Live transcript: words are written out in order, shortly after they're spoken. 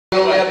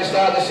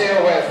start the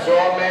sale with. So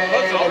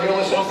the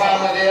Willison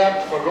family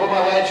there for Roma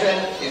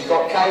Legend. He's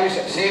got cows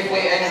safely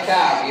in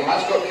calf. He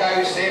has got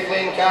cows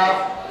safely in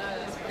calf.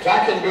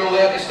 Cracking bull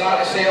there to start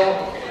the sale.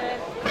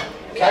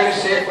 Cows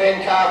safely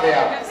in calf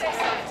there.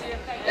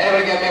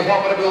 Anybody give me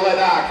what would a bull like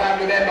that? I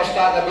can't remember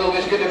starting a bull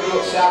as good a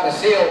bull starting a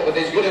sale with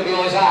as good a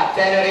bull as that.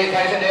 10 or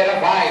 8,000 there,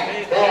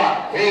 5,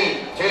 4,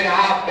 3,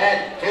 2.5,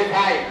 bid, 2,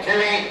 5, 2,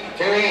 8,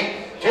 2,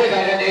 8.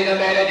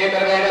 2,000 better, 3,000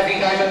 better,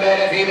 3,000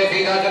 better,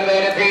 3,000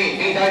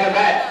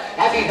 better.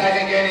 That's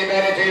 3,000 getting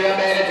better, 2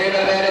 better, 2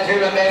 better, 2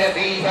 better,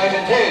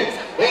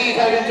 3,002.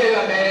 3,002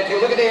 and better, 2.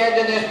 Look at the end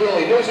in this bull.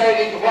 He knows how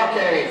to work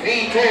anyway.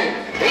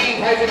 3,2.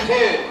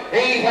 3,002.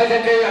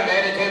 3,002 and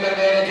better, 2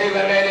 better, 2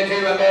 better, 2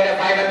 better,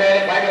 5 and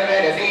better, 5 and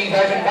better,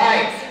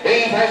 3,005.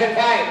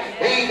 3,005.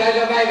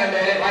 3,005 and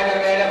better, 5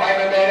 and better, 5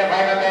 and better,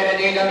 5 and better,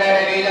 8 and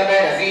better, 8 and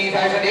better,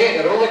 3,008.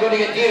 They're only going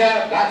to get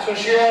dearer, that's for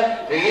sure.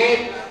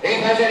 3,800.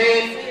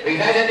 3,008,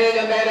 3,008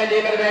 and better,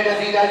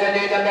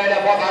 3,008 and better,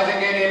 4,000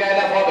 getting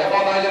better,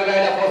 4,000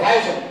 better,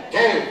 4,000,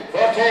 2,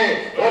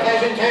 4,2,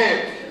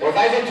 4,002,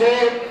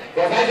 4,002,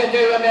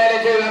 4,002 and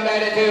better, 2 and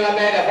better, 2 and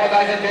better,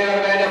 4,002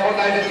 and better,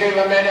 4,002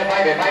 and better,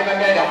 5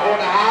 and better,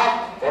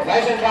 4.5,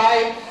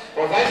 4,005,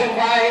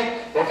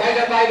 4,005,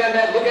 4,005 and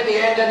better. Look at the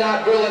end of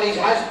that bull and he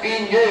has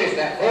been used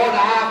at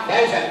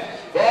 4,500.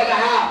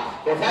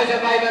 4.5,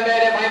 4,005 and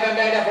better, 5 and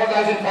better,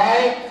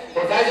 4,005,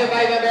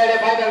 4,005 and better,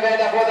 5 and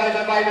better,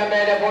 4,005 and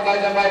better,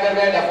 4,005 and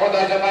better,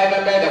 4,005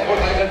 and better,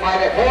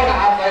 4,005 at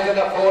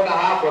 4,500 at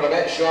 4.5. We're a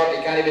bit short,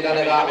 it can't be done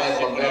at that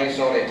level, I'm very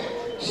sorry.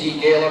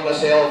 See Gail and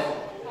myself,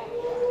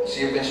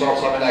 see if we can sort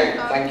something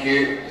out. Thank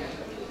you.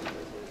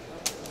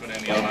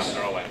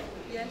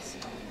 Yes.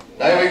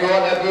 Now we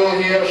got the bull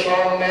here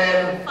from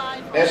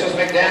Mrs.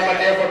 McDermott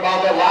there for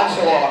Balbert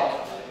Lancelot.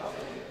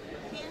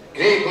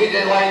 Great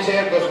bleeding lines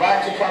here, goes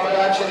back to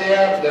Kamaracha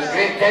there. There's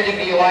great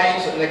pedigree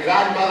lines, and the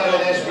grandmother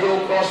of this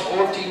bull cost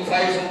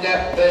 14,000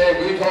 at the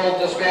Woodhull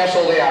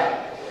dispersal there.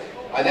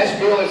 And this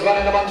bull is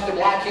running amongst the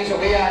Blackies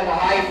away and the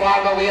High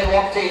Farm away in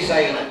Lochte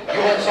side. You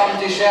want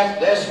something to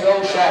shift, this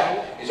will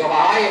shift. He's on a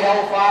high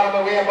hill farm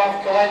away above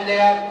Cullen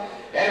there.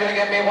 Anybody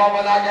get me one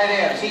with that guy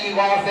there? See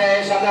worth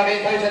 7 or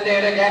 8,000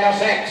 there again, or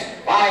 6,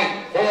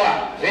 5,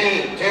 4,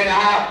 3,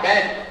 2.5,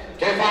 bid,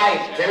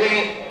 2.5,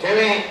 2.8,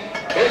 2.8.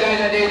 2,000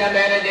 and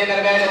better, 2,000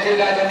 and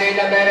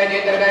better,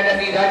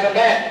 3,000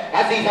 bed.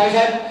 That's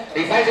 3,000.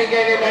 3,000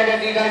 getting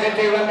better,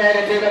 3,002 and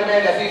better, 2 and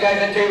better,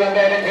 3,002 and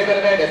better, 2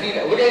 and better.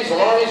 Look at his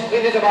long, as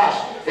clean as a bus.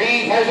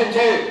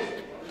 3,002.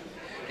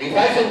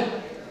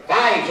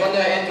 3,005's on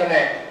the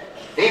internet.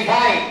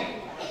 3,5.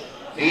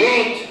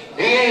 3,8.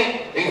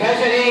 3,8.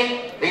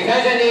 3,008.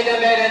 3,008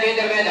 and better,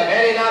 8 and better.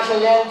 Very natural,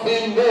 long,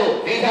 clean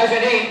bull.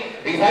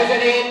 3,008.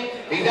 3,008.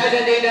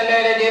 3,008 and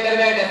better, 8 and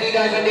better,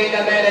 3,008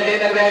 and better, 8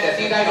 and better,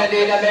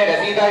 3,008 and better,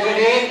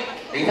 3,008,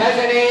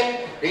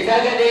 3,008,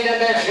 3,008 and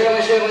better,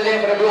 surely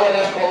there for a bull in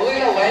this call. Look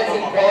at the length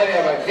and quality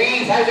of it.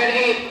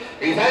 3,008,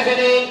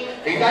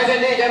 3,008,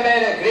 3,008 and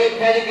better,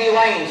 great pedigree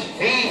lines.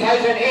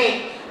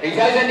 3,008,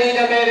 3,008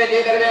 and better,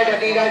 8 and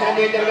better,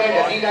 3,008 and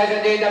better,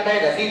 3,008 and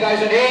better,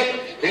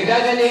 3,008,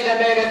 3,008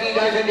 and better,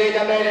 3,008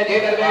 and better,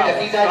 8 and better,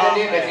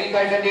 3,008,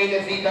 3,008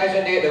 and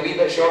 3,008, a wee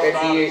bit short of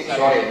 3,800,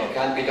 sorry,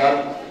 can't be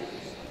done.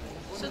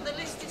 So the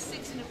list is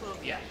 6 and above?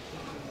 Yeah.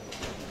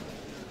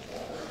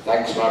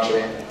 Thanks,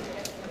 Marjorie.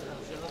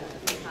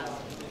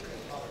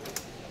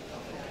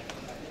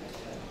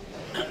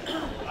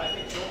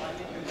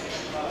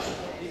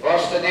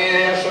 First today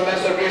there's from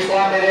Mr. Bruce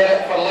Lammy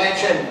there for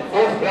Legend.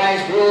 4th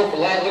prize bull for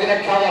Lent. Look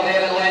at the colour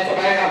there and length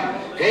about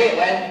him. Great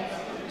Lent.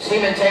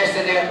 Semen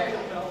tested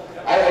there.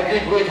 Out of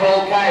good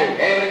Woodhull cow.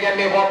 Anybody give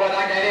me what with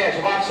that guy there? It's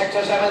about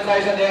 6,000 or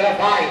 7,000 there at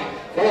 5,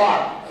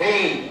 4,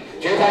 3,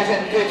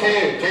 2,002,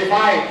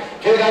 2,5.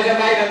 2,005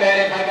 and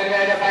better, 5 and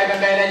better, 5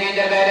 and better, 8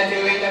 and better,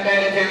 2, 8 and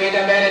better, 2,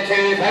 8 and better,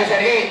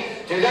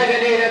 2,008,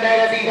 2,008 and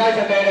better,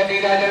 3,000 better,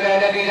 3,000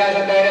 better,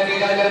 3,000 better,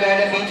 3,000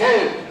 better,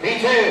 3,2,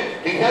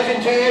 3,2,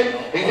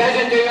 3,002,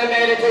 3,002 and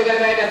better, 2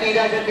 and better,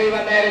 3,002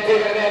 and better,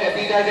 2 and better,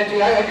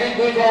 3,002, out of good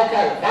Woodhull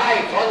cow,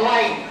 5,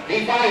 online,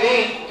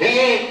 358,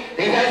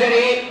 38,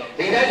 3,008,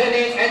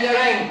 3,008 in the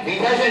ring,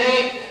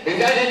 3,008,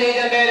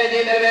 3,008 and better,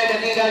 8 and better,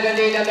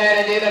 3,008 and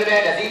better, 8 and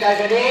better,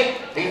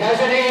 3,008,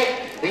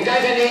 3,008,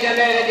 3,008 and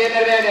better, 8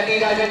 and better,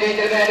 3,008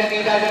 and better,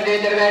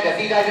 3,008 and better,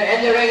 3,000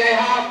 in the ring I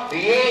have,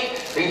 3,8,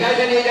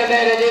 3,008 and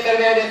better, 8 and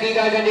better,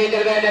 3,008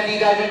 and better,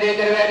 3,008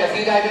 and better,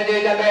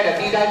 3,008 and better,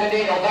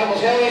 3,008, I'll double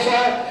sell you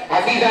sir,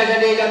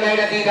 3,008 and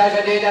better,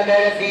 3,008 and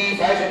better,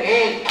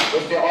 3,008,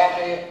 goes to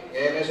Orkney,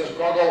 Mrs.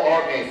 Goggle,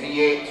 Orkney,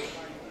 3,8,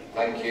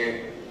 thank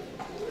you.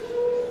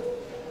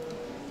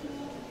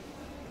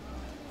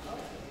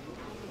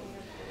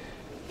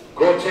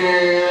 Go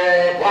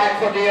to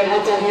Blackford here,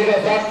 local here, a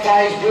 3rd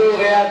prize bull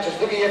there. Just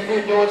look at your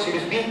footnotes. He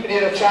was beaten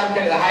here a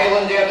champion at the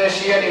Highland there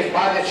this year. He was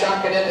part of the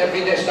champion in the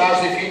breed that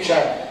stars the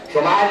future.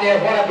 From on there,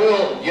 what a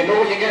bull. You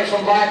know what you get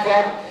from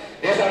Blackford.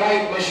 There's a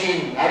right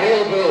machine, a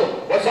real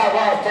bull. What's that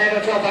worth? 10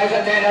 or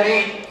 12,000, 10 or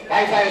 8,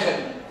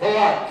 5,000,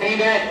 4, 3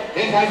 bed,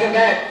 3,000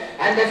 bed.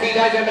 And the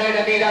 3,000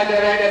 meter, 3,000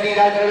 meter,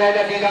 3,000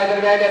 meter,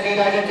 3,000 meter,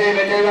 3,000 2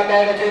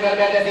 meter, 2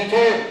 meter,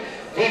 3,2.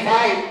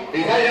 3,500,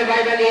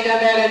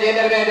 3,500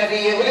 meter,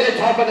 3,000 look at the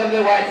top of them,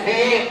 the white,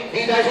 3,800,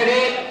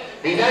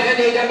 3,008,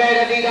 3,008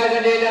 meter,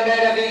 3,008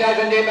 meter,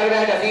 3,008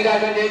 meter,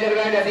 3,008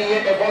 meter,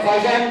 3,800,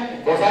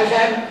 4,000,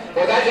 4,000,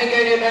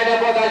 4,000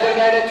 meter,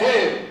 4,000 meter,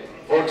 2,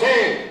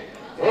 4,2,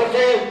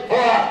 4,2, 4,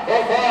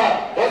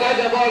 4,4,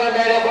 4,400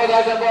 meter,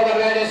 4,400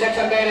 meter,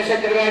 600 meter,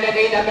 600 meter,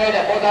 800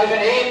 meter,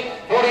 4,008,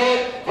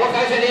 4,8,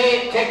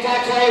 4,008,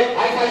 tic-tacs out,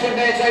 5,000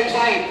 meters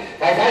outside,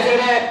 5,000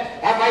 meter,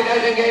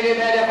 5,000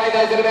 gaining meter,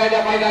 5,000 meter,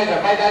 5,000,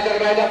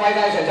 5,000 meter,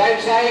 5,000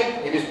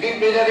 outside, he was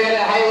beat there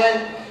at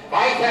Highland,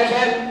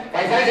 5,000,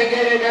 5,000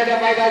 gaining meter,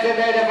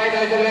 5,000 meter,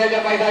 5,000 meter,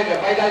 5,000,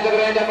 5,000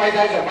 meter,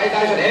 5,000,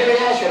 5,000,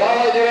 anybody else, you're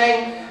all out the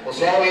ring, we'll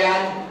see how we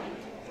on.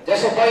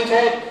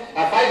 Disappointed.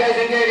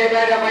 5,000 gaining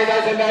meter,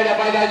 5,000 meter,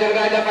 5,000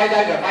 meter,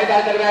 5,000,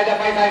 5,000 meter,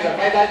 5,000,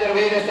 5,000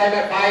 away this time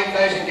at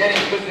 5,000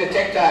 getting good to the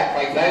tic-tac,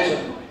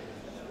 5,000.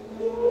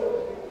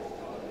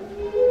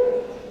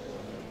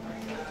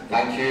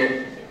 Thank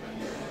you.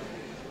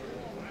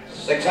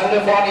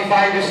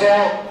 645 to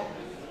sell.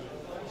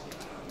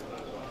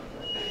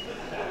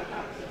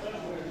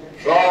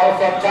 Draw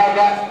from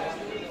Tarbrat.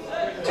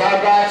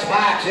 Tarbrat's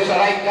Max is a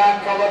right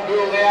dark coloured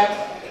bull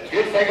there.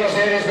 Good figures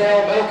there as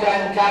well. Milka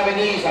and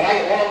Cabanese, a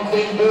right long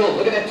clean bull.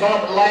 Look at the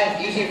top and length,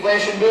 easy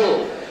flesh and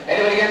bull.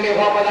 Anybody give me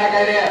what with that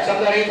guy there?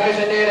 Some of the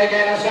 8,000 there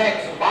again, a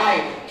 6,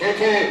 5, 2,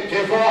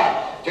 2, 2,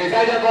 4.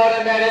 2,000 more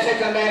than meter,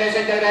 600 meter,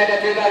 600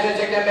 meter, 2,000,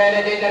 600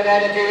 meter, 800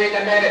 meter,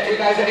 2,800 meter,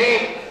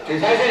 2,008,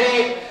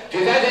 2,008,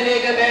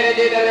 2,800 meter,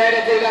 800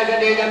 meter,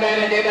 2,800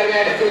 meter, 800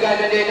 meter,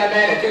 2,800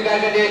 meter,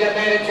 2,800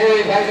 meter,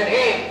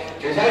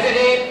 2,008,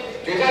 2,008.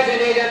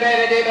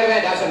 2,800 meter,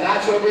 that's a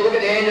natural bull. Look at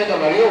the end of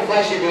them, a real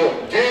fleshy bull.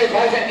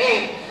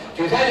 2,008,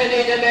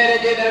 2,800 meter,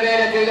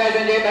 2,800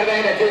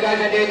 meter,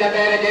 2,800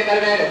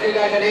 meter,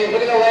 2,008.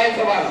 Look at the length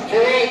of them.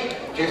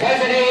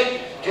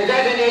 2,800, 2,008,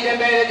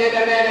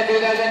 2,800 meter,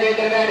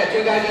 2,800 meter,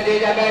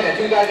 2,800 meter,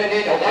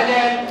 2,800. One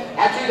end,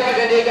 a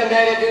 2,800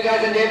 meter,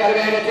 2,800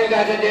 meter,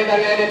 2,800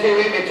 meter,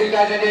 2,800,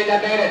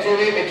 2,800 meter,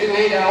 2,800,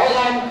 2,800. Hold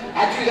on,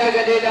 a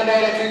 2,800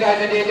 meter,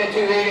 2,800,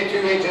 2,800,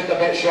 2,800, just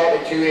a bit short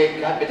of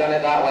 2,800. Can't be done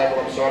at that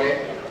level, I'm sorry.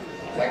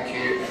 Thank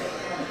you.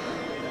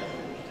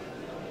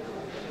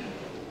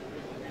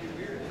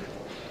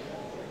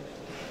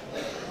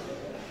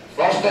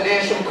 First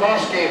edition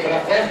Koski for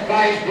a 5th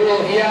prize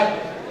bull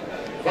here.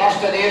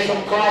 First edition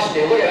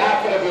Koski, look at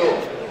that for a bull.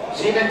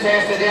 Semen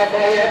tested there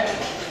for you.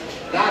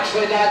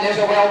 Naturally done, there's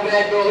a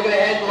well-bred bull. Look at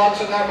the head lumps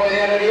in that boy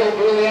there, a real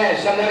bull there.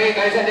 Some of the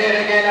 8,000 there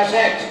again, a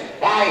 6,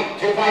 5,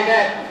 2, 5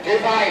 there, 2,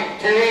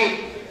 5, 2,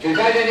 8,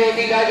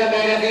 2,008, 3,000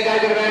 meter,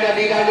 3,000 meter,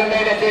 3,000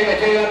 meter, 2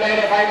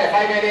 meter, 5,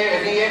 5 meter,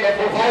 3,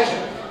 8,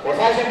 4,000,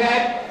 4,000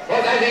 meter,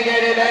 4,000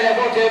 gaining meter,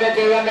 4, 2 meter,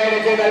 2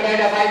 meter, 2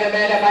 meter, 5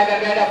 meter, 5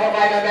 meter, 4,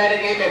 5 meter,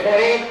 8 meter, 4,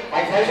 8,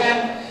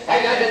 5,000,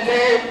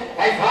 5,002,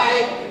 5,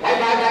 5, 5,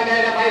 5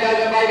 meter,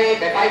 5,000, 5, 8,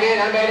 5,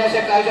 8 meter,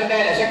 6,000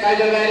 meter,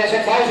 6,000 meter,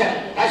 6,000,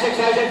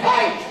 6,000,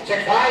 5,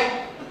 6, 5.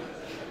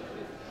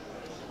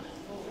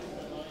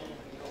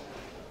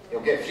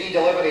 You'll get free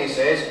delivery, he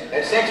says.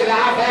 It's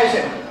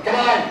 6,500. Come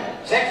on.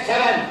 6,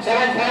 7,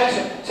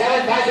 7,000.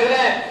 7,000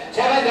 there.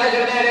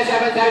 7,000 there.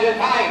 7,000.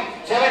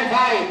 5, 7,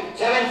 5,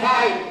 7,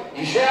 5.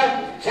 You sure?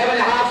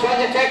 7.5 on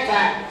the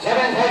tic-tac.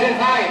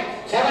 7,005.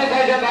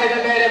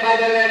 7,500 meter,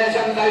 500 meter,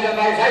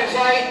 7,005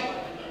 outside.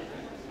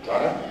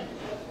 Got it?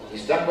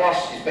 He's done worse.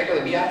 He's bigger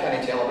than me. I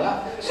can't tell him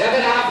that.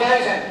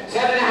 7,500.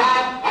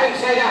 7.5.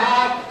 Outside a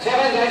half.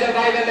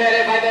 7,500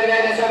 meter, 500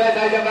 meter,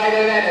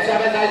 7,500 meter,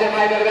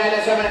 7,500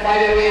 meter,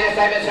 7,500 away this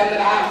time at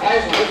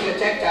 7,500. Look at the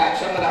tic-tac.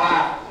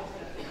 7.5.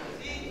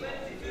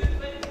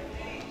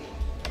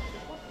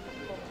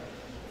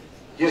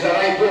 Here's a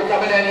right bull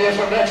coming in here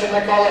from Richard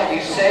McCullough.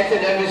 He's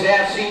second in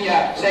reserve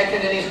senior.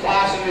 Second in his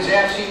class in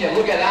reserve senior.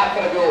 Look at that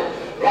for a bull.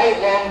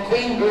 Right long,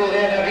 clean bull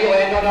there, and a real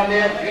end on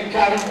there. Good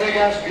cabin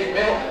figures, good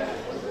milk.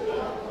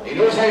 He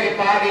knows how to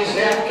park his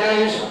served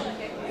cows.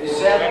 He's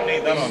served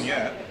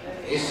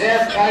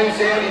cows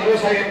there, he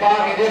knows how to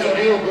park. There's a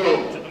real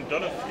bull.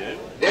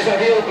 There's a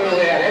real bull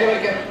there.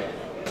 Anybody get...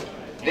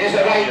 There's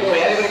a right bull.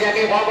 Anybody get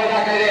me one with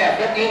that guy there?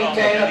 15,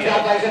 10 or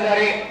 12,000 or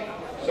 8.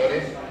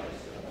 Sorry.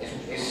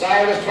 His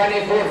sire was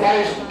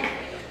 24,000.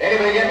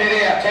 Anybody get me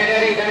there? 10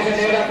 or 8,000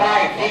 there at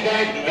 5.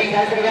 D9,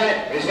 3,000 of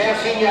that. Reserve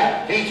senior.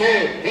 D2,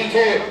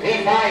 D2,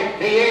 D5,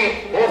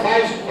 D8,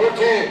 4,000,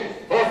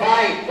 4,2,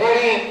 4,5,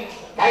 4,8.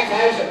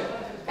 5,000.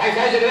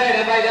 5,000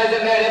 meter,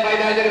 5,000 meter,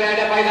 5,000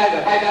 meter,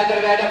 5,000,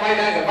 5,000 meter,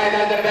 5,000,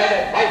 5,000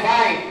 meter,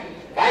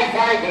 5,500,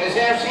 5,500, the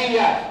reserve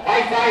senior,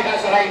 5,500,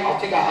 that's all right, I'll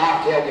take a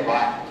half tail you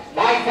back.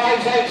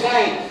 5,500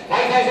 outside,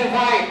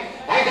 5,500,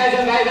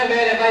 5,500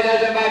 meter,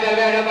 5,500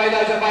 meter,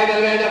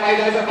 5,500 meter,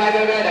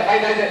 5,500 meter,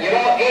 5,000, you're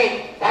all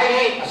 8,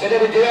 5,800, I said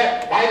I would do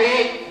it,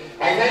 5,800,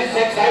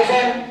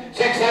 5,000, 6,000,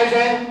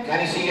 6,000,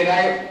 can you see it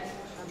now?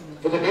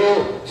 For the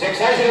bull, 6,000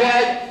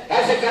 red,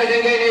 that's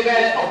 6,000 gaining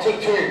meter, I'll take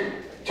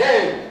 2.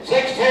 2,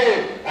 6,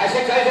 2, A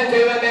 6,002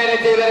 and better,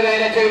 2 and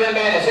better, 2 and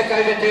better,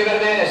 6,002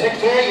 and better,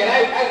 6-2, you're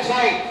out,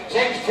 outside,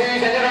 6-2's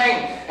in the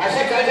ring, a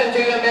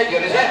 6,002 and mid, you're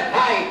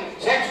high,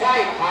 6-5,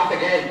 half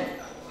again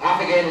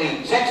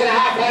lead,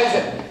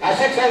 6,500, a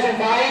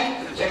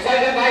 6,005,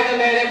 6,005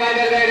 and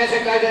better,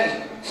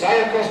 6,000,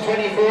 side across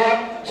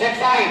 24,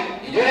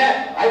 6-5, you do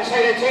it,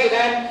 outside the tape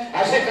then,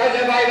 a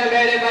 6,005 and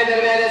better,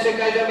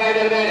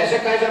 6,005 and better,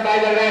 6,005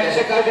 and better,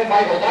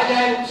 6,005, hold on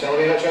then,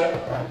 Sylvie Richard,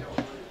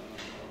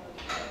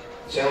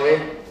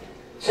 Sylvie.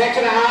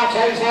 6.5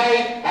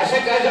 outside, a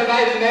 6,005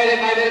 and better,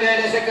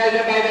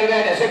 6,005 and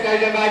better,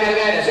 6,005 and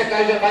better,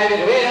 6,005 is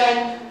away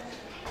then.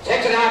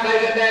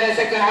 6,500 better,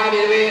 6.5 is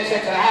away,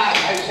 6.5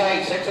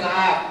 outside,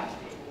 6.5.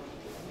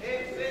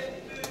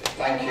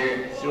 Thank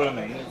you. See what I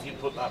mean? If you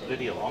put that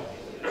video on.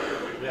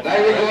 Now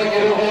we go to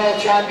your overall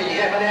champion. You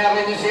get one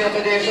early in the sale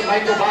today,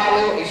 Simmental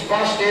Barlow. He's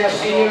first year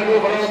senior and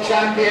overall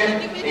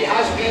champion. He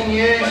has been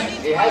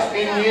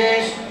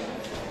used.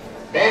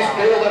 Best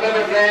bull I've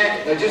ever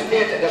bred. There's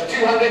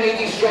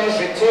 280 straws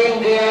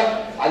retained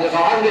there, and there's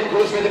 100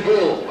 goes with the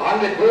bull.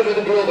 100 goes with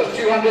the bull. There's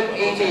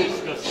 280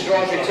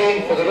 straws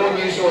retained for their own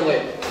use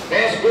only.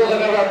 Best bull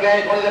I've ever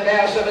bred. One of the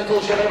better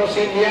Simmentals you've ever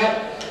seen here.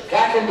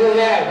 Cracking bull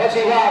there. What's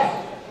he worth?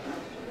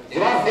 He's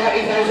worth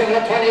 30,000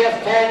 or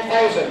 20th,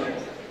 10,000.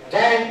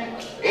 10,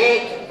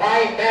 8,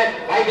 5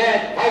 bed, 5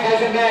 bed,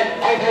 5,000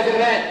 bed, 5,000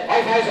 bed,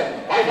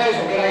 5,000,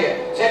 5,000, good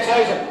idea.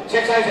 6,000,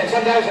 6,000,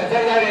 7,000,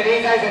 7,000,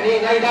 8,000,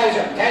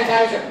 9,000,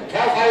 10,000,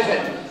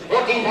 12,000,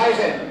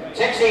 14,000,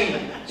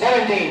 16,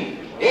 17,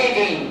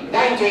 18,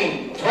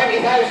 19,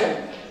 20,000,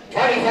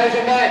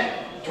 20,000 bed,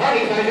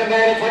 20,000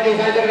 bed,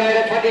 20,000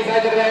 bed,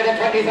 20,000 bed,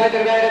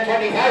 20,000 bed,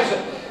 20,000,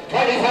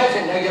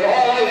 20,000, now you're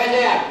all out in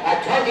there,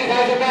 at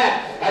 20,000 bed,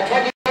 at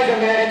 20,000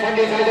 bed,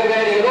 20,000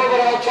 bed, you're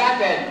overall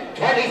champion,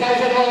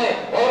 20,000 only,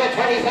 over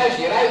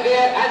 20,000, you're out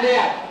there and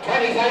there,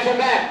 20,000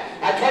 bed,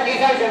 at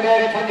 20,000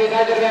 bed,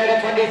 20,000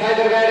 bed,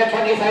 20,000 bed,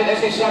 20,000,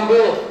 this is some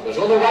bull, there's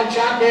only one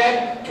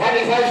champion,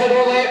 20,000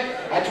 only,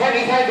 at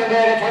 20,000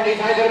 bed,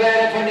 20,000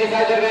 bed,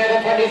 20,000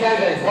 bed,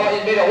 20,000, thought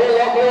he'd made a whole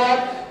lot more,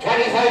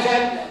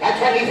 20,000, at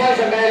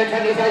 20,000 bed,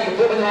 20,000, you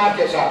put when the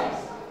markets up.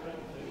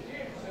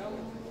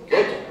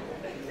 Good.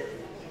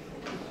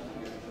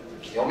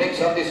 You'll make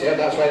somebody say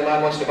that's why the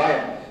man wants to buy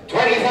him.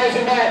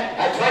 20,000 bed,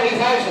 at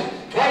 20,000,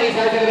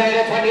 20,000 bed,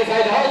 at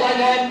 20,000, hold on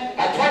then,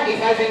 at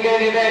 20,000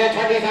 guinea bed, at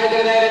 20,000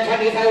 bed, at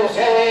 20,000,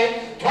 sell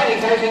it,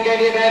 20,000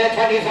 guinea bed, at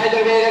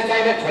 20,000 bed, this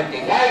time at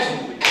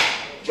 20,000.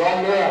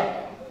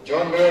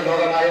 John Moore,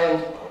 Northern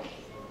Ireland.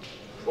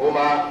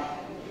 Omar,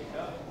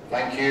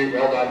 thank you,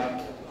 well done.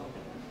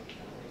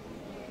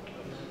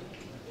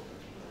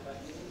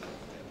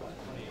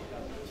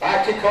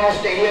 Back to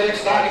Costa here,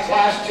 it's starting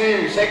class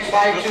 2,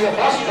 652, the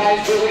first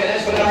prize bull, look at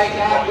this for the right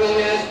dark bull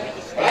is.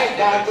 Right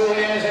dark bull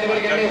is,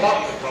 anybody give me a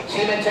look?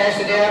 Semen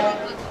tested there.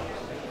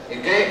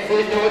 In great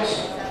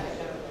footnotes.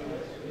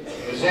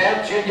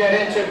 Reserve junior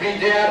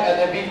interbreed there,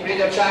 and the beef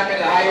breeder champion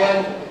at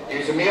Highland. He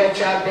was a male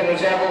champion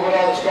reserve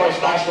overall at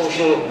Scottish National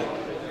Show.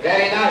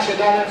 Very naturally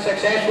done and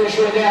successful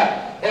show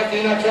there.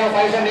 15 or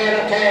 12,000 there,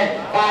 or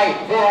 10, 5,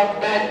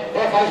 4, bed,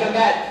 4,000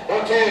 bed,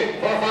 4,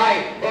 2, 4,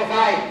 5, 4,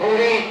 5, 4,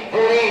 8,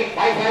 4, 8,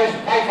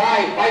 5,000, 5,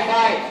 5, 5,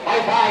 5,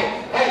 5,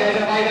 5,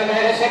 5,000, 5,000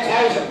 bed,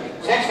 6,000,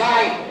 6,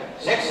 5,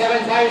 6,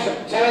 7,000,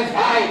 7,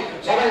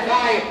 5, 7,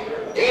 5,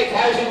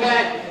 8,000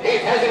 bed,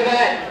 8,000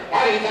 bed,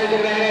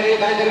 8,000 bed,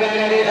 8,000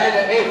 bed,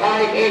 8,000, 8,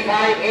 5, 8,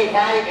 5, 8,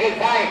 5, 8,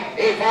 5,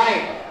 8,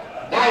 5,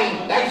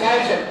 9,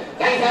 9,000,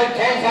 9,000,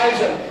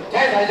 10,000,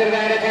 10,000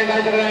 bed,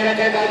 10,000 bed,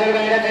 10,000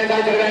 bed,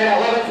 10,000 bed,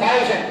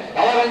 11,000,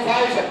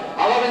 11,000,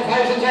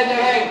 11,000's in the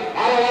ring,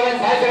 at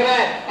 11,000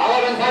 bed,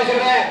 11,000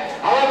 bed,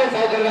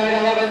 11,000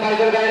 bed,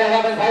 11,000 bed,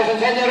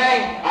 11,000's in the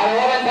ring, at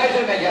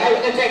 11,000 bed, you're out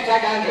in the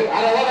tic-tac, Andrew,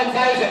 at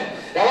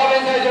 11,000,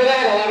 11,000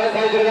 bed,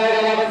 11,000 bed,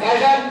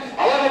 11,000,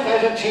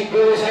 11,000 cheap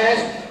bull says,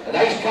 a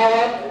nice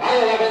colour, at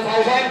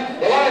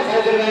 11,000,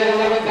 11,000 bed,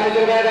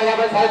 11,000 bed,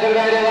 11,000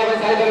 bed,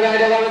 11,000 bed,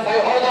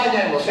 11,000, hold on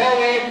then, we'll sell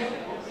we,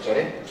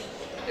 sorry.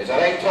 Is that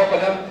right, top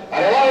of them?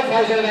 At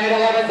 11,000 bed,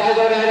 11,000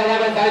 bed,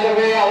 11,000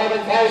 way,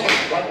 11,000.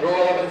 Front row,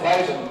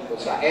 11,000.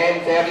 What's that?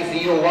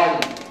 M3301.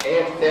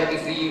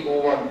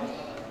 M3301.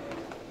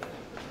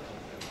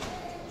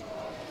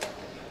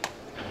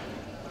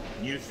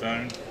 New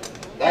phone.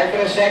 Now for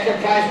the second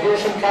prize,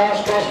 Bruce from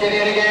Carlos Cross, get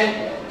in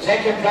again.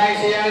 Second prize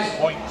he is.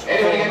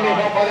 Anybody give me a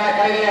bump on that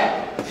guy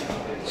there?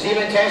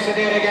 Semen tested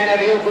there again, a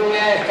real bull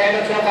there, 10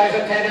 or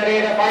 12,000, 10 or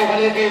 8 or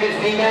 500 David's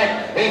 3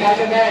 bed,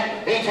 3,000 bed,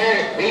 3,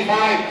 2, 3,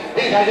 5,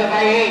 3,000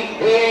 by 8,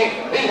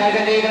 3, 8,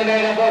 3,000 even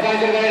bed,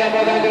 4,000 bed,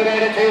 4,000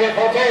 bed, 2,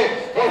 4,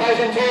 2,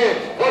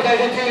 4,002,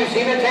 4,002,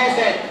 semen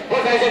tested,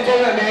 4,002,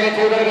 a bed,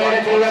 2, a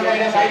bed, 2, a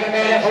bed, 5 a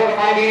bed, 4,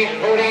 5,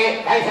 8, 4,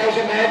 8,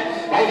 5,000 bed,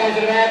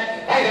 5,000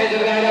 bed,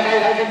 5,000 bed,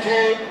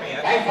 5,002,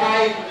 5,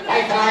 5,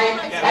 5,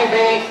 5, 5,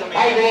 8,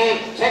 5,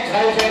 8,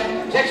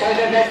 6,000,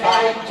 6,000 bed,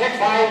 5, 6,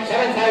 5,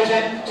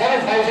 7,000,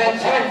 7,000,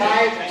 7,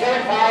 5,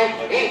 7,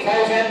 5,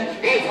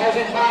 8,000,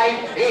 8,000,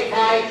 5, 8,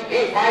 5,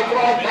 8, 5, come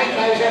on,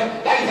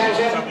 9,000, 9,000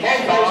 10,000,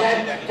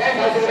 10,000,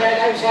 10,000 red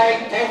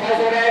outside,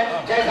 10,000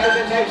 red,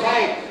 10,000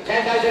 outside,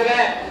 10,000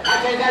 red,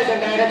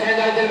 10,000 red,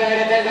 10,000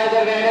 red,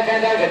 10,000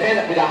 red,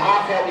 10,000, with a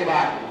half help you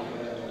back.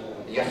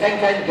 You're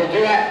thinking, you'll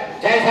do it.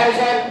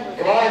 10,000,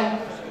 come on.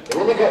 They'll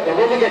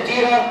only get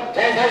dearer.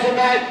 10,000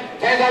 red,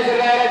 10,000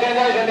 red,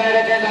 10,000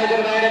 red,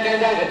 10,000 red,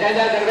 10,000,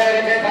 10,000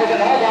 red, 10,000,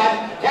 hold on.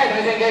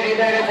 10,000 getting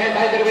red,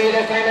 10,000 away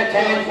this time at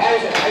 10,000,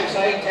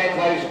 outside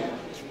 10,000.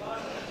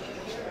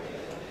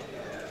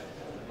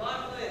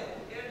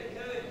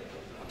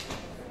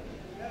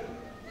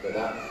 Got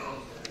that?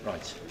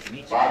 Right.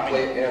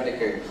 Barclay,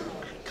 Erdicu.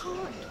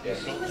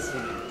 Yes.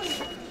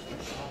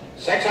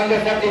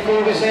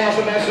 654 with sales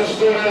from Mr.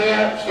 Stoner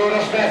there.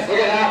 Stoner Smith,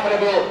 look at that for a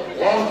bull.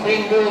 Long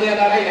clean bull there,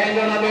 the right hand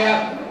on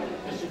there.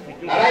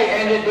 A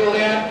right-handed bull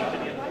there.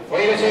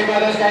 What do you say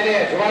about this guy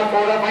there? 2 1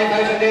 4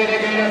 5,000 there,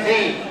 again a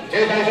 3.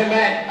 2,000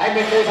 men. I'm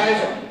with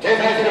 2,000.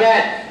 2,000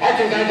 red. At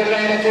 2,000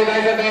 red, at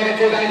 2,000 men, at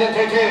 2,000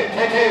 2 2.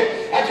 2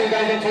 2. At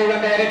 2,002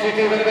 and men, at 2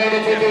 2 and men,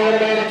 at 2 2 and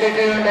men, at 2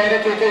 2 and men,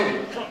 at 2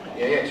 2.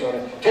 Yeah,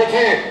 sorry. 2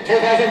 2.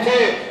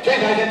 2002.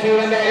 2002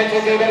 and men, at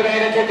 2 2 and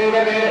men, at 2 2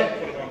 and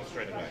men.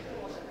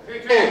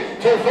 2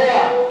 4,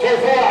 2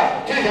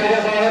 4, 2,004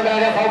 and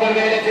better, 4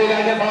 better,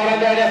 2,004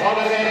 and better, 4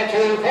 better,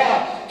 2 4,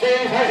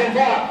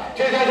 2004,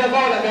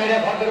 2004 and better,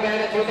 4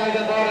 better,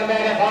 2004 and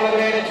better, 4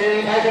 better,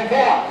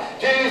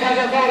 2004,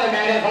 2004 and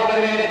better, 4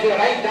 better, 2,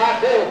 right, that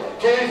bull,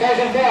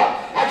 2004,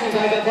 at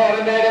 2004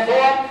 and better,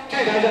 4,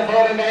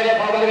 2004 and better,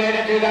 4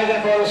 better,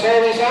 2004,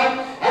 Sally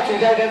son, at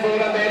 2004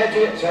 and better,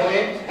 2,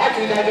 Sally, at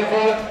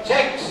 2004,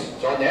 6,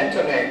 it's on the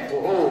internet, 2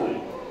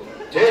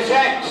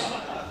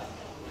 6.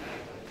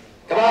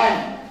 Come on,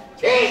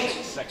 8,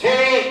 2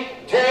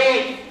 8, 2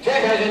 8,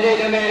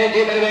 2008 and made it,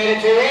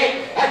 2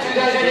 8, at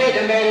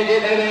 2008 and made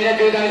it,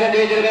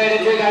 2008 and made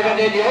it,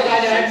 2008, hold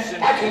on there,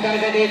 at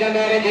 2008 and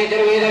made it,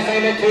 the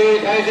same at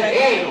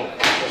 2008,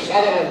 for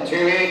Sutherland, 2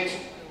 8,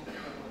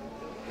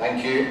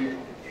 thank you.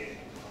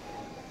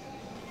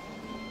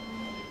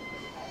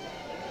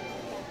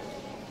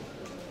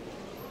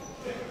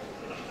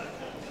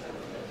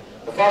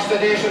 The first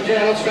edition,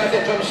 Gerald Smith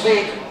from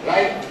Sleek,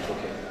 right?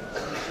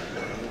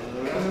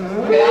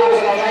 With arms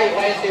on the right,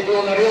 Wednesday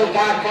bull, and a real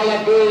dark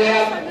coloured bull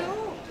there.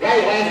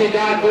 Right, Wednesday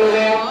dark bull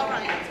there.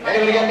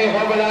 Anybody get me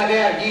one with that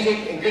there?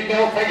 Easy, good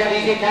milk figure,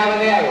 easy cabin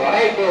there.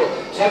 Alright, bull.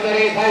 7 or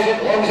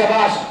 8,000, longs a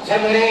bus.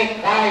 7 or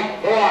 8,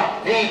 5,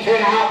 4, 3,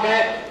 2.5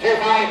 bet, 2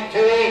 5, 2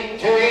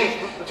 8, 2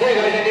 8.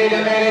 2,008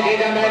 and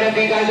better,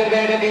 3,000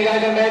 better,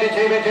 3,000 better,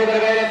 2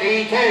 better,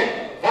 3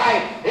 2.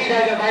 5,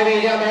 3,005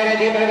 and better,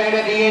 3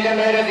 better, 3 8 and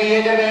better, 3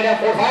 8 and better,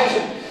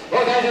 4,000.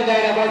 4,000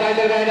 better,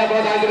 4,000 better,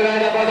 4,000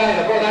 better,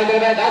 4,000, 4,000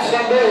 better, that's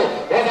some bull.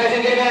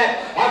 4,000 guinea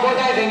better,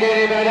 4,000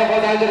 guinea better,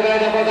 4,000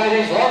 better,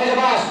 4,000, long as a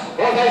boss.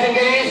 4,000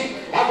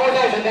 guineas,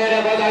 4,000 better,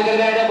 4,000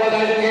 better,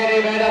 4,000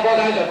 guinea better,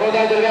 4,000,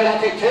 4,000 better,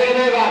 I'll take 2 to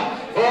move on.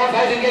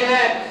 4,000 guinea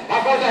better,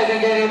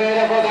 4,000 guinea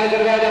better,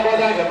 4,000 better,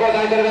 4,000,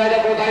 4,000 better,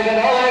 4,000,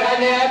 all out on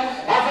there.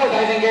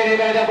 4,000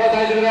 guinea better,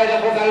 4,000 better,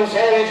 4,000,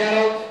 Sally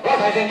Channel,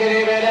 4,000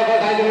 guinea better,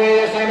 4,000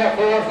 away this time at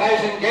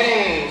 4,000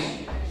 guineas.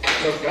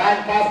 So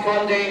Grand Path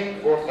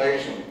Conde,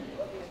 4,000.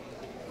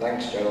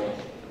 Thanks, Joe.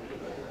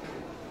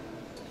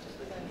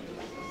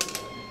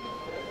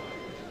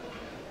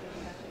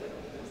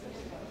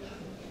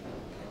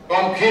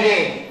 From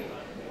Curie,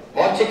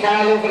 Monte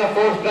Carlo for the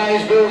 4th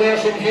prize bull there,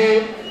 St.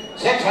 Hugh.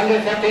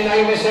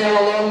 659 we sell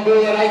a long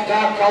bull, a right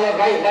dark colour,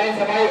 right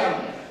length about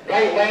him.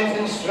 Right length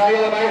and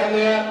style about him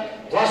there.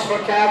 Plus for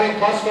calving,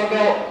 plus for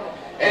milk.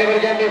 Anybody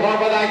get me one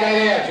with that guy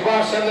there? Do you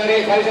want 7 or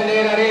 8,000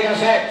 there, or 8 or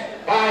 6?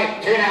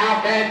 5,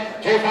 2.5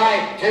 bed, 2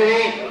 5, 2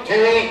 8, 2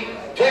 8,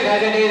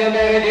 2,008 and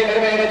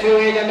better, 2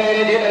 8 and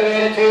better,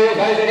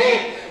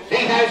 2,008,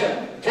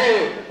 3,000,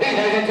 2,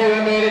 3,002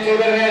 and better, 2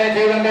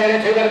 and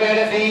better, 2 and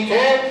better, 3 2,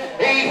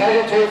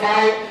 3,002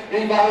 5,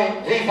 3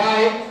 5, 3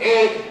 5,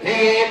 8, 3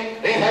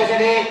 8,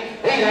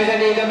 3,008,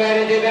 3,008 and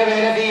better, 2 and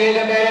better, 3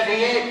 8 and better, 3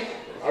 8.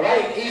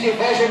 Alright, easy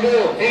fashion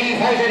bull,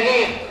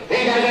 3,008,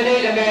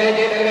 3,008 and better,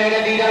 2 and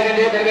better,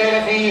 3,002 and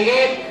better, 3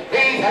 8,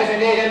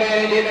 3,008 and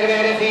better, 2 and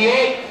better, 3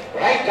 8.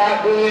 Right,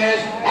 that bull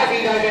is at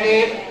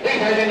 3,008,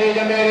 3,008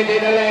 and better,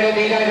 3,008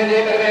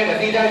 and better,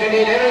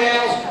 3,008 everywhere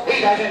else,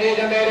 3,008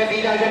 and better,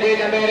 3,008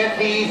 and better,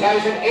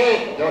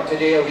 3,008. Not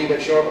today, a wee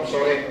bit short, I'm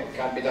sorry,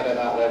 can't be done at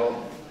that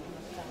level.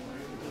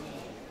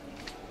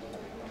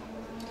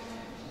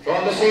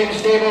 From the same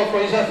stable,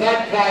 for he's a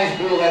 3rd prize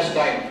bull this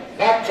time.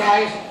 3rd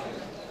prize.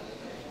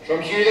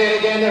 From Hugh there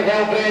again, they're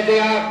well bred they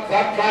are.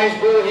 3rd prize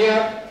bull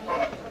here.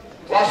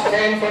 Plus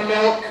 10 for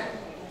milk.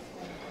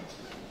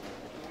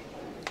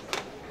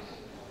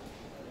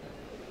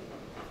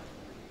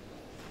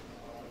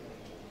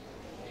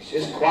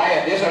 Just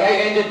quiet. There's a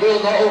right-handed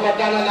bull, not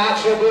overdone, a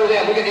natural bull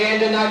there. Look at the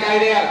end on that guy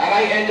there. A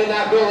right hand on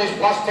that bull is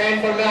plus 10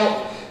 for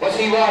milk. What's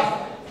he worth?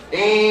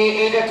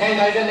 8 or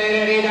 10,000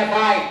 there, 8 or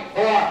 5,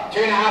 4,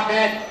 2.5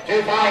 bed,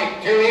 2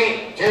 5, 2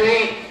 8, 2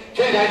 8,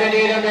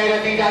 2,008 and made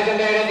it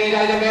 3,000 made it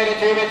 3,000 made it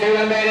 2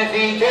 and made it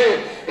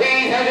 3,002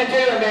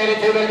 and made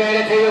it 2 and made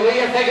it 2. Leave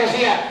your figures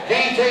here.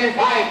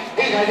 3,205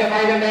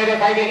 3,005 and made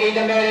it 5,8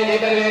 and made it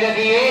 8 and made it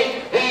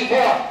 3,8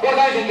 3,4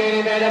 4,000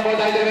 guinea made it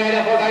 4,000 made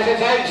it 4,000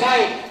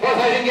 outside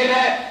 4,000 guinea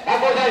made it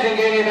 4,000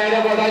 guinea made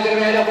it 4,000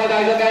 made it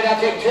 4,000 made it.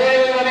 Take 2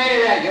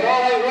 remaining there. You're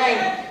all out ring.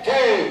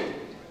 2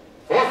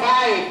 4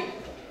 5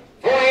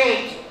 4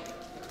 8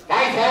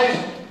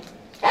 5,000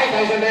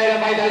 5,000 made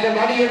it 5,000.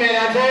 What do you made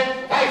Andrew?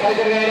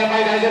 5,000 made it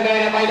 5,000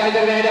 made it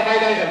 5,000 made it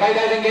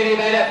 5,000 guinea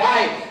made it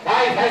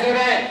 5,000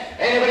 made.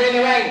 Anybody in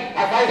the ring?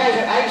 At 5,000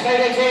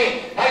 outside it's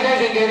 8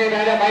 5,000 guinea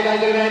made it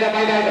 5,000 made it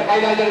 5,000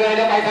 5,000 made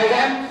it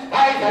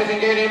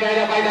 5,000 guinea made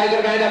it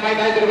 5,000 made it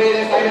 5,000 away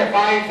this time at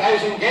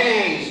 5,000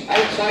 guineas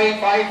outside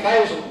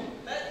 5,000.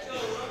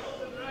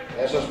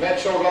 This is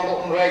Mitchell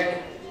Rumbleton Rig.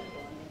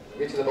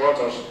 Way to the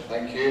borders.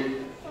 Thank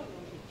you.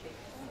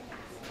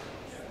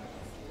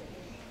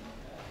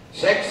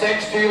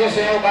 662 the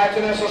sale back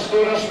to Mr.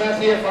 Storer Smith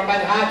here from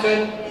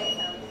Manhattan.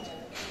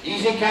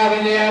 Easy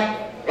cabin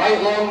there, right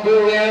long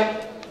bull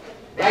there,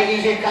 right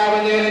easy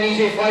cabin there and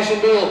easy flashing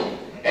bull.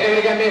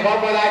 Anybody get me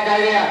involved with that guy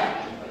there?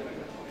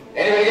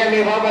 Anybody get me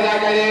involved with that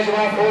guy there? Is 1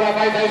 4 or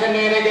 5,000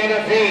 there again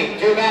at 3,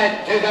 2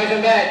 bad,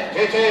 2,000 bad,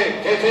 2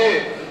 2, 2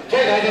 2,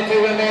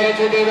 2,002 and made it,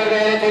 2 2 and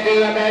made it, 2 2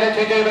 and made it,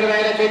 2 2 and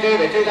made it, 2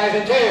 2,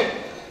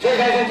 2,002,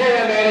 2,002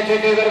 and made it, 2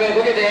 2 and made it.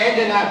 Look at the end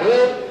in that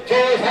bull,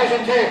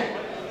 2,002.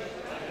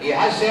 He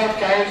has served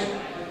cows.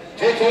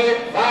 2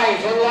 2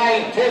 5 on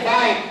line. 2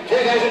 5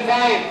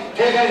 2,005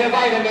 2,005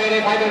 and made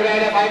it 5 and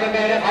made it 5 and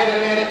made it 5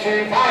 and made it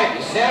 2 5.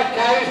 He served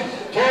cows.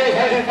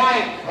 2,005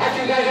 at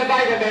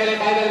 2,005 and made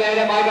it 5 and made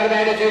it 5 and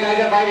made it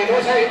 2,005. He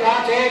knows how to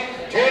partake.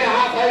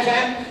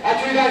 2,500 at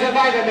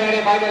 2,005 and made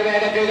it 5 and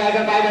made it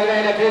 2,005 and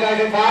made it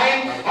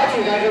 2,005 at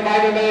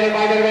 2,005 and made it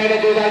 5 and made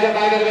it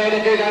 2,005 and made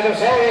it 2,000.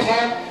 Silver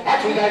Sam at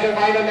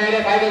 2,005 and made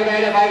it 5 and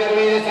made it 5 and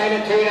away this time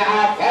at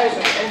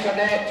 2,500.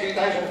 Internet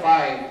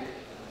 2,005.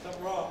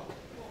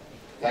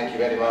 Thank you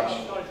very much.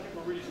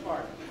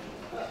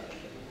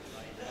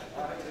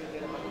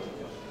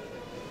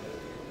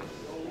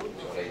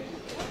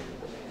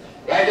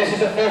 Right, this is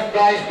the fifth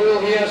prize bull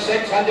here,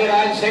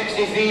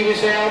 663 we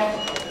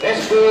sell.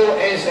 This bull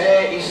is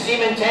he's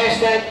semen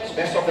tested, it's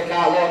messed up the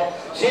catalogue.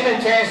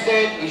 Semen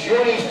tested, his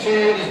urine is 2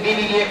 and he's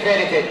BBD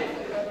accredited.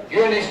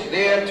 Urine is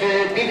there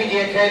too,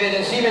 BBD accredited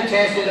and semen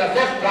tested. A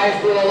fifth prize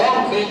bull, a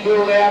long clean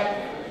bull there.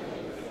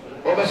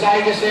 Over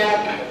beside us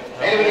there.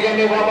 Anybody give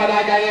me one by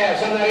that guy there?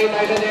 7 or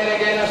 8,000 there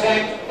again, I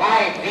think.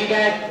 5, 3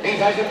 bed,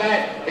 3,000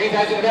 bed,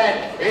 3,000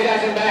 bed,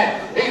 3,000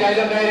 bed,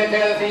 3,000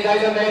 bed,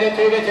 3,000 bed,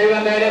 2 bed, 2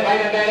 and bed,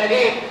 5 and bed,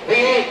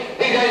 8,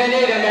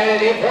 3,008 and bed,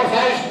 8,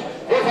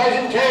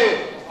 4,000,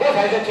 4,002,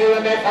 4,002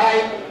 and bed,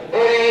 5,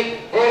 48,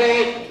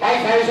 48,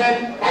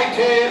 5,000,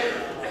 52,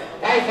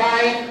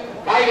 55,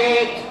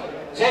 58,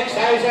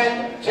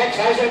 6,000,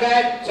 6,000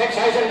 bed,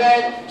 6,000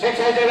 bed,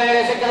 6,000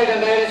 bed, 6,000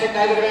 bed,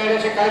 6,000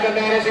 bed, 6,000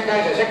 bed,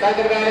 6,000,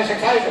 6,000 bed,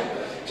 6,000,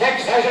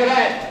 6,000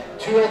 bed,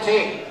 2 will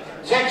take,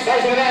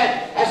 6,000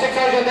 bed,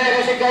 6,000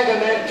 bed, 6,000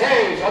 bed,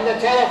 2's on the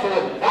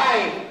telephone,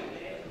 5,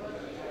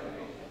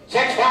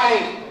 6,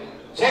 5,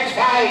 6,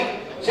 5,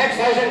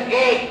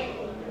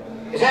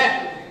 6,008, is it?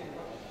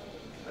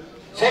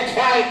 6,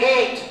 5,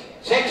 8,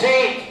 6,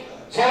 8,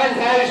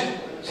 7,000,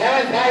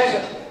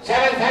 7,000,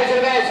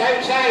 7,000 beds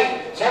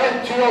outside.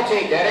 7 2 will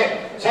take,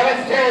 Derek.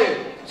 7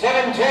 2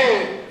 7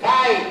 2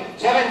 5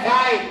 7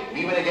 5.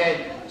 Leave it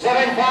again.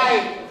 7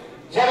 5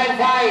 7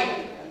 5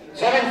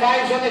 7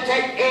 5's on the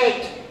tick.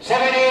 8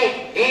 7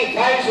 8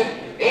 8,000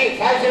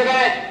 8,000 a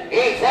bed.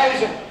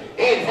 8,000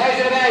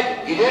 8,000 a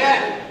bed. You do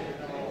it?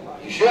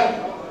 You sure?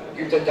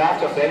 You've done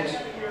dafter things.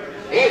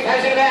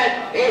 8,000 a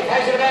bed.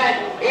 8,000 a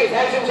bed.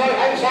 8,000's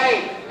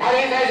outside. At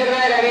 8,000 a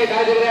bed. At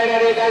 8,000 a bed.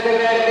 At 8,000 a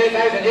bed. At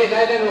 8,000.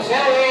 8,000 will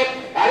sell it.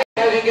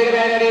 8,000 get a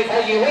bed at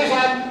 8,000, you lose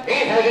one.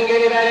 8,000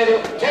 get a bed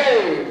at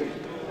 2.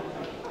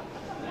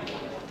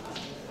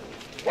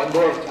 One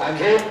more,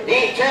 Andrew.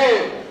 8,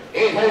 2.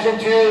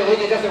 8,002, lead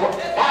you just a 5.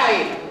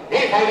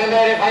 8,000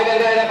 bed, 5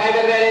 bed, 5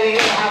 bed,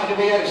 8.5 to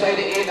be outside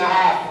at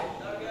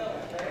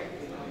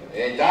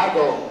 8.5.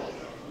 Dargo.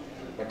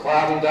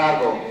 McLaren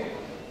Dargo.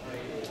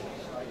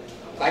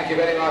 Thank you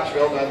very much,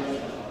 well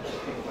done.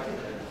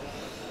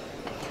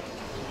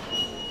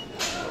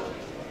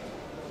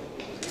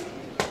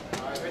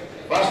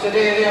 First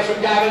today there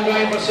from Gavin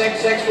Brown for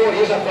 664.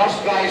 Here's a first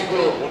prize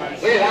bull.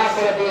 Look at that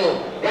for a bull.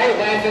 Right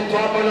length and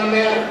top on him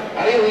there.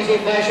 A real easy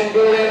flashing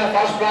bull there, a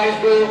first prize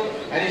bull.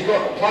 And he's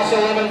got plus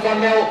 11 for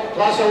milk,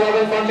 plus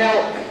 11 for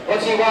milk.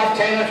 What's he worth?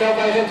 10 or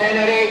 12,000,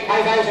 10 or 8,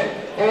 5,000,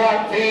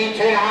 4, 3,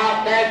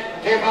 2.5, bed,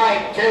 2,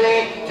 5, 2,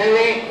 8, 2,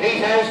 8,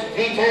 3,000,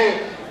 3,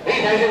 2,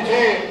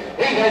 3,002.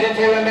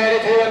 3,002 and made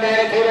it, 2 and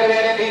made it, 2 and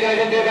made it,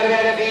 3,002 and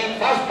made it,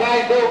 3, first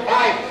prize bull,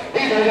 5,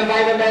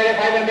 3,005 and made it,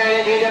 5 and made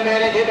it, 8 and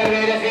made it, 8 and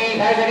made it,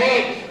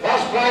 3,008,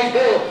 first prize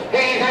bull,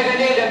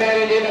 3,008 and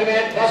made it, 8 and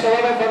made it, plus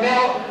 11 for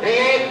milk,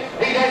 3,8,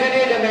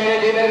 3,008 and made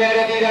it, 8 and made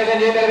it,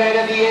 3,008 and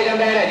made it, 3,8 and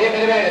made it, 8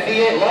 and made it,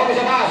 3,8, long as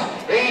a mass,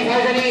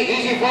 3,008,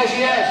 easy flush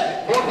yes,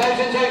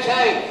 4,000's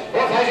outside.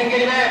 4,000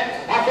 get him out.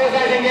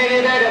 4,000 get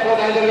him out.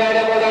 4,000 right.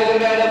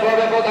 4,000 right.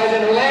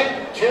 4,000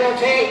 left.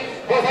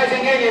 208.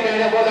 4,000 get him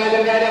out.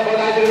 4,000 right.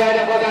 4,000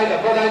 right.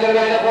 4,000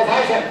 right.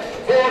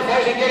 4,000.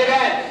 4,000 get him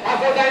out.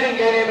 4,000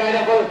 get him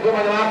out. Come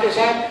on the market,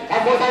 son.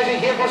 4,000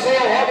 here for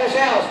sale. Help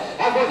yourselves.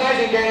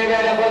 4,000 get him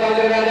out.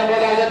 4,000 right.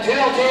 4,000.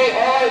 208.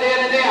 All there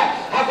and there.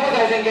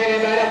 4,000 get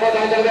him out.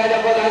 4,000 right.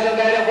 4,000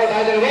 right.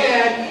 4,000 win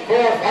in.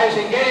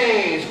 4,000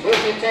 guineas.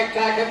 Pushing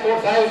tic-tac at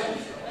 4,000.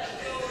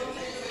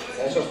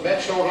 This is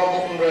Mitchell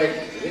Rumbleton Rig.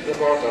 Meet the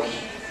borders.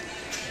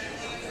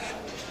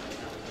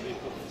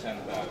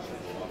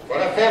 For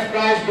a fifth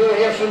prize bull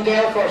here from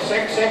Dale for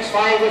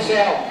 665 we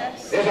sell.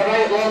 There's a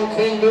right long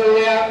clean bull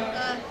there.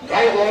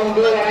 Right long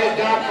bull, right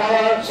dark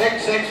colour.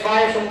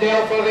 665 from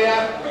Dale for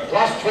there.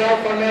 Plus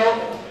 12 for milk.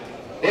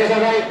 There's a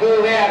right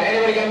bull there.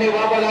 Anybody give me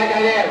one with that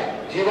guy there?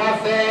 Is he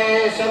worth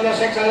some of the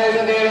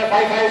 6,000 there at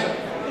 5,000?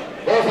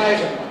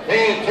 4,000.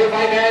 3, 2,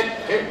 5 head.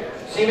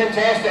 Semen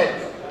tested.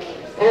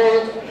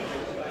 Pulled.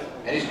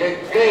 And he's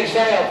great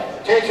style.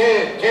 2,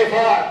 2, 2,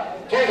 4.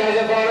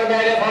 2,400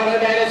 meter, 400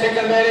 meter,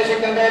 600 meter,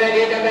 600 meter,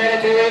 800 meter,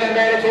 2800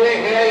 meter,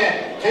 28. Where are you?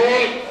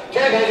 28.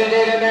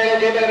 2,800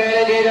 meter, 800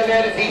 meter, 800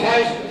 meter,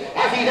 3,000.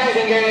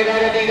 3,000 gaining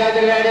meter,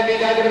 3,000 meter,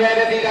 3,000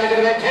 meter,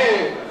 3,000 meter,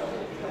 2.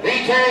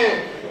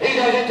 3,2.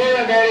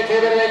 3,200 meter,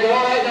 200 meter. You're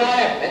all right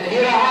now. And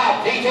here I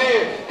have.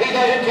 3,2.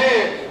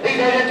 3,200.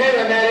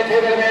 3,200 meter,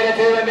 200 meter,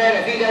 200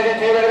 meter,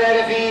 3,200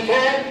 meter,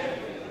 3,2.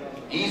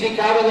 Easy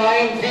cabin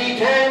line,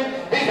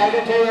 3,200,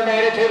 3,200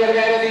 meter, 200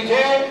 meter,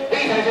 3,200,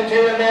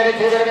 3,200 meter,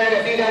 200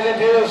 meter,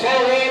 3,200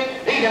 Stirling,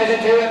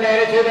 3,200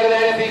 meter, 200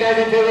 meter,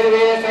 3,200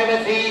 away this time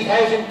at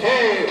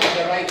 3,002. On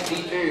the right,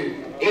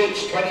 3,200,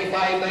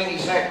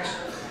 H2596,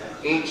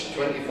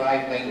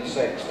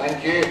 H2596.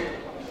 Thank you.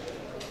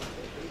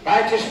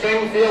 Back to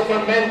Springfield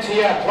for mint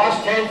here,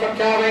 plus 10 for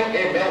calving,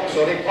 milk,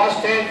 sorry, plus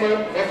 10 for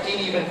 15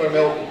 even for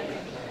milk.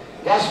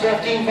 Plus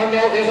 15 for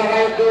milk, there's a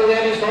right bull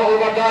there, he's not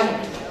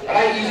overdone.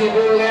 Right easy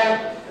bull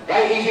there,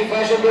 right easy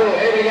flashing bull,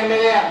 everybody get me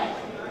there.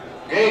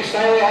 Great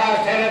style he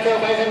has, 10 or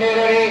 12,000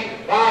 meter,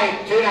 8, 5,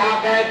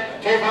 2.5 bed,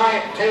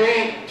 2.5,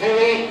 2.8,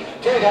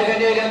 2.8,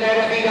 2,800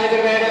 meter,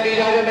 3,000 meter,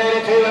 3,000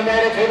 meter, 200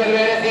 meter, 200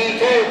 meter,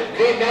 3,200,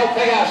 great milk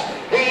figures,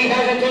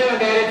 3,200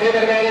 meter,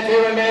 200 meter,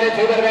 200 meter,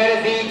 200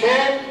 meter,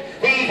 3,200,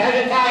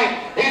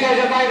 3,500,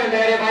 3,500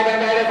 meter, 500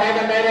 meter,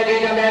 500 meter,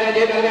 800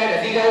 meter, 800 meter,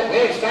 3,000,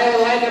 wait, style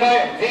line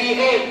about,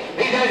 3,800,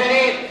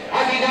 3,800,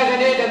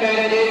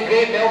 3,800 meter,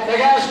 great milk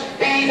figures,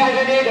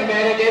 3,800 meter,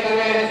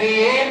 800 meter,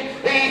 3,800,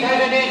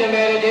 3,800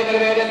 meter, 800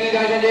 meter,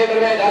 3,800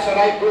 meter, that's a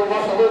right bull,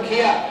 what's the look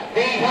here,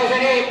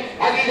 3,800,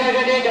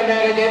 3,800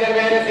 meter,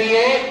 800 meter,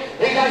 3,800,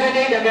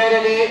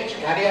 3,800 meter,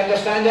 can you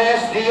understand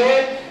this,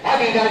 3,800,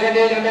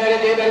 3,800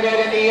 meter, 800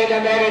 meter,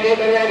 3,800 meter,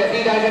 800 meter,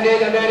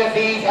 3,800 meter,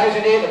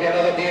 3,008, there'll be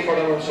another day for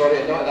them, I'm sorry,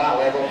 not at that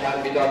level,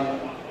 can't be done,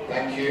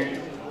 thank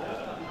you.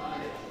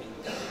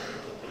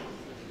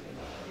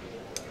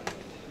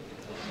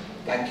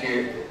 Thank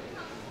you.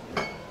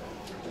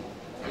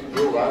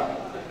 Good that.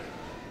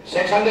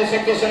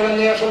 667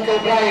 there from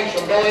Kilbride,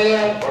 from Billy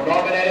there, or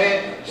Norman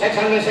anyway.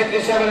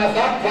 667, a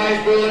third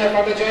prize bull there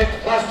for the jet,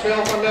 plus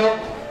 12 for milk.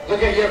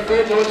 Look at your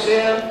food notes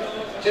there.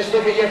 Just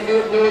look at your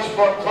food notes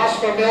for plus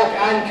for milk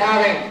and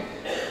calving.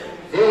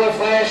 Full of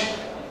flesh.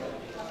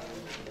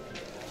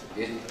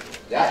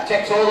 That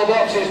ticks all the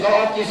boxes, not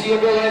often you see a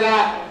bull like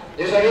that.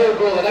 There's a real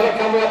bull, they never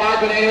come with a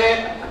bad one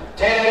anyway.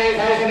 10 or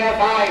 8,000 or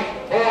 5,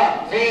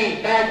 4, 3,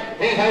 bed,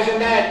 3,000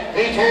 bed,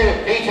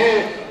 3,200,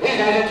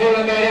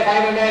 3,200 meter,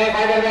 500 meter,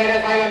 500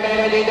 meter, 500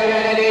 meter,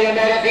 800 meter,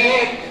 800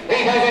 meter,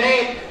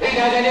 3,800,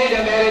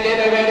 3,800 meter,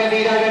 800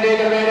 meter,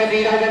 3,800 meter,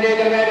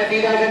 3,800 meter,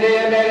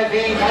 3,800 meter,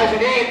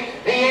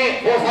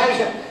 3,800,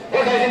 4,000,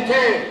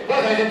 4,002,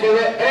 4,002,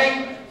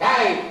 ring,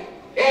 5,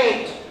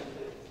 8,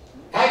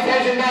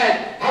 5,000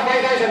 bed,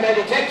 5,000 bed,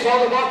 it ticks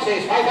all the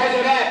boxes,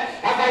 5,000 bed,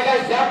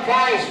 5,000 third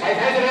prize,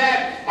 5,000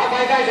 bed,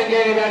 5,000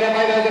 gaining bed,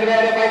 5,000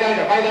 bed,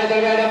 5,000,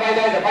 5,000 bed,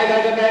 5,000,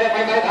 5,000 bed,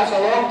 5,000, that's a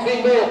long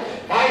clean bull,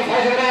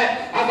 5,000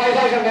 bed,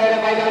 5,000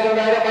 bed, 5,000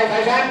 bed,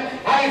 5,000,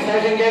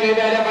 5,000 gaining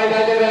bed,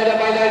 5,000 bed,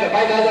 5,000,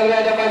 5,000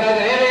 bed, 5,000,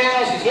 everything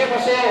else is here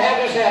for sale,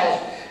 help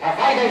yourselves.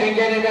 5,000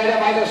 guinea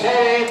bed, 5,000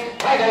 selling,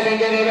 5,000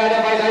 guinea bed,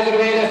 5,000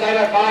 away, this time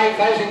at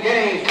 5,000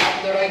 guineas, up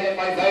to the right at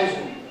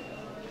 5,000.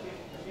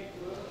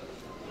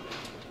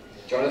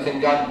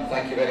 Jonathan Gunn,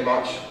 thank you very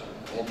much.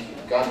 Thank you,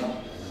 Gunn.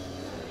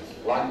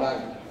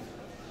 Landbank.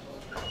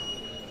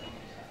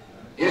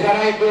 Here's a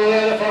right bull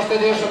there, the first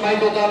edition,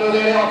 Michael Dunno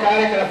there,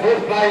 Carrick, and a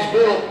fourth prize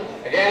bull.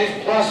 Again,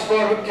 he's plus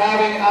for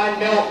calving and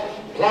milk.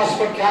 Plus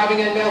for calving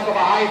and milk of a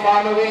high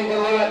farmer weighing the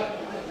limit.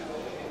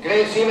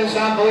 Great semen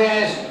sample he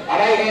is. A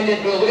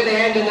right-handed bull. Look at the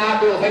end in that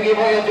bull. Think of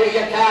what you'll do to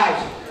your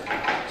calves.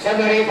 7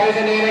 or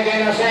 8,000 there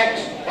again, or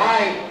 6,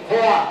 5,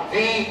 4,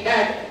 3,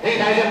 bed,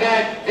 3,000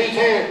 bed,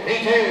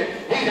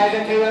 3,200,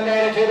 3,200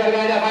 meter, 200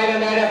 meter, 500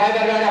 meter,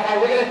 500 meter,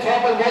 5. Look at the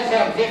top and width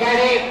them.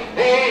 3,500,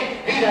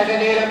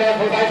 3,800 meter,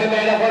 4,000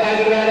 meter,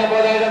 4,000 meter,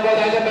 4,000,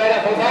 4,000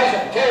 meter,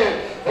 4,000,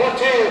 2,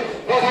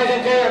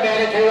 4,200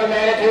 meter, 200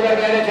 meter,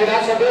 200 meter, 2.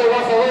 That's a bull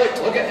worth a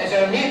look. Look at, is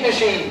there a meat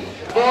machine.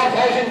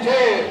 4,002.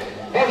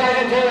 4,002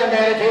 and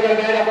better, 2 and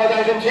better,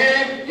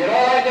 4,002. You're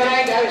all out the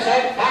right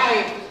outside.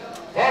 5.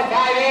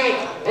 458.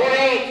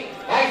 48.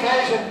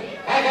 5,000.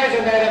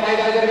 5,000 better,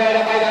 5,000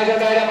 better, 5,000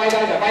 better,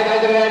 5,000,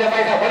 5,000 better,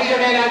 5,000. What are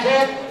your men,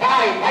 Andrew? 5,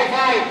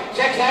 5,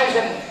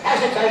 6,000,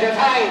 6,000,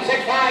 5,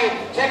 6, 5,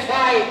 6,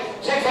 5,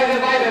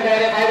 6,000, 5 and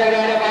better, 5 and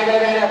better, 5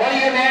 and better. What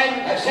are your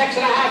men? At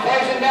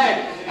 6,500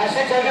 men. At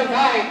 6,005,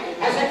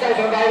 at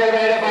 6,005 and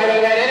better, 5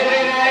 and better.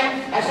 Anybody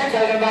nine? At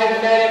 6,005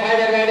 and better, 5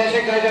 and better,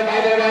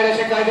 6,005 and better,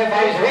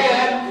 6,005 is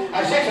real.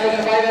 At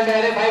 6,005 and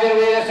better, 5 and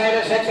better, side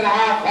at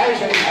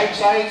 6,500.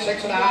 Outside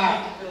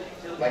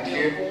 6,500. Thank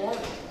you.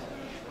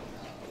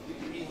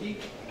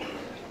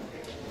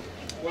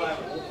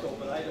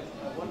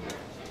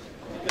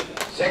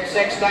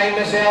 669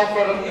 myself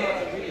for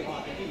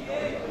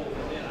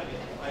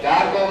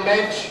Dargle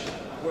Mitch.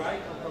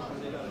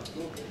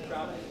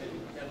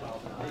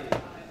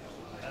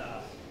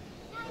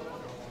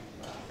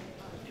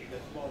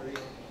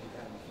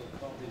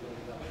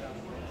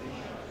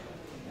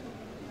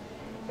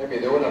 Maybe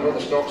the owner of the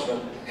Stocksman.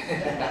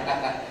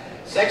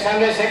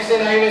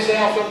 669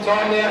 myself from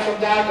Tom there from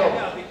Dargle.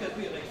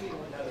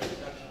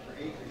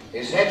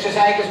 His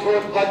heterozygous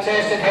gold, blood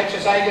tested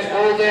heterozygous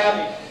gold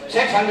there.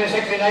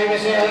 669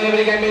 myself,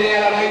 anybody get me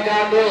there, right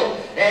down low.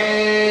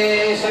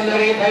 7,000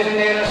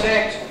 there,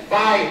 6,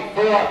 5,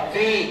 4,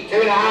 3,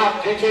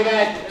 2.5, 2, 2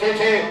 bed, 2,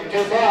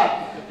 2, 2, 4.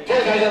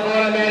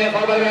 2,400 meter,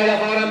 400 meter,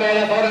 400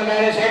 meter, 400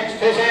 meter, 6,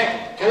 2,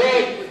 6, 2,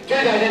 8.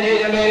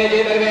 2,008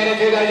 meter,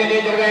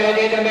 2,008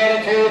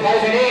 meter,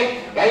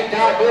 2,008. Right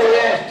down low,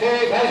 yes,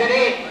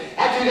 2,008.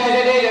 At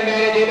 2,008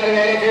 meter,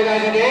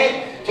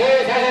 2,008.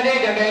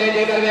 2,008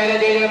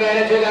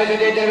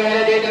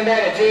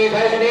 meter,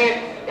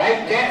 2,008.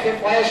 Right depth of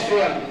flash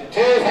through him.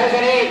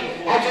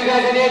 2008. At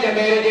 2008 and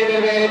made it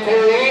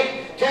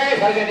 28.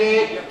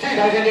 2008.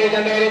 2008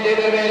 and made it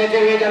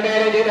 28 and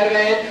made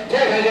it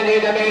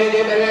 2008 and made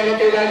it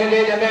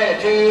 2008 and made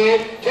it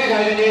 28.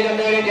 2008 and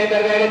made it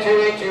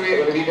 28.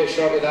 We're a wee bit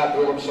short of that,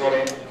 bro. I'm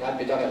sorry. Can't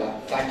be done at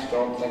that. Thanks,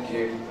 Tom. Thank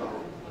you.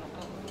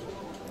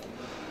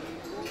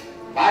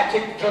 Back to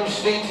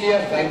Drumstreet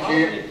here. Thank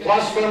you.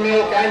 Plus for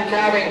milk and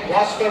calving.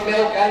 Plus for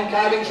milk and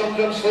calving from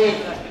Drumstreet.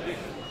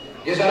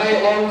 He's a right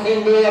long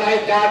clean bull, a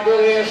right dark bull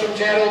there from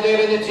Gerald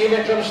there in the team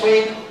at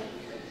Drumstreet.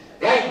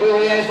 Right bull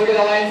there, look at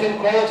the length and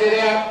quality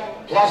there.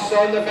 Plus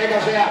on the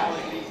figures there.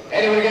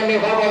 Anybody give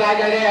me what with that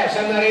guy there?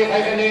 7 or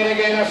 8,000 there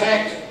again or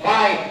 6,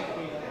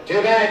 5.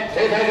 2 bed,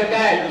 2,000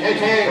 bed, 2,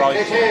 2,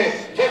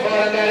 2, 2, 2, 4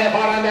 and bed,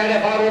 4 and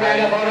bed, 4 and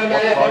bed, 4 and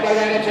bed, 4 and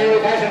bed,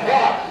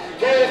 2,004.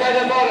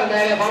 2,004 and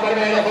bed, 4 and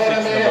bed, 4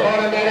 and bed,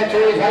 4 and bed,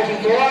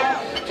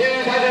 2,004.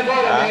 2,004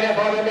 and bed,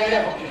 4 and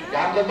bed.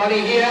 Gambling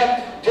money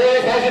here.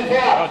 2,004.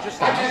 At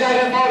 2,004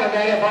 and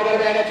bed, 4 and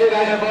bed,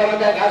 2,004 and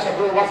bed. That's a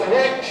bull worth a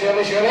week.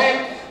 Surely,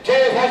 surely.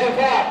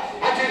 2,004.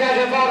 At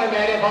 2,004 and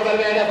bed, 4 and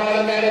bed, 4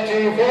 and bed,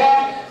 2, 4.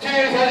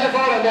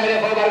 2,004 and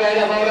bed, 4 and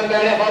bed, 4 and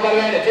bed, 4 and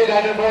bed,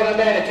 2,004 and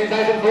bed,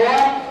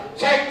 2004.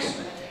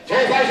 6.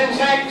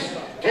 2006.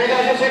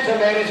 2006 and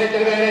bed, 6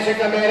 and bed,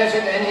 6 and bed,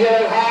 6 and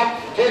here half.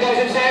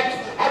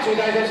 2006. At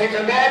 2006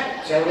 and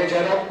bed. Salary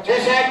general.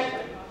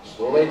 26.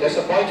 Slowly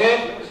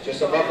disappointed. It's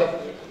just above the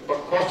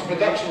cost of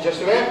production,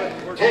 just about.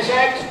 26.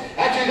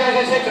 At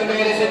 2006 and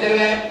bed, 6 and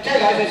bed.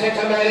 2006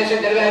 and bed,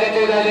 6 and bed,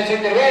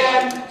 2006 and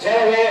bed.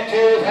 Sell away at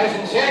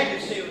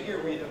 2006.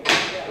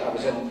 That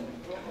was in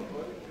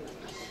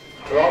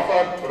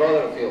Crawford,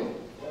 Rotherfield.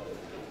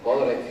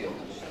 Rotherfield.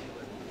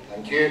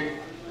 Thank you.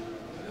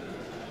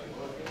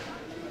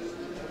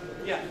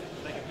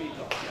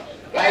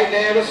 Right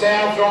there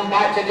myself from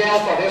back to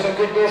Delta. There's a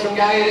good goal from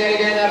Gary there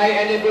again. The right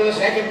ended with the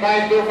second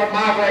prize goal for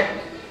Maverick.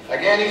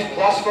 Again he's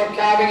plus for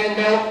calving and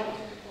milk.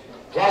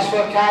 Plus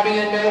for calving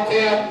and milk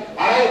there.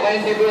 Alright,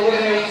 lengthy bull. Look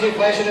at how easy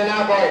fleshing in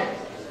that boy.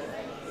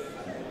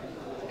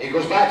 He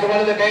goes back to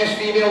one of the best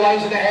female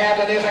lines in the herd,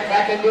 and there's a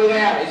cracking bull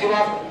there. Easy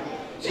one.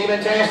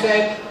 Semen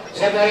tested.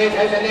 7 or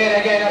 8,000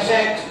 there again, or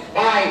 6,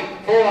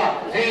 5,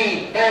 4,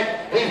 3,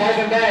 bed,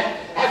 3,000 bed.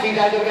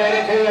 3,000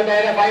 bed, 2 and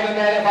bed, 5 and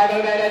bed, 5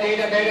 and bed, 8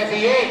 and bed,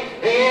 3,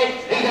 8, 3,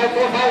 8,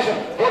 4,000,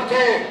 4, 2,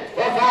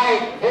 4,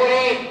 5, 4,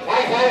 8,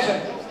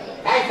 5,000,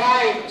 5,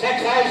 5,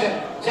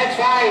 6,000, 6,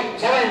 5,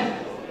 7,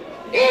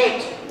 8,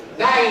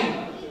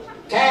 9,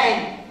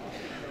 10.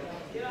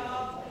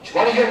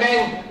 One of your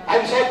men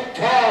outside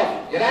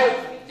 12. You're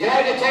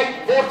out to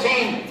take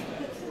 14.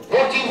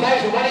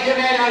 14,000. One of your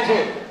men,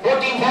 Andrew.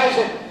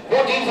 14,000.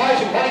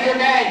 14,000. One of your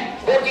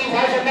men.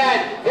 14,000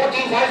 men.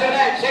 14,000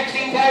 men.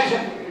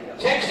 16,000.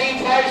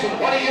 16,000.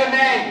 One of your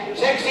men.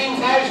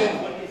 16,000.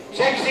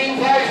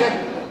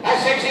 16,000.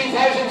 That's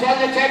 16,000 on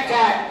the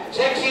tic-tac.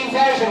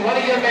 16,000. One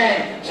of your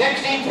men.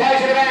 16,000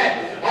 a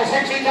man. That's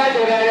 16,000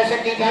 a man.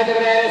 16,000 a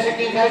man.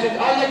 16,000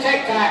 on the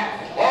tic-tac.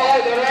 All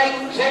out the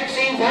ring.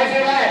 16,000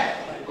 a man.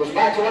 Goes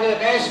back to one of the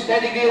best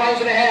pedigree lines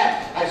in the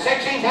hair. At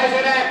 16,000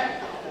 a man.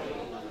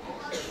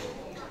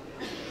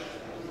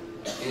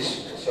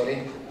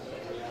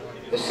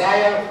 The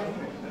sire,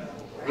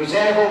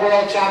 Reserve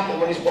World Champion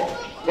when he's bought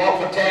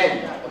for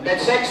 10. And bid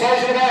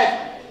 6,000 a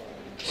bed.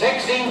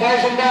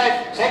 16,000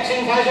 bid,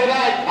 16,000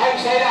 bid,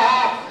 outside a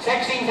half,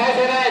 16,000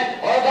 bid,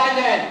 all done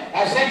then,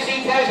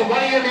 16,000,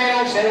 one of your men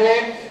on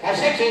Stirling,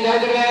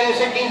 16,000 bid,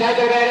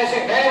 16,000 bid,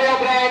 very well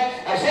bred,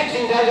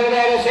 16,000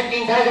 bid,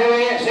 16,000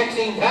 away,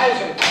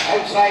 16,000,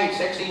 outside,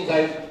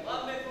 16,000.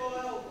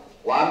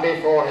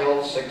 Lambie 4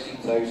 Hills,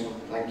 16,000,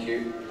 thank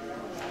you.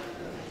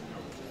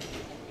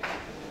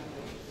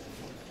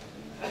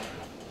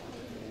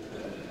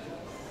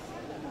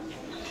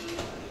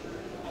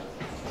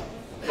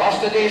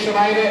 First edition,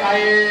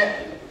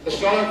 the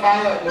Stirling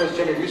fan, no, it's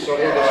Jimmy Goose,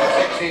 sorry, this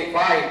is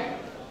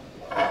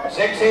 685.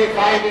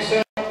 685 is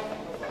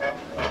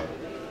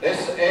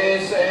this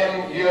is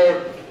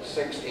your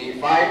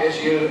 685, is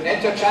your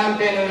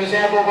inter-champion and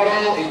reserve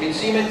overall. He's been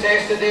semen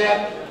tested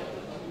there.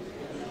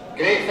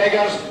 Great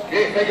figures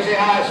he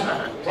has.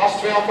 Plus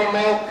 12 for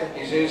milk.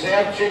 He's a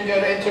reserve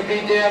junior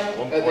interbreed there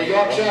at the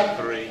Yorkshire.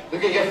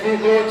 Look at your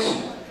food loads.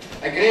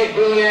 A great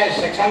bull he is,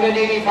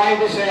 685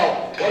 we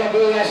sell. What a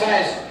bull this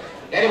is.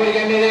 Anybody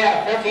give me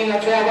there? 15 or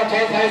 12 or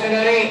 10,000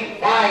 or 8,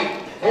 5,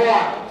 4,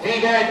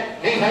 3 bid,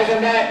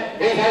 3,000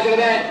 bid,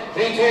 3,000 bid,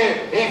 3,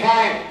 2, 3,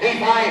 5,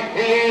 3, 5,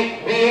 3,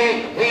 8, 3,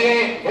 8, 3,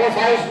 8,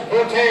 4,000,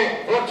 4,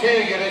 2, 4,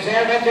 2, your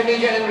reserve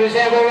intermediate and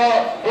reserve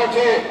overall, 4, 2,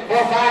 4,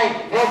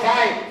 5, 4,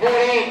 5, 4,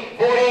 8,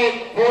 4,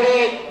 8, 4,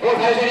 8,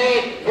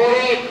 4,008, 4,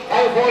 8,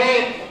 5, 4,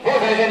 8,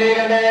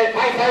 4,008 bid,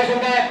 5,000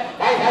 bid,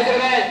 5,000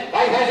 bid,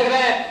 5,000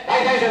 bid,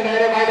 5,000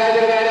 bid,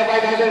 5,000 bid,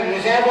 5,000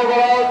 reserve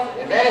overall,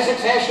 very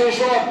successful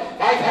shown,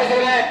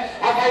 5,000 bid,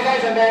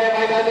 5,000 bid,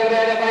 5,000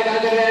 bid,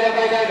 5,000 bid,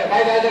 5,000,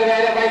 5,000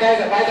 bid,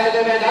 5,000,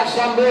 5,000 bid, that's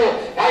some bull,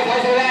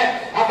 5,000 bid,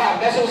 if I'm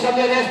missing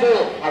something in this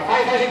bull, or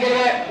 5,000 give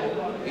it.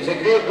 He's a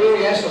great bull,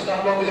 yes, there's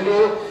nothing wrong with the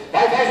bull.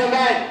 5,000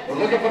 bid, we're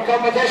looking for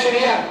competition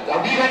here. A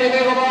wee bit to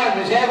move him on,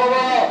 reserve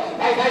overall.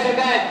 5,000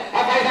 bid,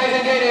 a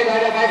 5,000 guinea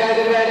bid, a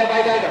 5,000 bid, a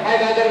 5,000,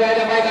 5,000 bid,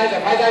 a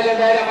 5,000, 5,000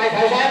 bid, a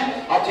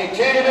 5,000. I'll take 2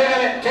 to move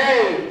him,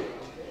 2.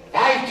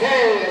 5-2,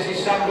 this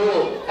is some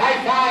bull.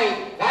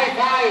 5-5,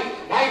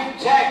 5-5,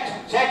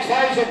 5-6,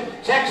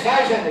 6,000,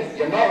 6,000.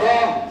 You're not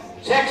wrong.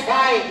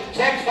 6-5,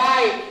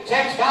 6-5,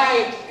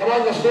 6-5. Come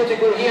on, we're slow to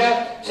go here.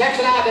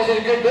 6.5, this is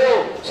a good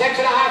bull.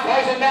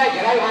 6,500 bid.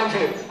 You're out,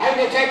 Andrew. Out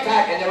the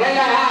tic-tac. In the ring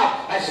I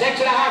have, a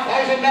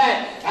 6,500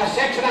 bid. A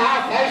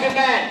 6,500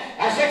 bid.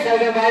 A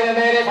 6,500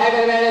 bid.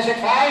 5,000 bid.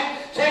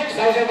 6,500.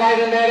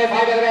 6,500 bid.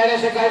 5,000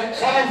 bid. 6,000.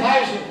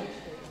 7,000.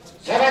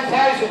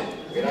 7,000.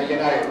 Where are you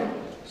now?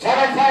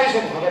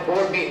 7,000. Have a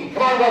board meeting.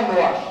 Come on, one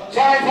more.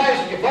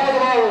 7,000. You follow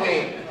them all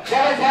away.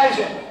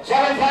 7,000.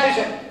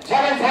 7,000.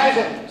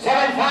 7,000,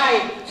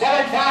 7,500,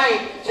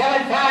 7,500,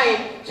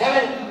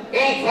 7,500,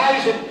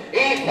 8,000,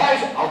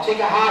 8,000. I'll take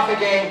a half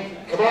again.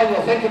 Come on,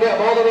 we'll think about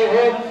it all the way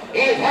home.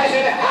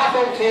 8,000, half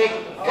I'll take.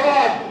 Come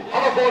on,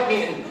 have a board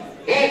meeting.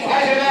 8,000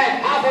 then,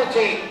 half I'll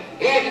take.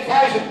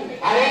 8,000,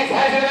 and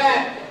 8,000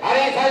 then, and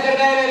 8,000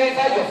 then, and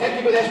 8,000. You'll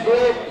think about this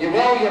bull. You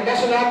will, you're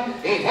missing them.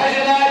 8,000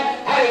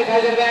 then, and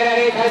 8,000 then,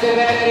 and 8,000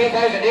 then, and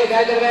 8,000,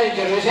 8,000 then.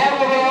 Your reserve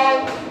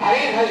overall, and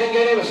 8,000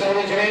 guinea with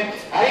Stirling, Jermaine.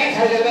 And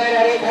 8,000 then,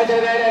 and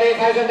 8,000 then, and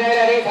 8,000 then,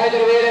 and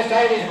 8,000 away this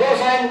time. He goes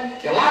in.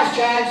 Your last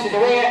chance is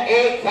away at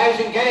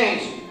 8,000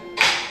 guineas.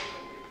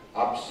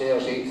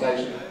 Upstairs,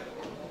 8,000.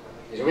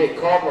 He's away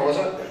at Cornwall, is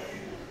it?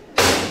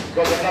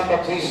 Got the number,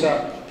 please, sir.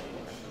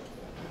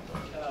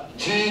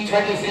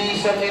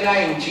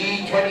 G2379,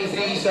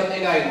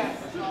 G2379.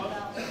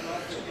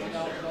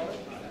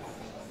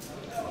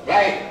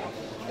 Right,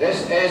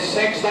 this is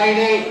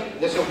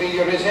 698. This will be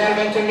your reserve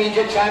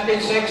intermediate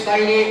champion,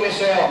 698 we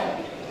sell.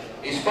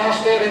 He's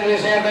first there in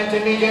reserve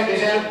intermediate,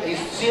 reserve, he's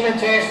semen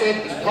tested,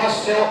 he's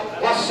plus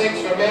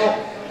 6 for milk.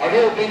 A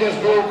real breeder's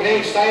bull,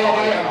 great style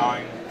about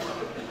him.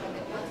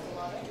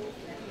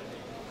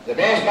 The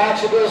best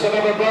batch of bulls I've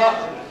ever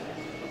brought.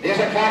 There's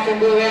a cracking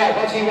bull there.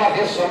 What's he want?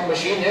 Here's some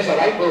machine. There's a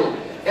right bull.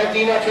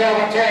 15 or 12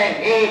 or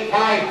 10, 8,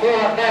 5,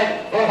 4 bid,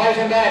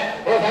 4,000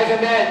 bid, 4,000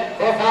 bid,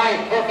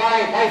 4,500,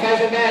 4,500,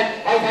 5,000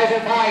 bid,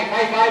 5,500,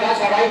 5,500. That's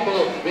a right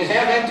bull.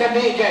 Reserve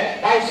intermediate.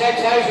 5,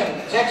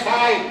 6,000,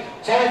 6,500,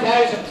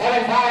 7,000,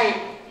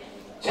 7,500.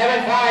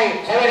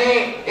 7,500,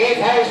 7,800,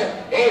 8,000,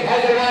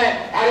 8,000 bid,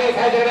 and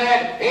 8,000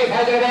 bid,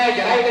 8,000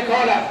 bid. You're out the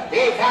corner.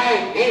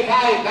 8,500,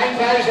 8,500,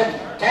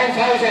 9,000,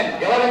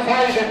 10,000,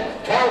 11,000,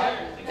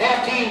 12.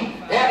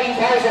 13,000,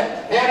 13,000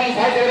 bid,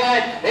 13,000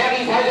 bid,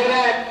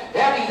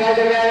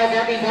 13,000 bid,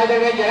 13,000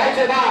 bid, you're out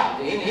of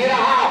that, in here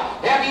a half,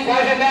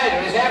 13,000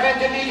 bid, reserve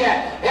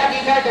intermediate,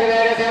 13,000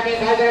 bid,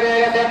 13,000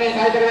 bid,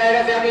 13,000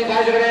 bid,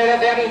 13,000 bid,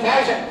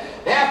 13,000,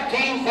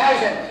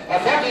 13,000,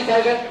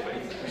 30,000,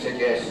 who said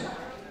yes?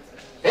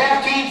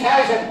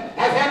 13,000,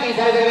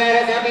 30,000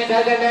 bid,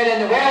 13,000 bid,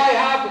 in the well I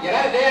have, you're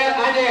out there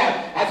and there,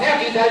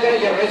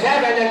 30,000, your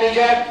reserve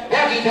intermediate,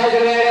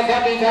 30,000 bid,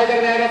 13,000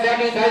 bid,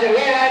 13,000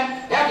 where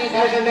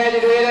 30,000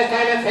 bid away this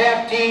time at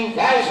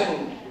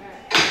 13,000.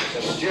 It's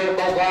a Stuart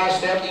Bull glass,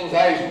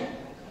 13,000.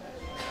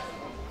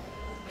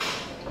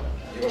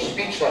 You were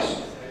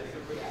speechless.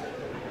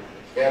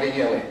 Very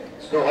nearly.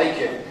 It's not like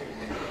you.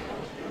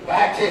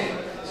 Back to,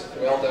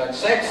 well done.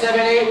 6, 7,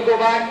 8, we go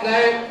back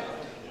now.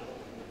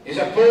 He's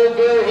a pool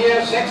bull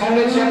here,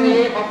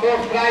 678 for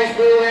fourth prize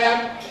bull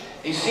there.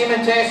 He's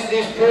semen tested,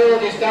 he's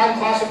pooled, he's done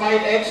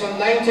classified excellent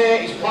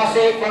 90, he's plus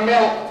 8 for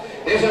milk.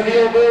 There's a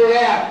real bull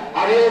there,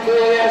 a real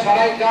bull there, it's a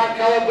right dark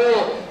coloured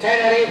bull. 10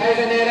 or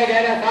 8,000 there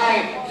again at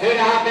 5,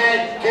 2.5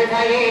 men,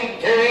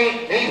 258,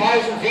 28,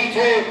 3,000,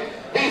 3,2.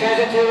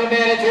 3,000 to a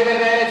minute, 2 a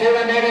minute, 2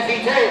 a minute,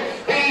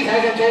 3,2.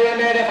 3,000 to a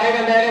minute, 5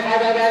 a minute,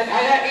 5 a minute,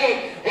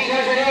 8.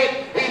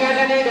 3,008,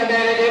 3,008 a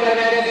minute, 8 a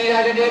minute,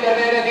 3,008 a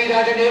minute,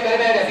 3,008 a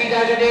minute,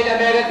 3,008 a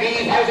minute,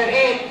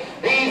 3,008,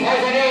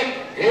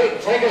 3,008.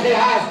 Great triggers he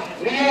has.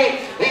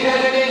 3,8,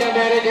 3,008 a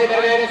minute, 8 a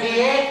minute,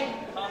 3,8.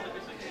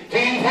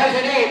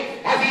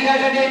 3,008,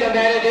 3,008 a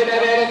minute, 8 a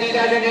minute,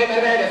 3,008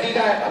 a minute,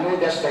 3,000. I know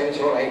this time it's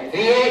alright.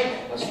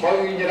 3,8, that's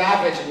spoiling your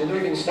average and you're not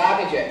even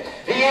started yet.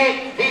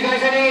 3,8,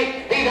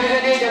 3,008,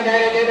 3,008 a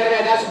minute, 8 a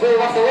minute, that's a bull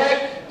worth the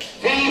work.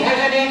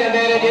 3,008 a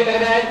minute, 8 a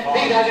minute,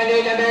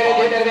 3,008 a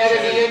minute, 8 a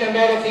minute, 3,8 a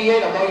minute,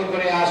 3,8. I'm not even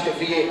going to ask you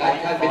 3,8,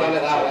 that can't be done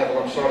at that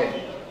level, I'm sorry.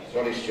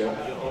 Sorry, Stuart.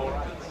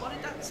 What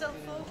did that sell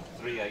for?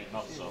 3,8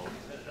 not sold.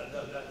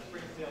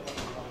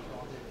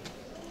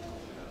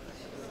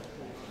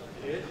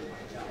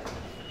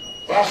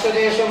 First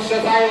edition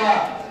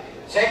Survivor,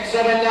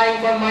 679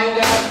 for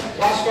Minder,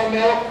 plus for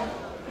milk,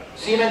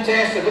 semen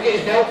tested. Look at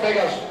his milk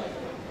figures.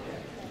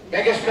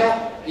 Biggest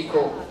milk,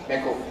 equal,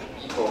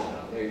 equal.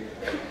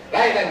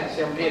 Right then,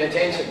 so I'm paying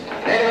attention.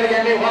 Anybody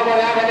give me one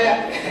with that one there?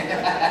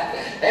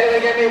 Anybody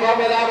give me one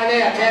with that one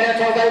there? 10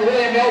 or 12,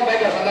 really milk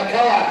figures on the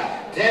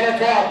colour. 10 or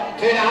 12,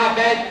 2.5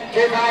 men,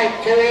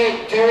 2.5,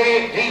 2.8,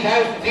 2.8,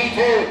 3,000,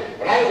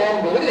 3,2. Right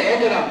long, but look at the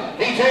end of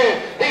them. 3,2,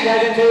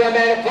 3,002 a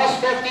minute, plus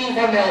 15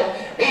 for milk.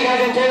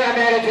 3,002 a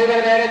minute, 2 a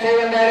minute, 2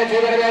 a minute, 2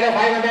 a minute,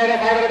 5 a minute,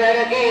 5 a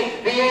minute,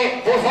 8,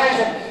 3,8,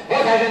 4,000.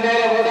 4,000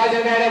 minute,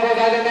 4,000 minute,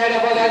 4,000 minute,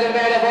 4,000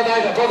 minute,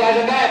 4,000,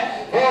 4,000 minute,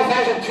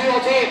 4,000, 2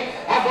 will take.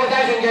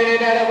 4,000 get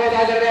it minute,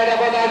 4,000 minute,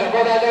 4,000,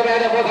 4,000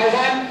 minute,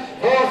 4,000,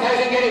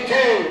 4,000 get it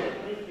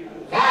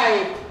 2,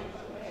 5.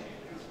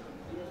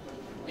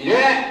 You doing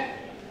it?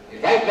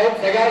 He's right, milk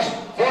figures.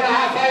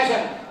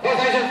 4,500,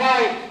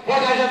 4,005,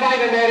 4,005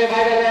 a minute,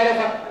 5 a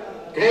minute.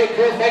 Great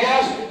growth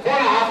figures.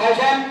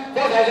 4,500,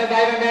 4,005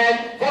 a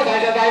minute,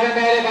 4,005 a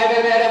minute, 5 a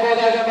minute,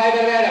 4,005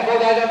 a minute,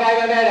 4,005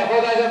 a minute,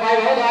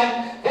 4,005, hold on.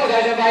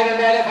 4,005 a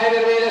minute, 5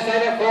 a minute, this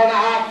time at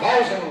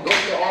 4,500.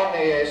 Goes to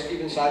Orkney,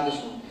 Stephen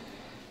Sanderson.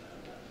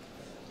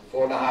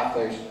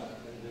 4,500.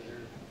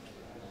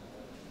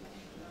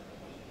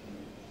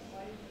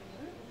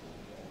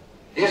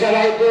 Here's a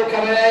right bull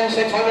coming in,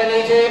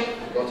 680.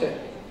 Got it.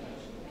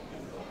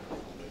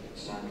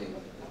 Sandy.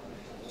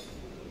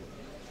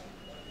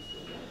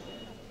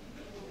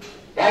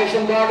 Right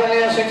from Gordon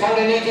there,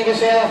 680 to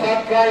sell,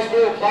 third prize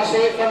bull, plus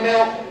 8 for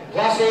milk,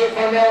 plus 8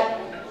 for milk.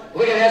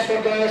 Look at this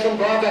for from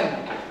Gordon.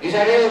 He's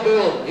a real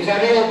bull, he's a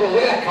real bull.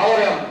 Look at the colour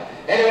of him.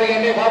 Anybody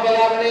give me one with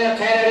that one there?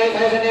 10 or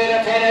 8,000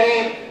 there, 10 or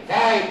 8.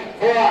 5,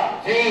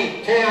 4,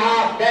 3,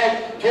 2.5,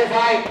 bed, 2,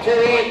 5, 2,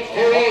 8,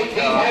 2, 8,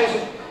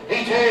 3,000,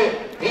 3,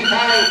 2.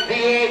 3,5,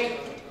 3,8.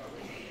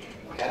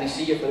 Can he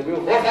see you for the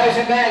bull?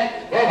 4,000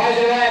 men,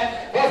 4,000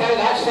 men, 4,000,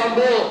 that's some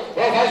bull.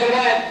 4,000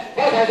 men,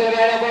 4,000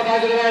 men,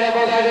 4,000 men,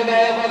 4,000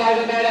 men,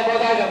 4,000 men,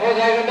 4,000,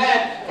 4,000 men,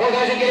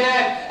 4,000 get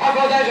in,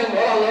 4,000,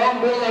 what a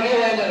long bull in the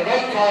real end in the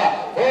right colour.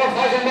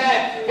 4,000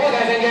 men,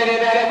 4,000 get in,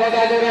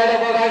 4,000 men,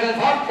 4,000,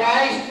 third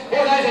prize,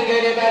 4,000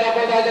 get in,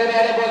 4,000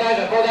 men,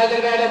 4,000,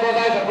 4,000 men,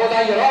 4,000,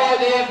 4,000, you're all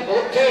out there,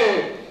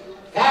 2,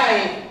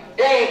 5,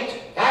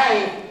 8,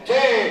 5,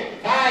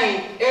 2, 5,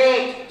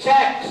 8,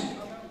 6.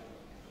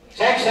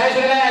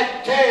 6,000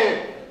 at 2,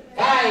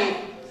 5,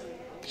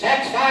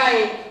 6,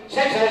 5,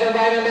 6,000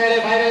 5 a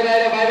minute, 5 a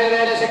minute, 5 a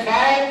minute, 6,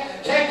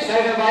 5,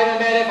 6,000 5 a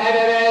minute, 5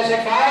 a minute,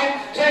 6,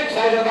 5,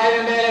 6,000 5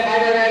 a minute,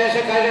 5 a minute,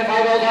 6,000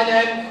 5 well done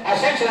then.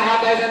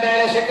 6,500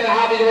 minutes,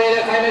 6,500 is the way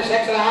this time is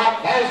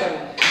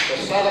 6,500. For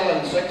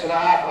Sutherland,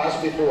 6,500 as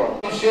before.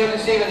 Stuart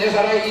and Stephen, there's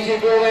a right easy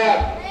bull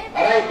there. A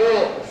right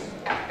bull.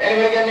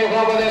 Anybody give me a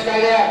problem with this guy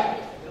there?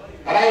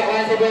 A right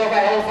lengthy bull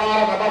by Hill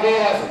Farm, above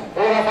Elis.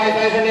 4,000 or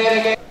 5,000 there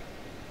again.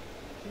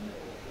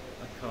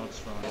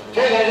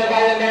 2,000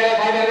 by the minute,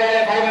 5 a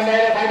minute, 5 a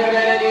minute, 5 a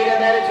minute, 8 a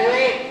minute, 2,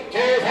 8,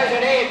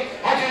 2,008,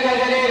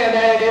 2,008 a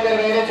minute, 8 a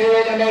minute, 2,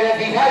 8 a minute,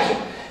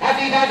 3,000.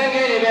 3,000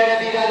 get a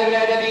minute, 3,000 a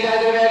minute,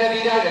 3,000 a minute,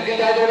 3,000,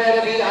 3,000 a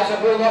minute, 3,000, that's a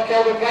bull not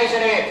killed with price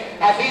in it.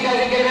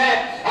 3,000 get a minute,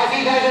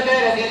 3,000 a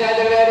minute,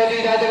 3,000 a minute,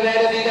 3,000 a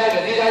minute,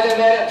 3,000, 3,000 a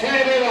minute, 2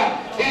 to move on.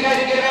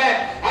 3,000 get a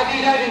minute,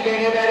 3,000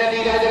 get a minute,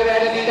 3,000 a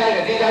minute,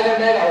 3,000, 3,000 a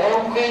minute, a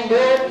long clean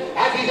bull.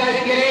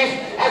 3,000 get it,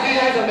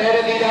 3,000 a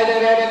minute, 3,000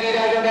 a minute,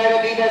 3,000 a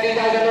minute,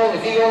 3,000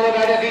 only, 3,000 a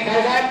minute,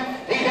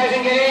 3,000,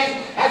 3,000 get it,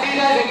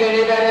 3,000 get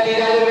a minute,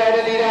 3,000 a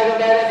minute, 3,000 a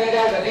minute,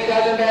 3,000,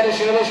 3,000 a minute,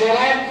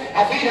 shoreline,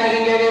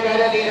 3,000 get a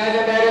minute, 3,000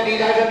 a minute,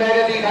 3,000 a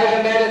minute, 3,000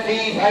 a minute,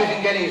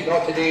 3,000 guineas.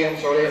 Not today, I'm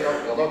sorry,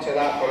 I'll not say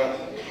that for it.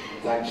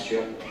 Thanks,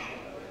 Stuart.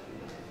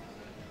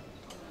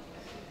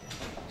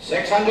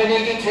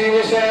 682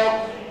 we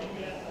sell.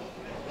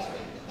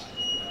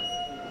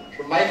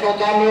 From Michael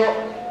Dunlop.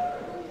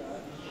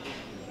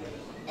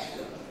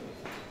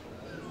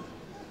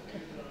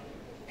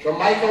 From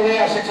Michael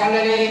there,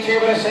 682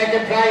 with a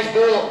second prize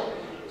bull.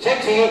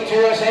 682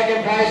 a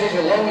second prize. He's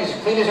as long, he's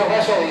clean as a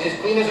whistle. He's as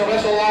clean as a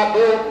whistle, that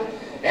bull.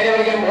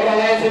 Anybody get more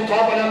length on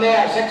top of him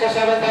there? 6 or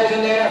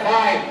 7,000 there.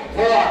 5,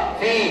 4,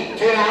 3,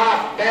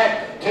 2.5,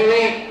 bid, 2,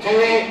 8, 2,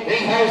 8,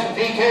 3,000,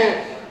 3,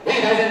 2,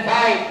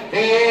 3,005, 3,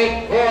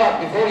 8,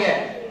 4, before you.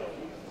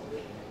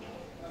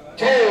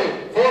 2,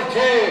 4,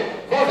 2,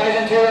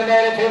 4,002 in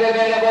there, 2 in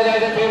there,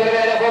 4,002 in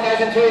there,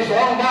 4,002,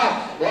 strong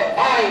back. 5,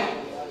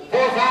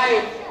 4,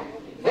 5,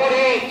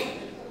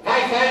 48,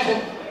 5,000,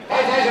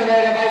 5,000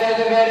 there,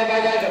 5,000 there,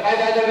 5,000,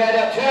 5,000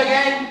 there, 2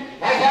 again,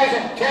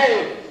 5,000,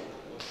 2.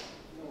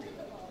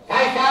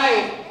 5,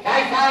 5,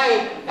 5,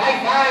 5,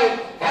 5,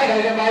 5,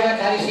 5,500,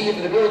 can you see you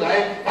for the bull now? 5,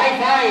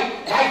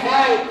 5, 5,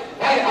 5,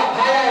 5, up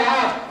higher,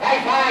 half,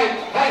 5,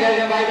 5,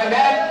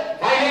 5,500,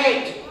 5,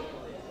 8,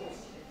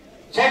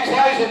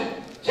 6,000,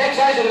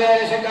 6,000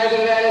 there, 6,000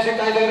 there,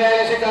 6,000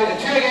 there, 6,000,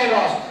 2 again,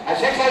 Ross, at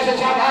 6,000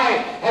 up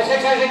high, at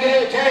 6,000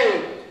 get it,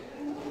 2,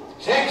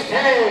 6, 2,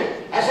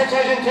 at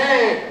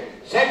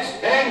 6,002, 6,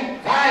 bang,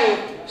 5,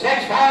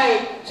 6,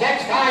 5,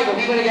 6, 5, a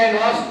wee one again,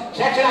 Ross,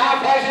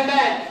 6,500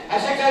 men, at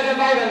 6,500,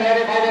 5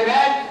 in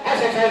red, at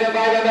 6,500,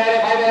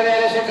 5 in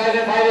red,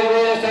 6,500 in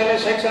red, this time at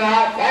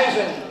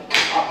 6,500,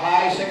 up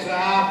high,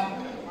 6,500.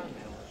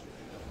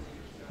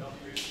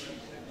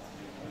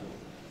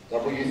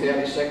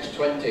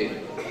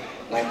 W3620,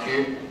 thank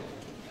you.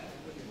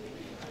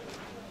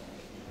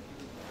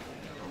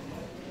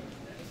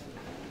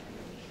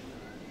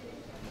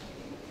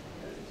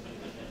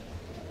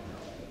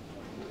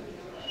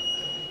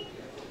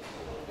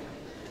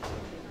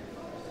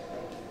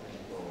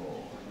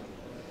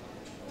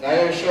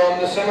 Now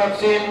from the Simmer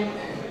team,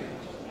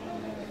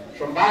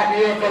 from back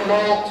here for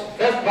Malt,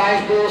 5th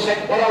prize bull,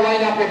 what a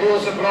lineup of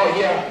bulls have brought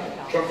here.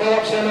 From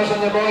Philip Simmers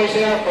and the boys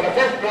there, for the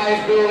 5th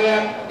prize bull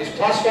there, is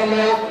plus for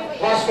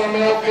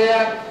milk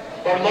there,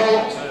 for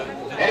Malt.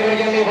 Anybody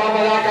give me one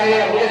with that guy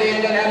here? Look at the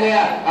engine in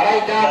there. I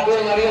like that bull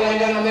and the real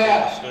engine in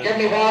there. Give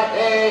me what?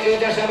 8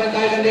 or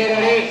 7,000 there,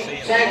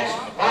 8, 6,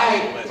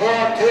 5,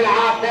 4,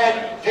 2.5 bid,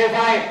 2,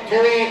 5, 2,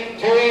 8,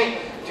 2,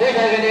 8. 2,000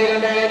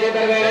 and better,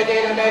 3,000,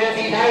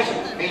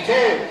 3,000, 3, 2,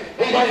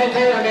 3,002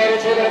 and better,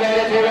 2 and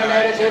better, 2 and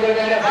better, 2 and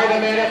better, 5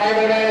 and better,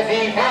 5 and better,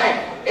 3, 5,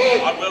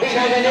 8,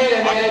 3,008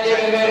 and better,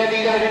 3 and better,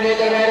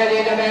 3,008 and better,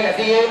 8 and better,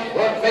 3, 8,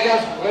 what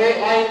figures, great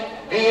line,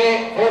 3,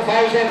 8,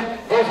 4,000,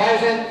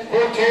 4,000,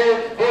 4,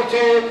 2, 4,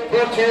 2,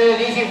 4,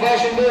 2, the easy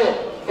flashing bull,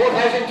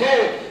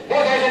 4,002,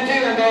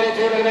 4,002 and better,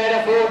 2 and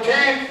better, 4,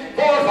 2,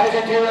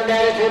 4,002 and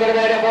better, 2 and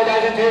better,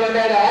 4,002 and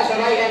better, that's a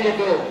right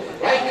engine bull.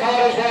 Right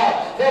colour as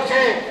well. 4,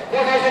 2,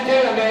 4,002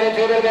 and better,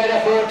 2 and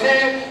better, 4,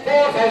 2,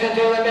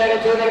 4,002 and better,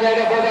 2 and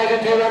better,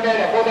 4,002 and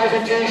better,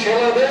 4,002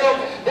 Schiller Bill,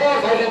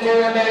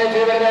 4,002 and better,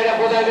 2 and better,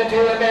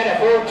 4,002 and better,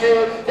 4,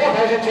 2,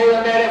 4,002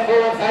 and better,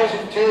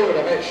 4,002.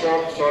 A bit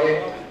short,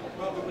 sorry.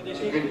 It's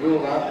a good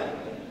bull that.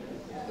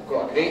 They've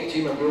got a great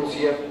team of bulls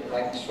here.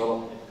 Thanks,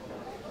 Philip.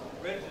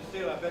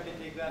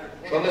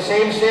 From the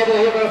same stable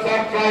here for a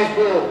 3rd prize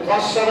bull,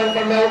 plus 7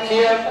 for milk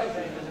here.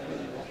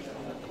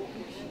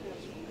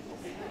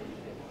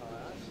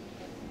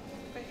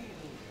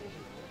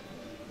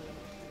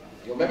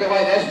 You'll maybe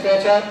like this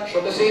better,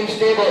 from the same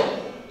stable.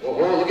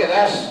 Oh, look at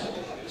this.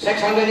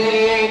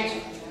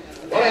 688.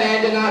 What an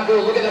end in that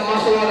bull. Look at the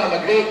muscle on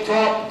him. A great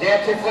top,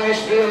 dirty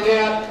flesh through him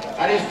there.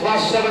 And he's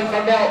plus 7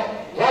 for milk.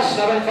 Plus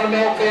 7 for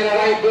milk there, the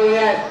right bull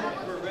there.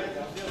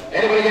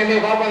 Anybody give me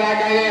a bump with that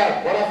guy there?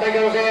 What a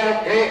figures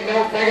there. Great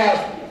milk figures.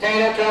 10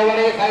 or 12 or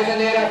 8,000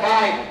 there,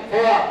 5,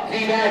 4,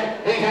 3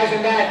 bed, 3,000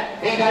 bed,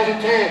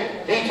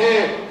 3,002,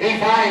 3,2,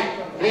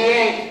 3,5,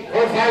 3,8,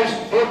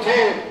 4,000,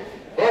 4,2,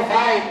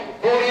 4,5,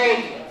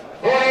 4,8,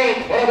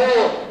 4,8, what a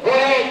bull,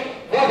 4,8,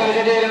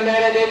 4,000 days and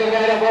better,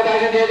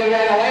 4,000 days and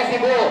better, lefty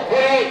bull,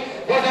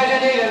 4,8, 4,000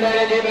 days and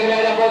better,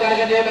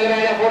 4,000 days and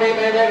better,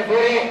 48,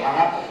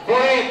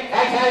 48,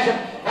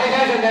 5,000,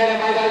 5,000 better,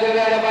 5,000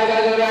 better,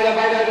 5,000 better,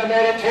 5,000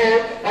 better,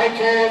 2, 5,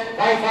 2,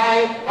 5,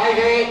 5, 5,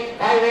 8,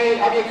 5,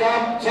 8, up you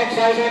come,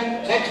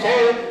 6,000, 6,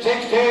 2,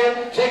 6,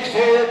 2, 6,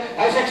 2,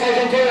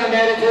 6,002 and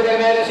better, 2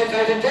 better,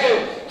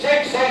 6,002,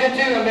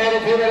 6,002 and better,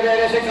 2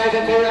 better,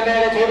 6,002 and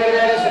better, 2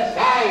 better,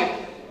 5,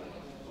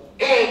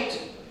 8,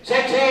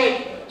 6,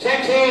 8,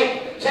 6,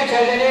 8,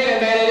 6,008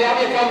 and better, up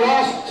you come,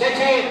 Ross, 6,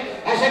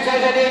 8,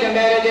 6,008 and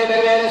better,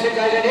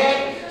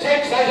 6,008,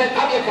 6,000,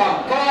 up you come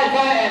on,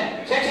 fill it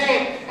in, 6,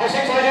 8,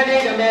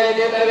 6,008 and better,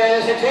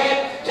 6,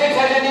 8,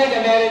 6,008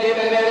 and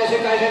better,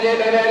 6,008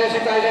 and better,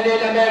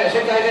 6,008 and better,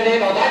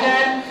 6,008, all done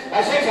then,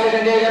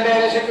 6,008 and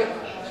better,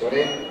 6,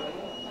 sorry,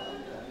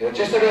 you're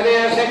just about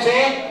there, 6,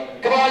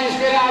 8, come on, you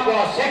straight out,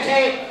 boss, 6,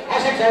 8,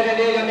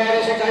 6,008 and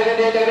better,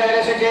 6,008 and better,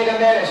 6, 8 and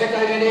better,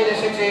 6,008 and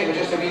 6, 8, we're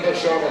just a wee bit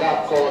short of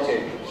that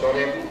quality,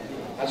 sorry,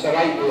 that's a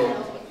right bull,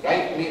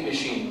 right meat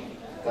machine,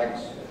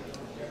 thanks.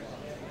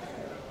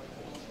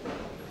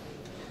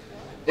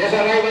 There's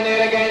a right one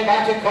there again,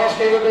 back to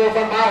Koski, we go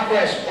for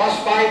Marquis, plus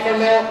 5 for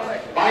milk,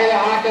 by the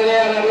heart of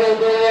there, a real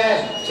bull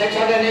there,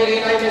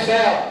 689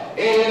 myself,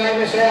 89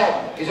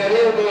 myself, he's a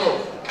real bull.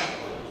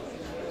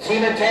 3,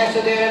 Seaman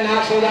tested there and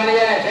natural down the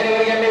edge.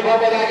 Anybody give me one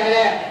with that guy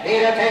there?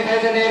 8 or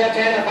 10,000, 8 or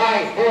 10 or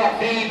 5,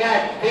 4, 3 bed,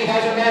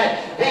 3,000 bed,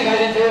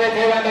 3,000, 2 and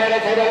 2 and bed,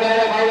 2 and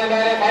bed, 5 and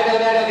bed, 5 and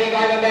bed, 3,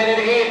 5 and bed,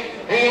 8,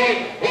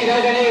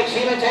 3,008.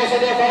 Seaman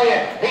tested there for you.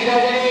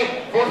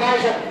 3,008,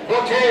 4,000,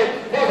 4,2,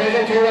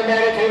 4,002 and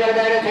bed, 2 and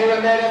bed, 2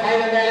 and bed, 5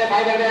 and bed,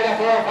 5 and bed,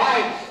 4,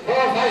 5,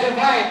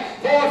 4,005,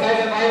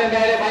 4,005 and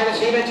bed, 5 and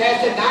Seaman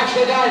tested,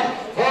 naturally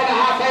done.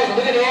 4,500.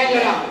 Look at the end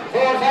of them.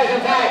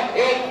 4,005,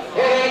 8,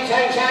 4,8,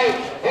 side side.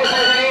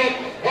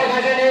 4,008,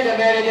 4,008 and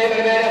bed,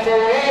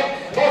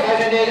 4,8,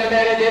 4,008 and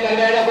bed,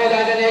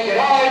 4,008.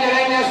 You're all in the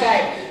ring this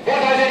time.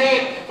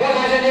 4,008,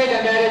 4,008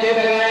 and bed,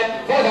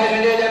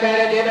 4,008 and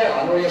bed.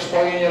 I know you're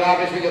spoiling your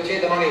average, but you'll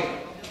take the money.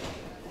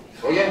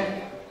 Will you?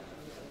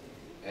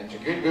 And it's a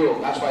good bull.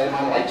 That's why the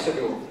man likes the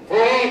bull.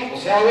 4,8, we'll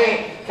sell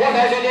away.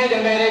 4,008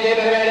 and bed,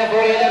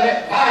 4,8 and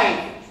bed.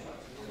 5.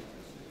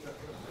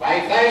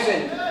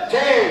 5,000, 2,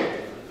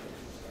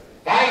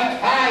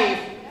 5, 5,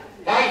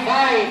 5,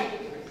 5,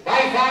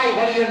 5, 5,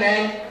 what are you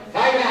men?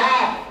 5 and a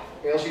half.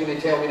 What else are you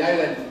going to tell me now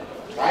then?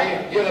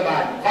 Right, you're the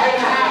man. 5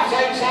 and a half,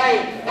 side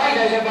side.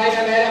 5,000, 5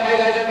 and a bed,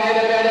 5,000, 5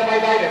 and a bed,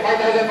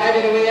 5,000, 5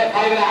 and a way,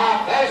 5 and a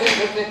half. 1,000,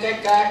 just the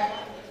tic tac.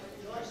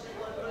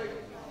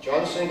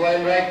 Johnson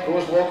Glenrick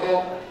goes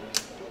local.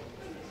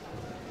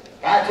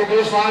 Back to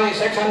Bruce Langley,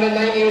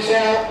 690 you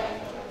sell.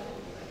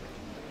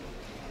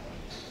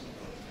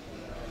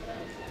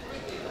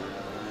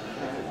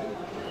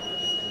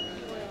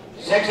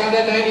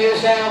 690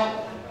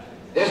 yourself.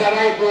 There's a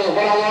right bull.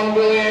 What a long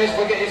bull he is.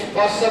 Look at his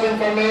 +7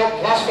 for milk,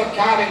 plus for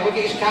calving. Look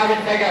at his calving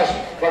figures.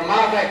 For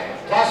Maverick,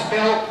 plus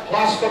milk,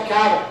 plus for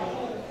calving.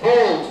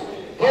 Pulled.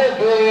 Pulled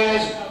bull he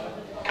is.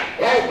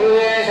 Right bull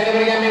he is.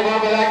 Anybody give me one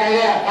with that guy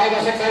there? 5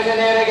 or 6,000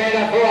 there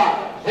again. 4,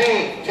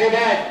 3, 2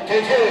 bed, 2,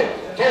 2.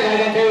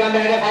 2,002 and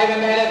bed, 5 and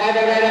bed, 5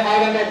 and bed,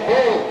 5 and bed.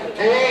 Pull.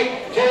 2,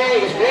 8, 2,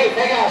 8. It's great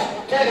figures.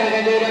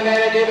 2,002 and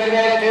bed, 2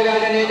 bed,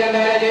 2,008 and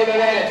bed, 2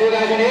 bed,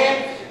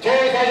 2,008.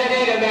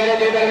 2,008 and better,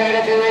 2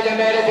 better, 2 and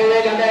better, 2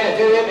 and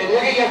better, 2. Look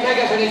at your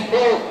figures and he's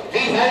pulled.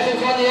 3,000's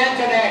on the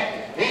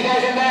internet.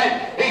 3,000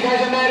 better,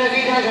 3,000 better,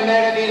 3,000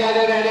 better,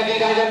 3,000 better,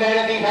 3,000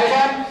 better,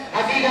 3,000. A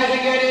 3,000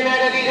 getting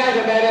better,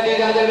 3,000 better,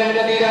 3,000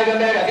 better,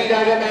 3,000 better,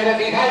 3,000 better,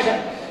 3,000.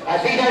 A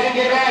 3,000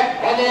 get back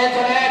on the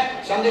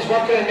internet. Somebody's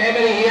working in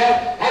memory here.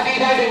 A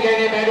 3,000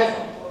 getting better.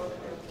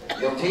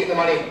 You'll take the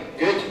money.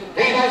 Good.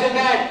 3,000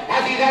 back.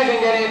 A 3,000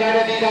 getting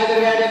better.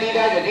 3,000 better.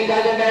 3,000.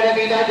 3,000 better.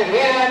 3,000.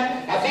 Wait on.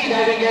 A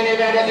 3,000 getting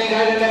better.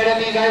 3,000 better.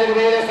 3,000.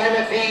 Wait this time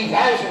at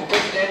 3,000.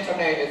 Push the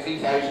internet at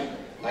 3,000.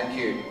 Thank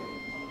you.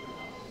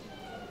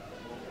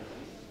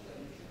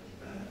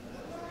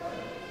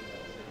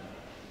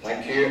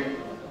 Thank you.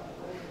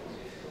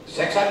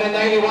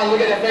 691.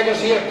 Look at the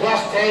figures here.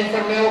 +10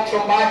 for milk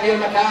from back here,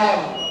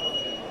 McCallum.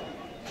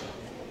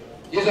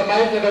 Here's a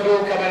mountain of a bull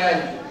coming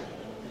in.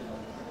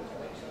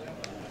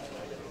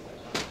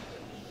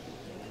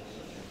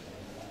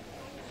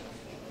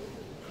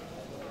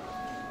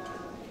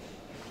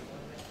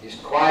 He's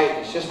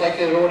quiet. He's just like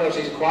the owners.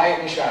 He's quiet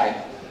and shy.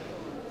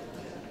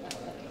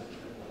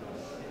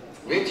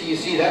 Wait till you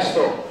see this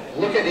though.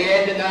 Look at the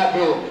end in that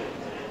bull.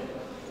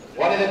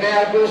 One of the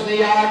better bulls in the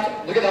yard.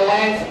 Look at the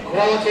length,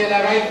 quality, and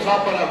the right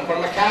top on him. For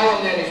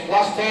McCallum then, he's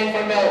 +10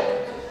 for milk.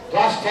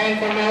 +10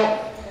 for milk.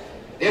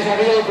 There's a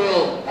real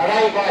bull, a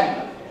right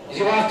one. Is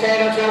he worth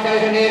 10 or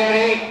 12,000, 8 or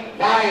 8?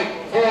 5,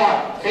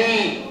 4,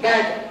 3,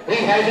 bed,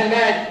 3,000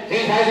 bed,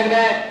 3,000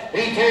 bed,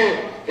 3,2,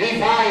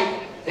 3,5,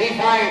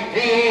 3,5,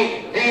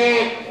 3,8,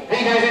 3,8,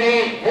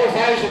 3,008,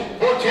 4,000,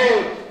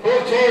 4,2,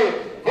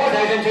 4,2,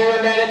 4,002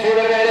 and bed, 2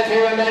 and bed,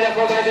 2 and bed,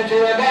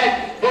 4,002 and bed,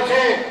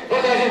 4,2,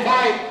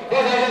 4,005,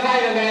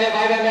 4,005 and bed,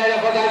 5 and bed,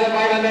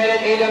 4,005 and bed,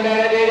 8 and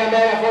bed, 8 and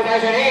bed,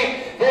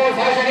 4,008,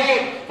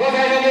 4,008,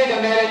 4,008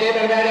 and bed, 8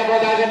 and bed,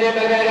 4,008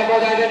 and bed,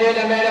 4,008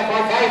 and bed,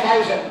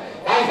 5,000.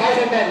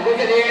 5,000 men. Look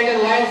at the end of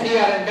the lines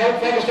here and milk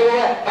figures to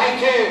over.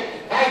 5,2,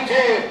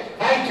 5,2,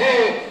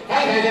 5,2,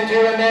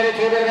 5,002 and bed,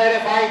 2 and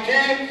bed,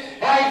 5,2,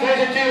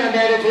 5,002 and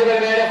bed, 2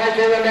 and bed,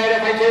 5,2 and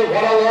bed, 5,2.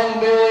 What a long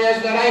bull is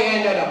the right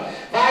end of them.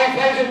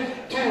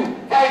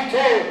 5,002,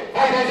 5,2,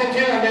 5,002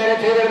 and bed,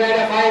 2 and bed,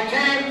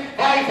 5,2,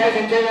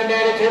 5,002 and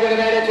bed, 2 and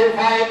bed, 2,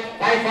 5,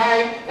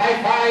 5,5,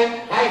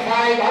 5,5,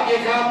 5,5. Up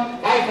you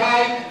come.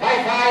 5,5,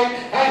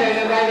 5,5,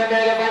 5,005 and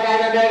bed,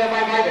 5,5 and bed,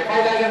 5,5,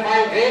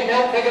 5,005. Great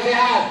milk figures he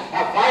has.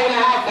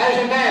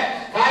 5,500 bed.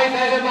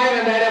 5,005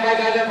 and bed,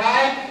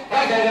 5,005,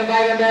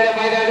 5,005 and bed,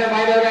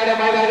 5,005 and bed,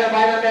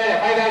 5,005 and bed,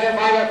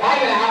 5,005,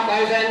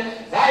 5,500,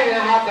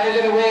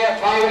 5,500 away at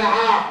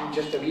 5,500.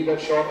 Just a wee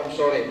bit short, I'm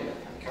sorry.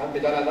 Can't be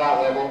done at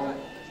that level.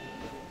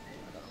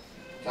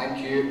 Thank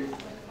you.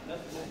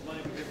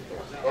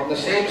 From the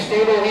same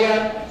stable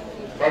here,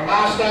 for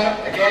Master,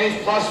 again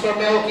he's plus for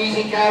milk,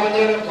 easy calving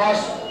there and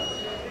plus.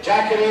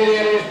 Jack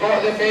Amelia, who's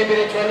bought the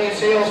February 20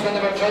 sales when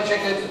they were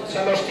judging the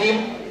Simmers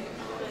team.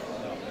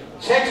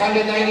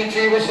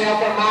 692 was sale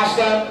for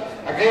Master.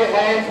 A great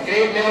length,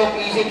 great milk,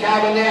 easy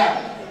calving there.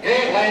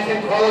 Great length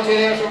and quality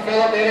there from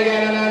Philip there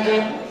again and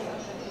Andrew.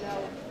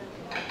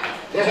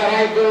 There's a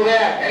right bull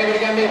there. Anybody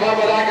give me one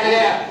with that guy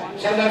there?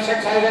 Send them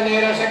 6,000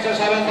 there, 6 or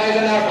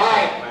 7,000 there.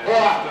 5,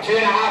 4,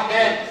 2.5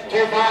 bid,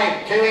 2,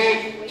 5, 2,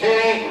 8, 2,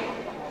 8,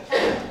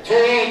 2,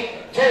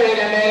 8. 2 8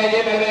 a minute, 2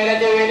 8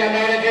 a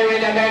minute, 2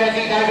 8 a minute,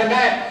 3,000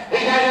 bid,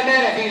 3,000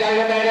 minute,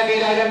 3,000 minute,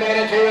 3,000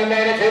 minute, 2 a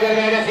minute, 2 a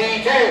minute, 3,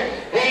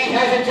 2,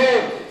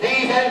 3,002,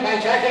 3,000, my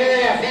check it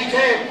there, 3,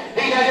 2,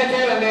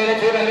 3,002 a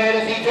minute, 2 a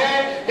minute, 3, 2,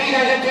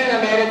 3,002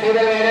 a minute, 2 a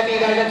minute,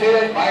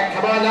 3,002, right,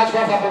 come on, that's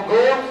worth up a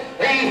goal,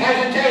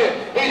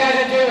 3,002,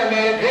 3,002 a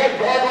minute, great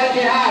broad one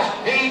you has,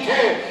 3,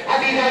 2,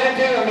 a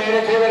 3,002 a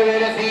minute, 2 a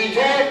minute, 3,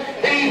 2,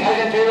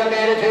 3,002 a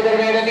minute, 2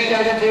 a minute,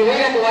 3,002,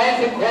 wait at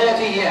length and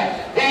quality here,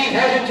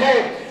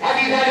 3,002, a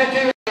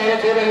 3,002 a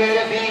minute, 2 a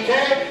minute, 3,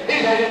 2,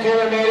 3,002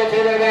 a minute,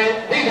 2 a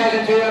minute,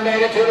 3,002 a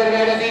minute, 2 a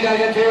minute,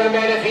 3,002 a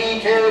minute, 3,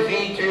 2,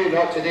 3, 2,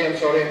 not today, I'm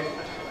sorry.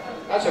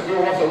 That's a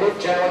goal worth a look,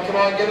 gentlemen, come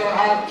on, give them a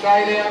hard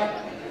try there.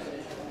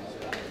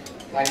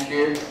 Thank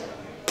you.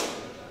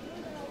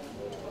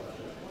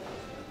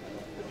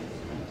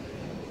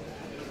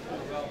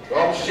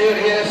 Rob Stewart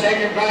here, the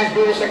second prize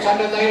bull,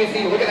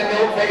 693. Look at the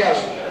milk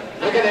figures.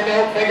 Look at the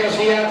milk figures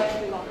here.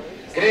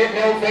 Great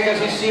milk figures.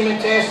 He's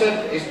semen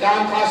tested. He's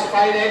dam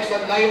classified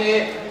excellent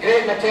 90.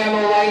 Great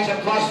maternal lines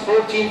and plus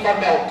 14 for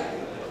milk.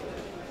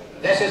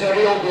 This is a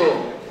real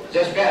bull.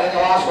 Just better than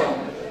the last one.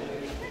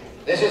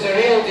 This is a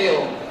real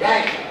deal.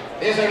 Right.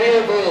 There's a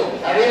real bull.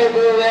 A real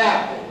bull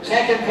there.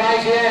 Second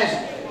prize he is.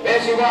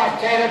 Betsy Worth,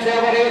 10 or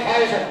 12 or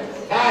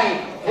 8,000. 5,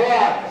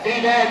 4,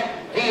 3 bed.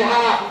 3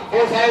 half,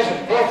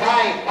 4,000, 4, 5,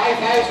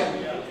 5,000.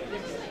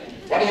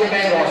 What are your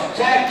men, Ross?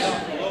 6,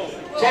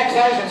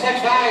 6,000, 6,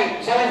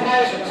 5,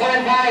 7,000,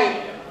 7,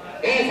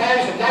 5,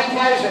 8,000,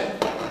 9,000,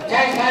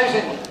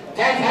 10,000,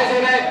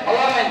 10,000 men,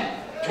 11,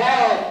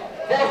 12,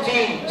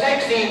 14,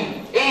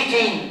 16,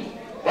 18.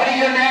 What are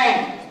your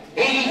men?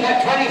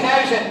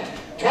 20,000,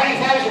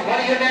 20,000, what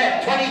are your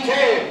men?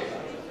 22,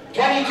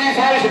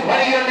 22,000,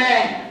 what are your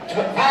men? 5,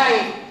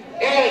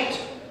 8,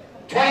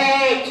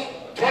 28,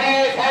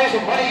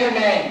 28,000, what are your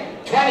men?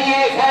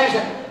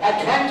 28,000 at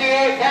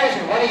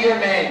 28,000, what are your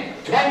men?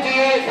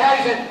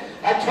 28,000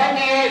 at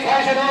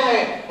 28,000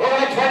 only.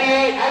 Over at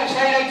 28,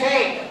 outside I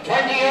take.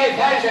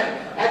 28,000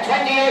 at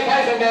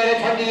 28,000 men at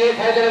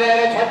 28,000 men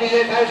at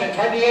 28,000,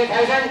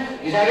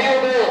 28,000. He's a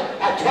real bull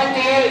at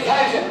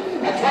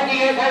 28,000 at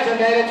 28,000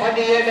 men at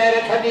 28 men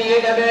at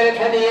 28 men at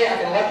 28. I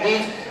can let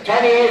these.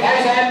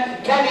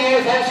 28,000,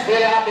 28,000,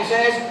 square up, he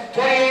says.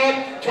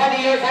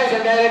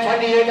 28,000 men at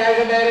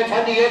 28,000 men at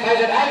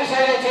 28,000.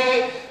 Outside I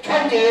take.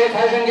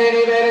 28,000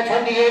 guinea men at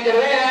 28 to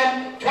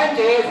win.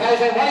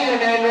 28,000, what are your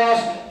men,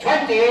 Ross?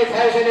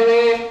 28,000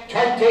 away,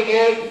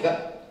 28.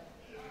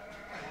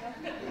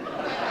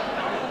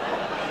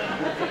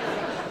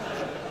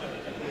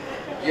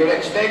 You're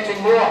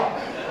expecting more.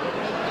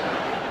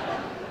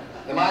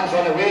 The man's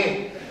run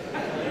away.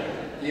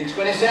 He's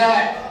going to sell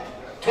it.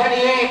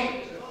 28.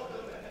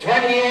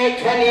 28,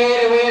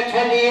 28 away at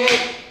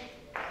 28.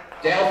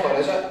 Delfer,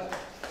 is it?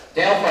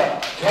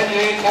 Delfer,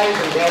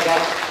 28,000, well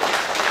done.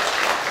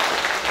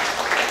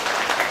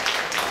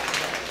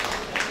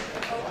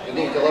 You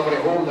need to deliver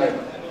it home now.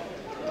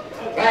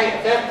 Right,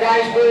 fifth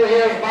prize bull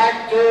here is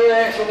back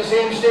to from the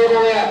same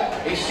stable there.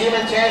 He's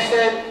semen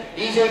tested,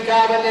 easy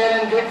calving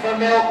there and good for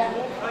milk.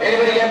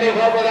 Anybody get me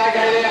help with that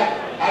guy there?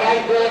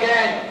 Alright, bull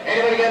again.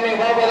 Anybody get me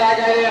help with that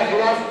guy there? He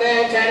wants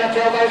 10 or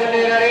 12,000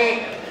 there at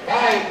 8.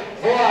 5,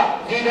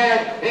 4, 3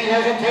 bed,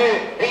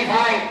 3,002, 3,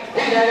 5,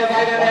 3,000,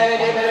 4,000,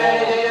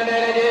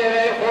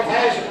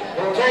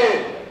 4,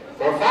 2,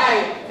 4,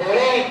 5, 4,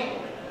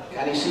 8.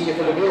 Can he see you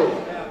for the bull?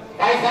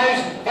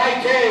 5,000,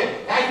 5,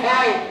 2, 5,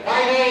 5,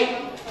 5,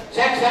 8,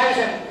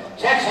 6,000,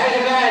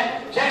 6,000 bed,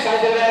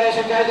 6,000 bed,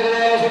 6,000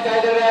 bed,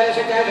 6,000 bed,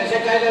 6,000,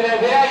 6,000 bed.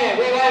 Where are you?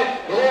 Where are you?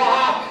 Below a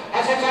half. A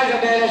 6,000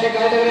 bed,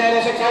 6,000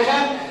 bed,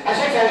 6,000. A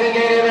 6,000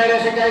 guinea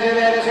bed, 6,000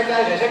 bed,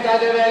 6,000,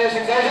 6,000 bed,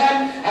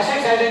 6,000. A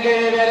 6,000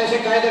 guinea bed,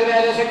 6,000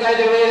 bed,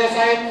 6,000 away this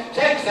side.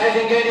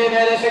 6,000 guinea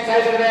bed,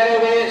 6,000 bed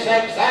away,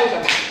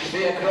 6,000.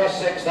 Straight across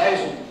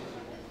 6,000.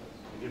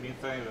 Do me a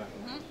favour.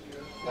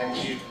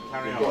 Thanks. You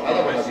carry You've on. got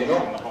another one, have you In the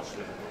not?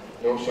 hospital.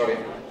 No, sorry.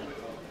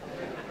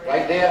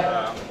 Right there.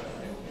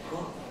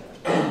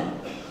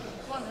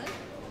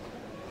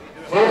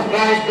 Fourth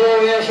prize bull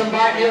there, some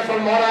back here for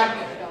Monarch.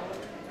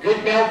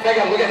 Good milk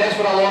figure. Look at this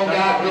for a long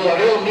dark bull. A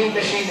real meat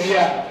machine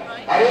here.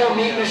 A real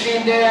meat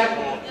machine there.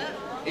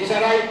 He's a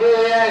right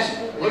bull, yes.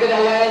 Look at the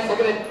length.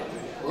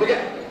 Look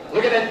at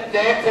the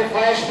depth of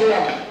flesh through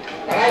him.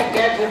 A right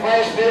depth of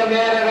flesh through him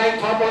there. A right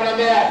top on him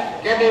there.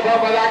 Give me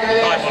one for that guy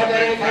there.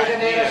 78,000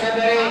 there.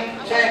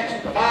 78,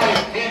 6,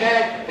 5, 3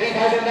 bed,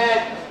 3,000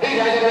 bed. 3,000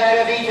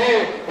 bed, 3,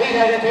 2,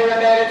 3,000, 2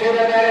 bed, 2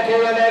 bed,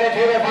 2 bed,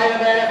 2 bed, 5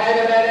 bed,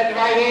 5 bed,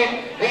 5,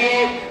 8, 3,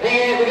 8, 3,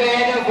 8. Look at the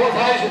end of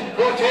 4,000,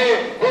 4,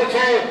 2, 4,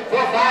 2,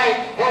 4,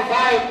 5, 4,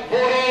 5,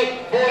 4,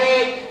 8, 4,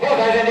 8,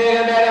 4,000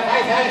 bed,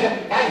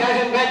 5,000,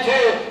 5,000 bed,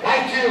 2, 5,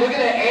 2. Look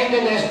at the end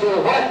in this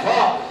bull. What a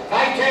top.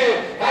 5,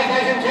 2,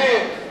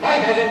 5,002,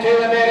 5,002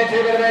 a bed,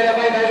 2 bed,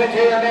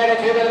 5,002 a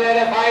bed, 2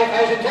 bed,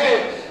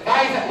 5,002.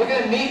 Look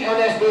at the meat on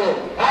this bull.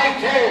 5,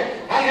 2,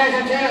 5,002,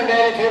 5,002 and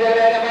made it 2 bit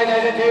of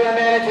 5,002 and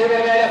made it 2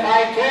 bit of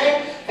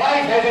 5,2.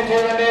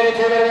 5,002 and made it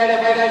 2 bit of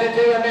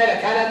 5,002 and made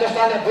it. Can't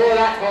understand the bull of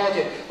that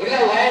quality. Look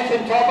at the length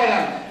and top of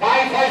them.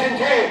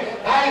 5,002.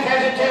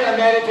 5,002 and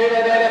made it 2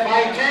 bit of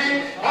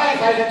 5,2.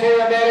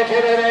 5,002 and made it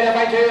 2 bit of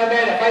 5,2 and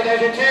made it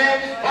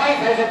 5,002.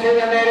 5,002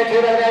 and made it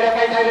 2 bit of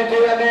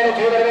 5,002 and made it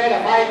 2 bit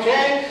of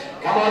 5,2.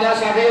 Come on,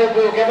 that's a real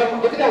bull. Give him,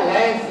 look at the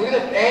length, look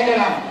at the end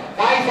of them.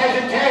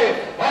 5,002.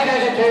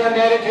 5,002 and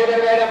made it 2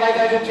 bit of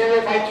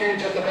 5,002. 5,2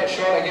 just a bit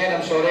short again,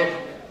 I'm sorry.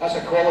 That's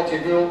a quality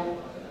bull.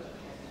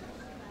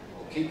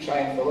 Keep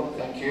trying, Philip,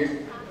 thank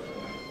you.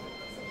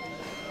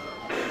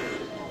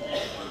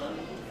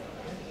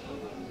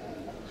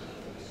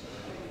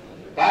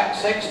 Back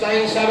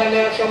 697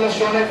 there from the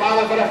Stony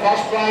Valley for the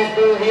first prize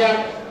bull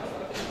here.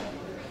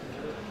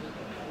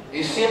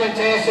 He's semen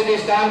tested,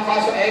 his dam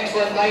class of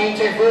excellent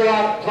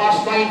 94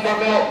 plus 9 for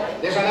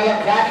milk. There's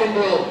another cracking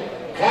bull.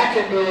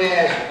 Cracking bull he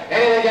is.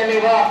 Anyway, give me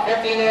what?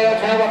 15 or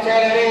 12 or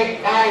 10 or 8,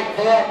 5,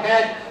 4,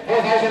 mid,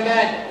 4,000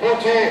 mid,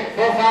 4,2,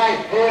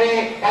 4,5,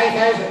 4,8,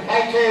 5,000,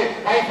 5,2,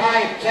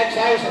 5,5,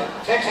 6,000,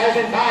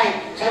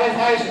 6,005,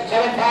 7,000,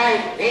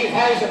 7,5,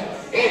 8,000.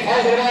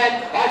 8,000 mid,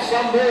 that's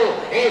some bull.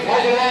 8,000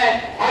 mid,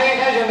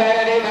 8,000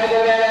 mid,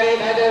 8,000 mid,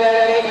 8,000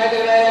 mid,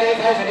 8,000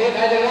 mid, 8,000 mid,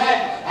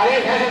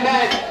 8,000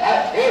 mid,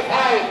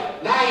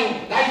 8,5,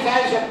 9,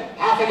 9,000,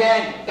 half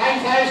again,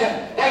 9,000,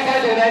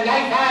 9,000 mid,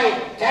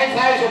 9,5,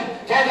 10,000,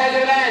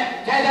 10,000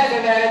 mid,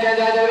 10,000 mid,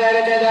 10,000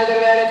 mid,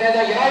 10,000 mid,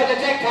 10,000, you're out of the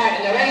tic-tac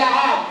in the ring of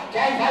half,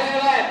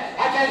 10,000 mid,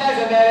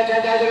 10,000 mid,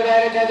 10,000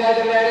 mid,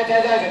 10,000 mid,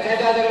 10,000,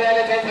 10,000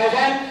 mid,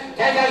 10,000,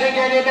 10,000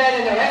 guinea men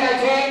in the ring of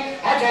tea,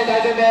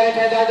 10,000 mid,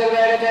 10,000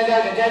 mid,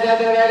 10,000,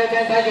 10,000 mid,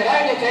 10,000, you're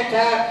out of the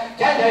tic-tac,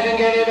 10,000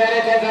 guinea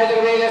men, 10,000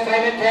 away this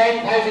time in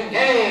 10,000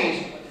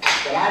 guineas.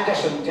 Sir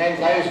Anderson,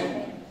 10,000.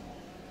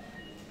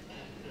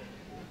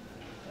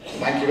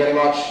 Thank you very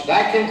much.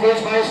 That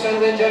concludes my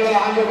Stirling General.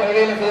 I'll hand over to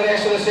Raymond for the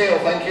rest of the sale.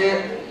 Thank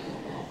you.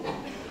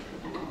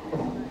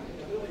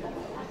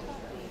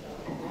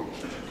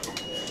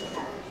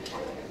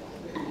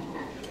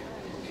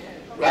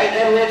 Right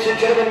then, ladies and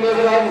gentlemen,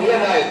 moving on here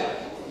now.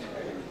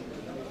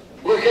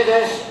 Look at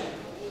this.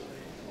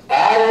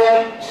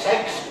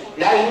 6,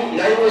 9,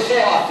 9 we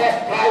sell a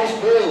 5th prize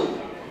bull.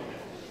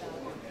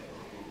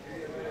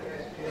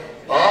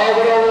 Oh,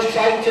 we're always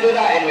trying to do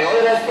that anyway. All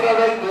it is for a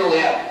right bull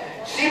there.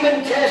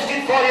 Semen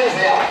tested for you as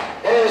well.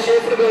 What do I say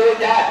for a bull like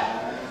that?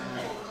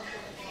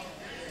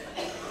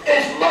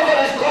 His mother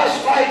is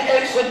classified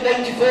excellent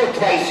 94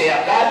 twice here.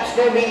 That's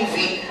no mean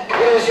feat. What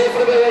do I say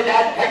for a bull like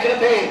that? Pick it a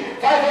pain.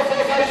 5 or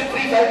 4,000,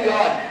 3,000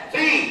 on.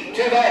 3,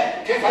 2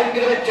 men, 2,000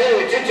 get a bit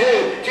 2, 2,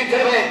 2, 2 to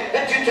the men,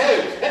 then 2,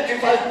 2, then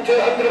 2,200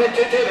 a bit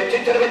 2, 2, then 2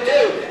 to the bit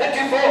 2, then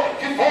 2, 4,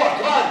 2, 4,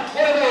 come on,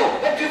 what a mill,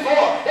 then 2, 4,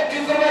 then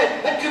 2 for the men,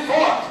 then 2, 4,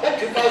 then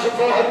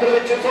 2,400 a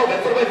bit 2, 4,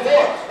 then for the bit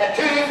 4, then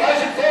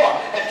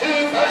 2,004, then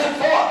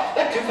 2,004,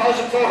 then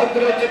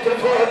 2,400 a bit 2,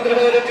 400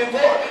 a bit 2,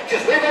 4,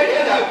 just wait right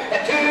here now,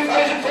 then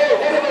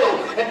 2,004, what a mill,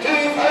 then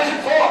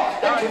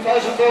 2,004, then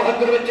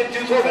 2,400 a bit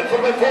 2, 4, then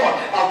for the bit 4,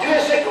 I'll do a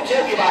cycle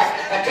tail you back,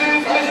 then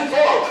 2,004,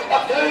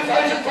 then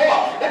 2,004,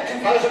 then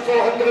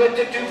 2,400 and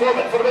 2, 4,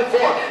 then for the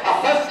 4, a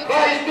 5th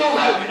prize bull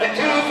now, then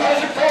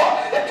 2,004,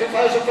 then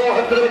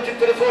 2,400 and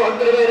 2,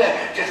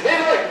 400 just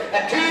wait out,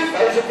 and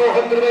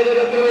 2,400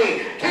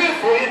 underway,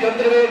 2,400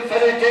 underway and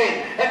finish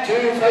 10, and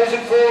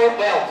 2,004,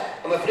 well,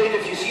 I'm afraid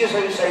if you see us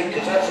outside,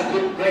 because that's a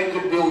good, right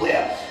good bull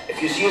there,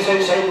 if you see us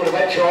outside, we're a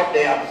bit short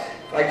there,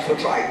 thanks for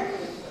trying.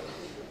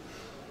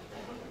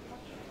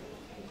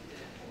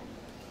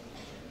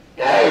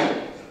 Now,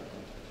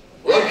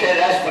 look at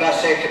this for a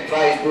 2nd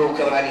prize bull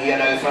coming in here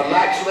now. For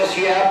Maximus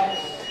here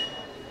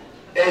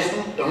is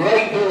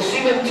right bull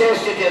semen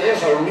tested here.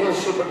 There's a real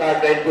super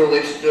dark red bull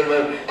that's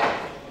doing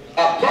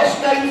a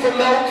 +9 for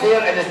milk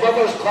here, and his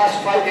mother's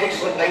classified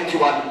excellent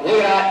 91.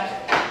 Look at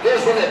that.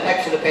 There's one of the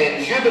picks of the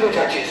pens. You do the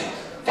touches.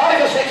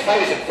 5 or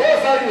 6,000,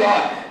 4,000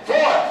 on. 4,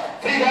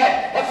 3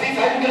 back, a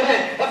 3,000 get a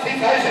minute, a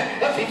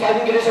 3,000, a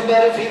 3,000 get us a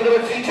better, 3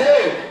 minute, 3, 2,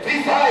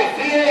 3, 5,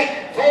 3,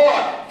 8,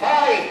 4,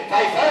 5,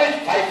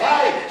 5,000, 5,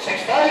 5,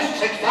 6,000,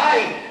 6,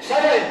 5,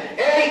 7,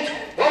 8,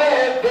 what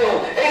a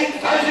bull,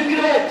 8,000 get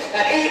a minute,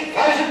 and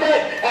 8,000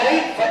 minute,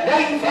 and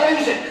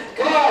 9,000,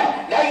 come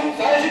on,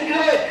 9,000 get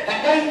a minute, and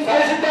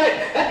 9,000 minute,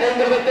 and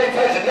 9 minute,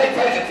 9,000,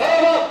 9,000,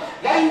 follow them up,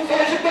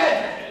 9,000 minute,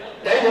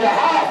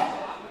 9.5,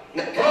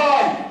 come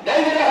on,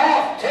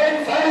 9.5,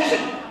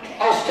 10,000,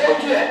 I'll still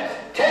do it.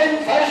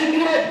 10,000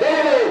 unit,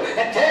 no,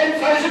 and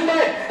 10,000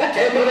 men, and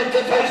 10 million,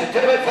 10,000,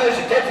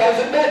 10,000,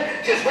 10,000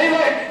 men. Just wait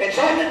out, it's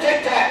on the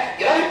tic-tac.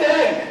 You're out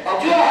there, I'll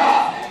do a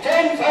half.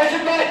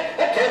 10,000 men,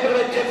 and 10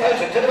 million,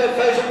 10,000,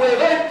 10,000 wait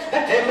out,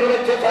 and 10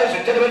 million,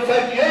 10,000,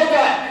 10,000. You're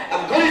done.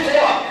 I'm going to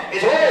tell him,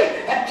 he's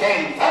away at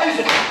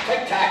 10,000.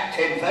 Tic-tac,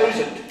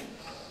 10,000.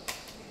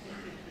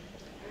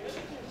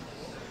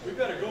 We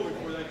better go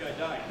before that guy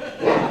dies.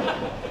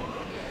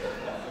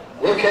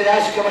 Look at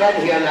us coming in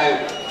here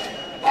now.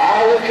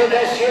 Look at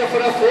this here for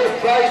a 4th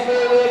prize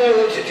bull winner,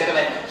 ladies and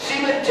gentlemen.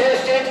 Semen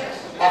tested,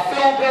 a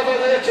full brother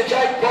there to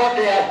jackpot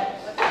there.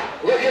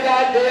 Look at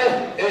that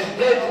there. It was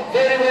bred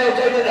very well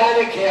down at the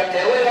handicap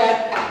there. Look at that.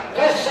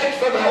 Plus 6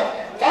 for milk.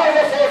 5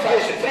 or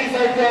 4,000,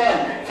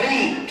 3,000,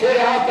 3,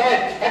 2.5 bid,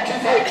 at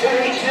 2,500,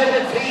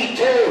 2,800, 3,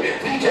 2,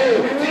 3,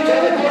 2, 3,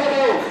 2,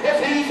 at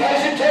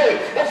 3,002,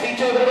 at 3,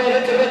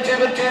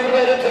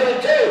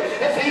 2,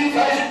 at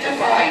 3,000 to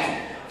 5,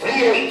 3,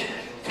 8,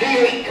 3,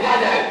 8, come on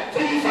now,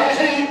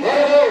 3,008,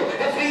 what a go,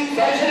 at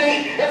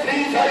 3,008, at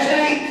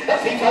 3,008,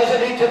 at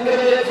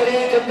 3,800, at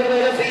 3,800,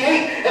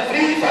 at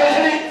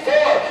 3,008,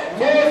 4,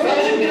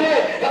 4,000, get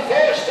away, at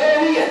 4,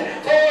 Stirling,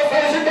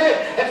 4,000 bid,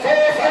 at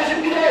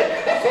 4,000, get away,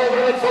 at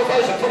 4,000,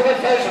 4,000,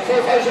 4,000,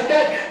 4,000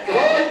 bid, go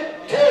on,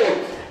 2,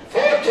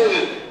 4,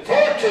 2,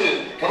 4,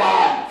 2, come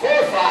on, 4,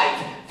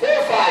 5, 4,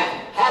 5,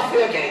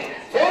 halfway again,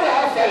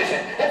 4,500,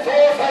 at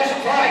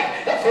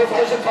 4,005, at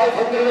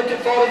 4,500, at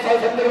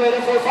 4,500,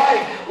 at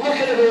 4,500, look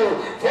at the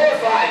rule,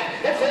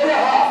 4,500, at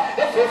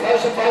 4,500, at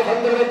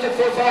 4,500, at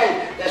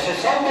 4,500, this is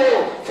some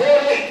rule,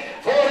 4,800,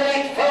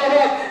 4,800, follow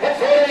up, at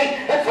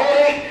 4,800, at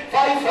 4,800,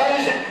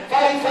 5,000,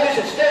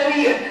 5,000,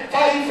 Stirling,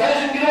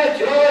 5,000, get out,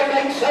 you're all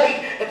right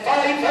side, at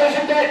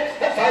 5,000 bid,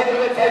 at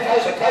 500,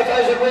 5,000,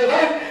 5,000 way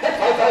out, at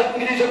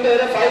 5,000 guineas a bid,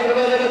 at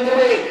 500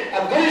 underway,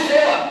 I'm going to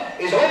sell him,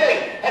 he's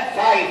away, at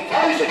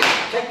 5,000,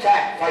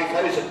 tic-tac,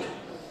 5,000.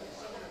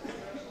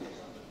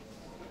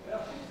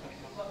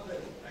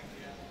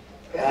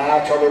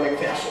 Tommy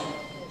McPherson.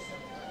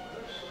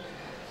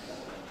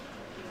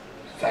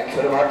 Thank you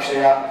very much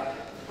there.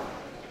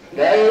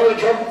 Now we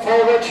jump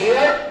forward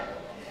here.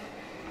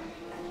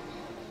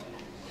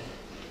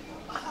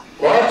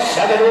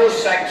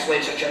 1,706,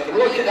 ladies and gentlemen.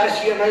 Look at this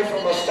here now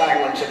from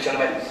Mustang, ladies and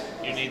gentlemen.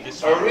 You need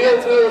this a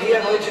real bull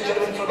here, ladies and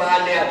gentlemen, from the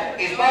hand there.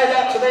 He's by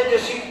that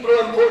tremendous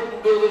Heathrow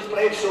important bull that's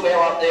bred so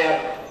well up there.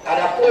 And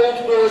a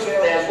bold bull as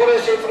well as. What do I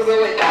say for a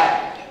bull like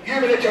that? You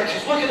and the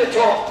judges, look at the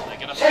top.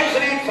 6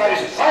 and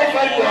 8,000,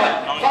 5,000,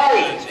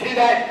 5, 3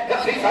 back,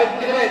 at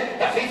 3,000, get away,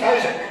 at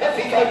 3,000, at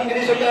 3,000, get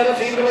his up there, at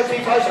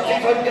 3,000,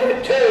 3,000, get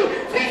away, 2,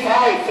 3,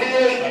 5, 3,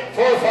 8,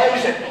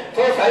 4,000,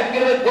 4,000,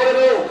 get away, what a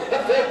bull,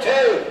 at 4,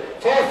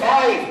 2, 4,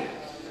 5,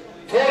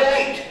 4,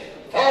 8,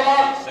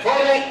 4,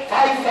 8,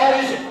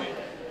 5,000,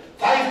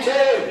 5,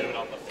 2,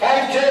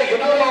 5, 2, you're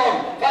not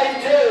wrong,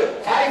 5,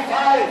 2, 5,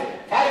 5,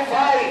 5,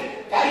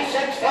 5,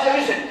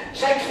 6,000,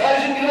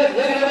 6,000, get it,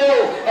 look at the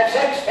bull, at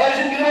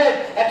 6,000, get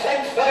it, at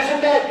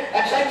 6,000 bid,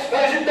 at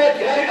 6,000 bid,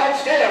 get out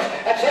upstairs,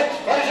 at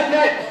 6,000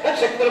 bid, at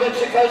 6,000,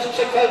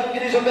 6,000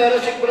 guineas a bid,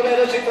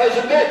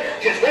 6,000 bid,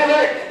 just wait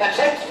out, at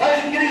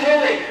 6,000 guineas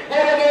only,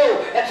 what a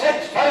bull, at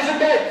 6,000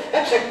 bid,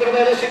 at 6,000,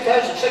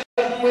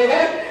 wait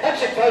out, at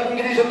 6,000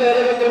 guineas a bid,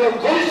 and they're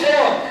going to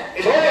sell him,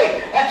 he's away,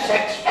 at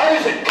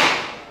 6,000.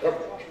 Oh,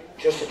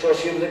 just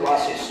across here with the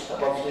glasses,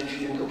 above the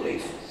G and the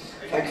brief.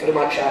 Thank you very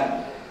much,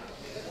 Anne.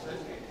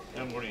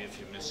 Don't worry if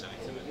you miss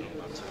anything, it don't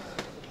matter.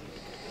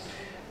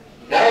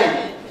 Now,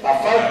 a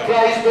third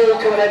prize bull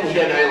coming in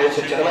here now, ladies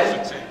and gentlemen.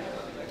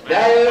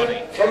 Now,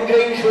 from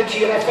Grangewood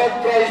here, a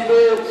third prize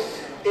bull.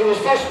 He was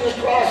first in his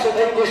class at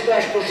the English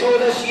National Show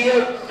this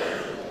year.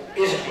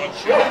 He's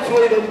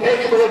rightfully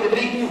impeccable in the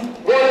breeding.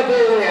 What a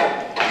bull there.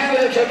 You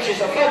and the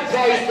judges, a third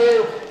prize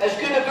bull. As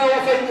good a bull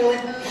I think the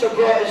Leeds have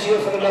brought us here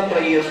for a number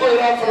of years. Look at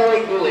that for a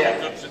right bull there.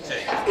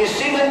 He's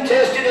semen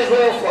tested as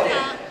well for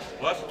you.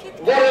 What?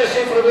 What do I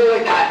say for a bull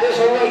like that?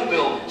 There's a right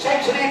bull. 6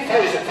 and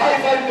 8,000,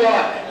 5,000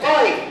 on,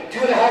 5,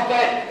 2.5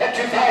 back, at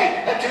 2, 5,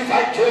 at 2,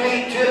 5, 2,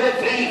 8, 2,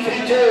 3,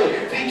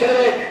 2, 3, 2,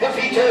 at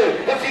 3,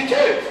 2, at 3, 2,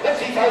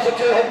 at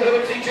 3,200,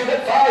 at 3, 2,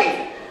 at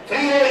 5,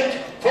 3,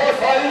 8,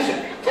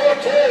 4,000, 4,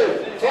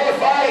 2, 4,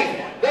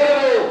 5,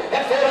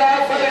 at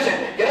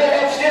 4,500, get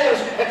out upstairs,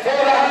 at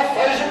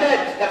 4,500 men,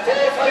 at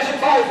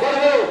 4,005, what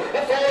a go,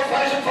 at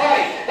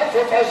 4,005, at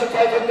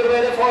 4,500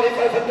 men, at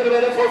 4,500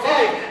 men, at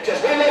 4,500,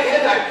 just wait right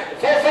here now,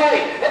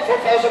 4,500, at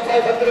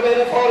 4,500 men,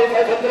 at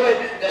 4,500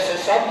 men, this is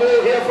some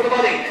bull here for the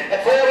money,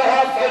 at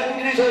 4,500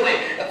 guineas only,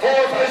 at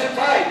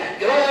 4,005,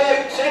 get all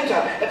out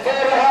centre, at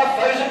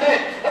 4,500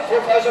 men, at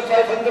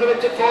 4,500 men,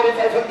 to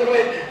 4,500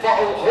 men, for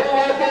a whole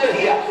lot more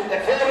here,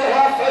 at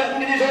 4,500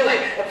 guineas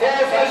only, at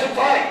 4,005,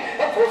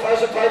 at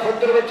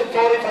 4,500 men, to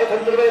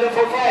 4,500 men, at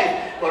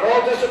 4,500, we're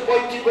all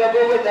disappointed with a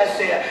bull with this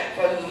here,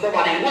 for the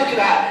money, look at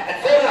that, at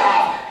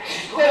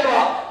 4,500, square them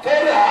up,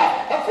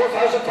 4,500, at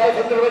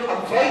 4,500 men,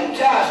 I'm flying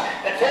jazz,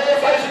 at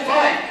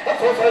 4,500, at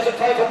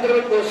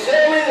 4,500 men, we'll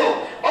sell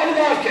Leo on the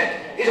market,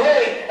 he's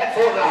away at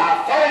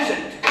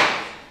 4,500.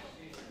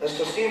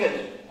 Mr. Stephen.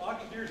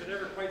 Auctioneers are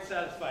never quite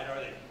satisfied, are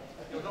they?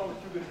 They're always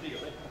too good a deal,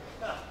 eh?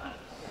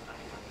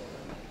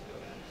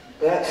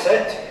 That's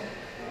it.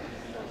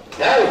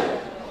 Now,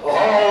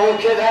 oh,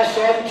 look at this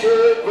on to,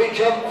 we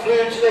jump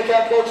through to the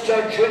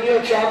Caploadster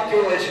Junior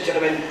Champion, ladies and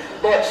gentlemen.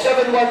 Lot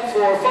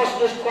 714, first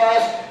in his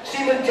class,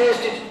 semen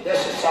tested.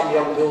 This is some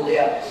young bull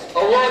there. A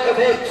lot of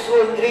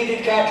excellent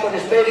graded catch on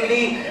his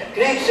pedigree,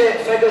 great set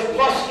figures,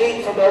 plus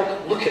 8 for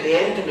milk. Look at the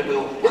end of the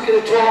bull. Look at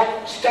the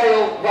top,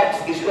 style,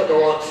 width. He's got the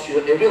lot,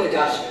 Stuart. He really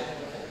does.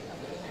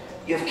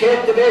 You've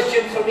kept the best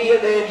in for me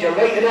at the end, you're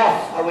right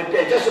enough. I would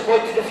be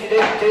disappointed if you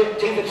didn't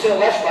take and sell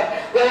this one.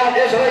 Well, that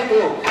is a right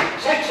bull.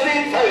 6 or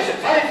 8,000,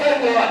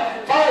 5,000 on,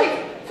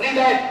 5, 3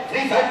 back,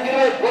 3,000 get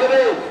out, what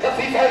about,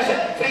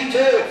 3,000, 3,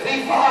 2,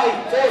 3,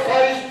 5,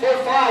 4,000,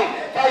 4,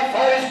 5,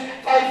 5,000,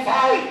 5,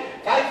 5,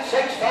 5,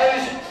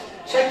 6,000,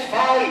 6,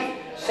 5,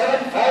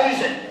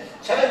 7,000,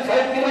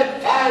 7,000 get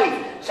out,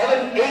 5,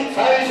 7,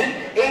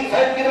 8,000,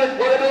 8,000 get out,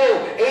 what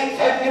about,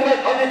 8,000 get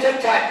out on the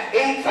tic-tac,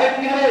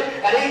 8,000 get out,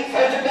 and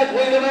 8,000 get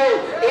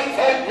out,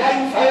 8,000,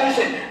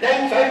 9,000,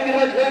 9,000 get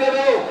out,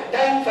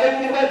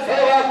 9,000 get out,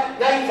 follow up,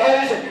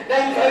 9,000,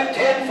 9,000,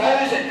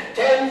 10,000,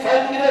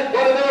 10,000 get out,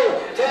 what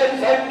about,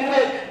 10,000 get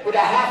out, with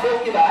a half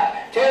on your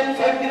back,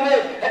 10,000 get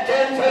out, at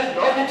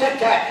 10,000 on the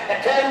tic-tac,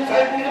 at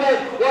 10,000 get out,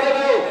 what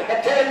about,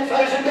 at 10,000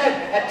 get,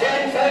 at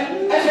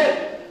 10,000, is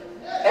it,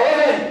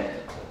 11,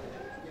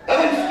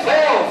 11,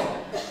 12,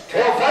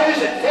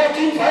 12,000,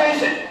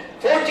 14,000,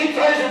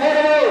 14,000, what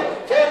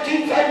about,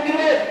 14,000 get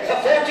out,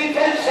 at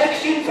 14,000,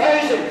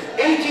 16,000,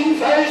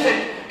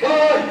 18,000, come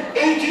on,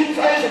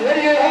 18,000,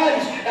 ready your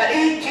hands, at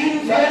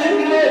 18,000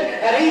 get out,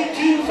 at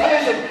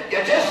 18,000,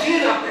 you're just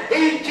seeing them,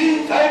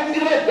 18,000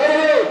 get out, what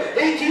about,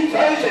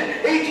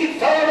 18,000,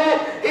 18,000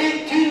 up,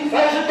 18,000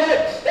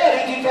 back,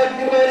 at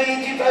 18,000 get out,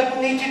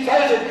 18,000,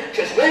 18,000,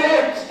 just wait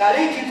out, at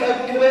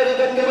 18,000 get out,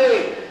 and then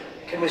away.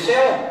 Can we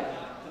sell them?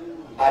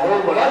 I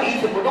know, we're not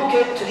even, we're not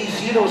getting to these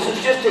zeros,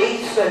 it's just the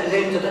 8s at the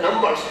end of the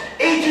numbers.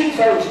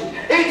 18,000,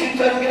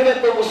 18,000 get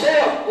out, but we'll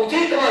sell, we'll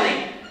take the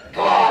money.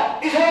 Come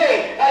on, he's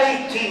away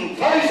at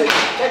 18,000,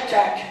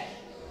 tic-tac.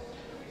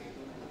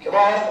 Come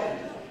on,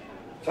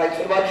 thanks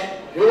very much.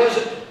 Who is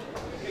it?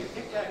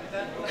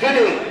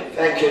 Cooney,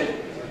 thank you.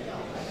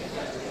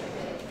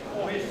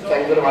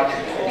 Thank you very much,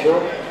 thank you.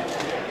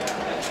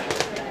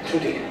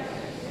 Cooney.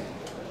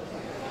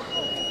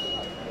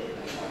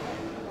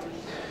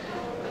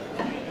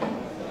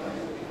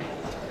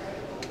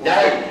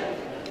 Now,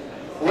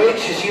 wait,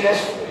 you see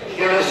this?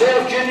 Your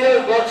reserve junior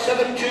got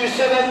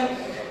 727.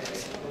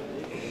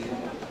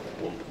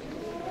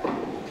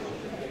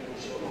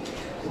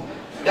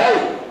 Now,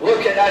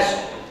 look at this.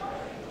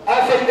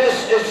 I think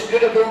this is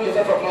good a build you've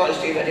ever brought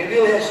us, David. He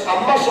really is a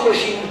muscle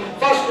machine,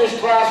 first in his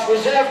class,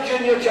 reserve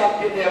junior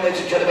champion there,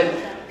 ladies and gentlemen.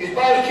 He's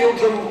barbecue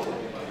from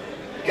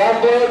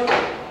Gambler.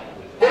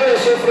 What do I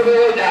say for a bit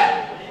like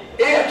that?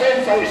 8 or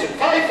 10,000,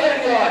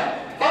 5,000 on,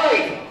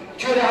 5.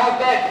 2.5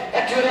 back,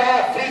 at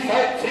 2.5, 3,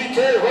 5, 3,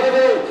 2, what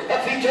about,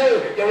 at 3,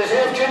 2, your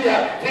reserve junior,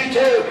 3,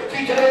 2,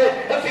 3 to the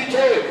red, at 3,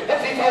 2,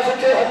 at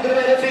 3,200,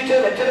 at 3, 2,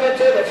 at 2, at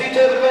 3,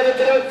 2,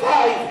 at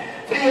 5,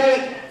 3,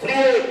 8, 3,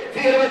 8,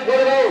 3,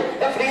 what about,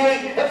 at 3,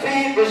 8, at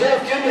 3,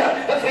 reserve junior,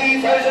 at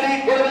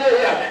 3,008, what about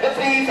here, at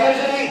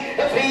 3,008,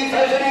 at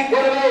 3,008,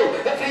 what about,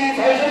 at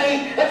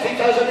 3,008, at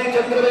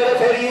 3,800, at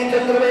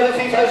 3,800,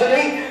 at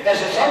 3,008, there's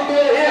a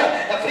somewhere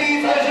here, at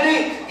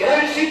 3,008, get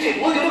out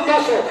seated, look at the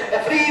muscle,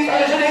 at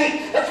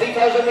 3,008, at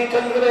 3,800,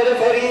 at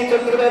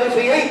 3,800, at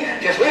 3,800,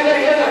 just wait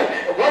right here now,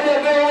 at 1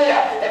 bill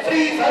there, at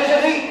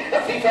 3,008,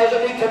 at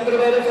 3,800,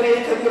 at 3,800,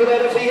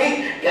 at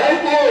 3,800, get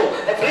out low,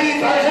 at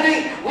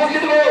 3,008, look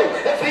at the low,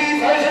 at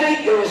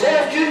 3,008, your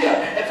reserve junior,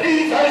 at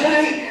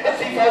 3,008, at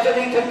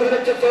 3,800,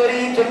 at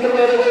 3,800,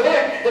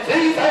 at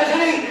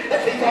 3,008, at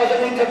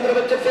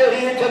 3,800, at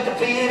 3,800, at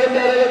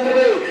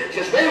 3,800,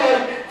 just wait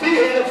on,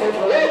 3,800 for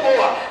a little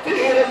more,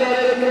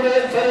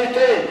 3,800,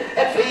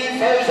 at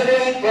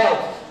 3,008, well,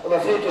 I'm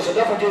afraid there's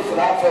another deal for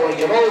that fella.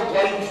 You're all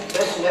blind,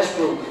 this and this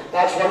rule.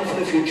 That's one for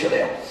the future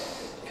there.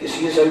 If you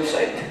see us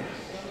outside.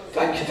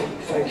 Thank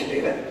you,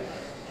 David.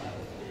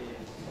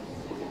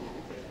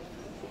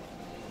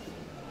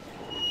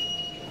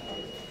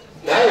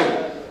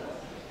 Now,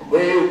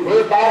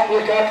 we're back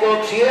with our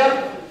clocks here.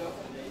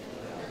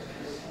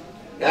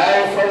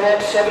 Now for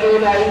what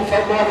 709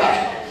 for Mother.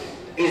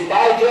 He's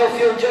by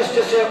Delfield just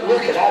to say,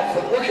 look at that,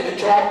 look at the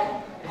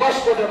top.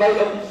 Mustard about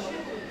him.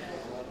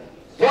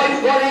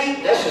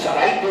 0.18, this is a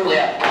right rule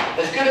there.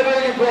 As good a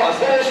bill you brought us.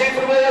 What is it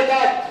for a way like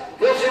that?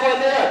 We'll see one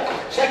there.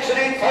 6 or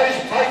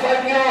 8,000,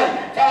 5,000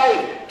 on.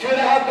 5,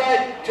 2.5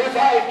 back, 2,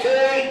 5, 2,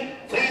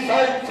 8,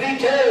 3,000, 3,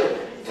 2,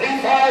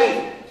 3,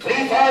 5,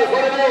 3, 5,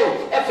 what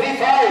about? At 3,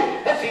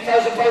 5, at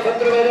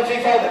 3,500, at 3,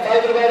 5, at 5,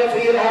 at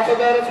 3.5,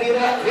 at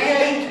 3.5, 3,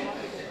 8,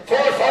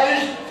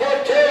 4,000, 4,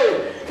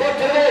 2, 4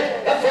 to the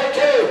red, at 4,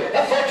 2,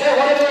 at 4, 2,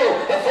 what about?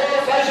 At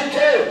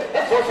 4,002,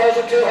 at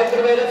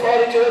 4,200, at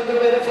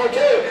 4,200, at 4,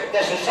 2.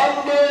 This is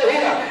somewhere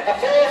here, at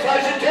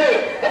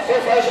 4,002, at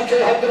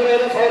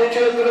 4,200, at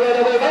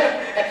 4,200,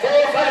 at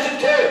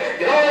 4,002,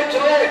 you know it's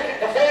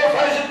right, at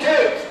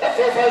 4,002, at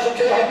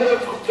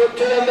 4,200,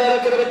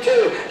 at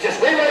 2,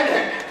 just wait right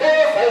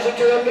there,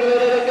 4,200,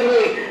 at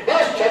 3,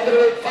 last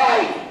 100,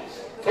 5,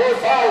 4,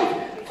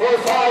 5, 4,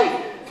 5,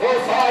 4,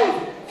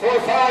 5, 4,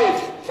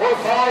 5, 4,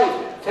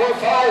 5, 4,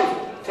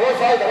 5, 4,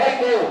 5, right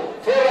now,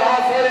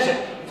 4,500,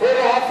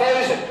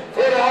 4,500,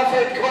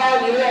 4,500, come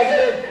on, you there, get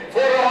it,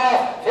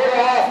 4,500,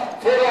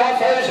 4,500,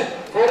 4,500,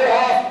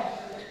 4,500,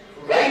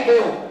 right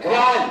now, come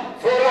on,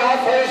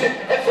 4,500,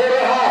 at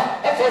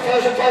 4,500, at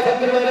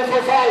 4,500, at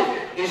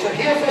 4,500, is it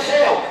here for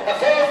sale, at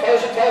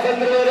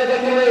 4,500,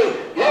 at the way,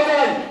 young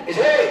man, is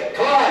away,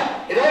 come on,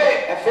 it's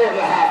away, at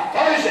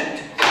 4,500,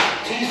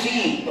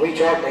 TC, are we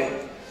shortly.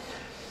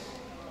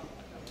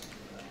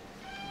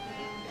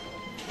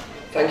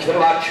 Thank you very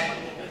much.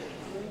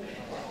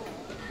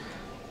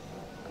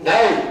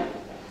 Now,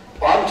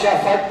 on to a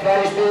third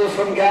prize bull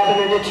from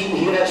Gavin and the team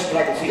here at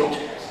Springfield.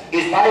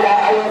 He's by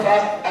that Isle of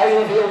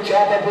Ale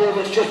Jabba bull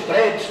that's just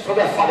bred for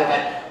the fun of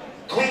it.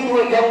 Clean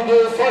young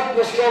bull, fourth in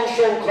the strong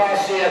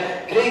class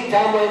here. Great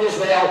gambling as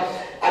well.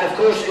 And of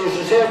course, he was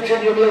reserve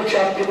junior male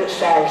champion at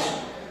Stars.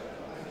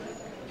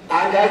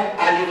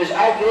 And he was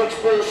Agri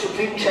Expo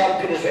Supreme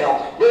Champion as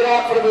well. We're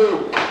out for a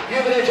move. You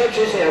were the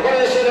judges here. What do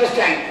they say this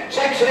time?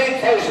 6 or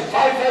 8,000,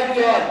 5,000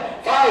 on,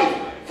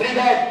 5, 3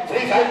 bed,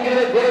 3,000 get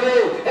it, what a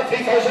move, at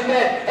 3,000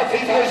 bed, at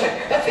 3,000,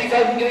 at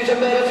 3,000 get it, a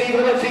bed, at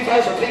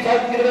 3,000,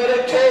 3,000 get it,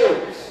 at 2,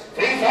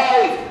 3,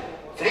 5,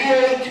 3,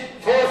 8,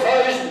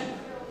 4,000.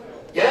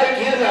 You're out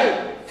here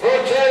now. 4,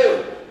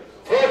 2,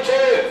 4, 2,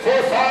 4,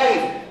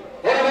 5.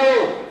 What a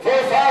move. 4,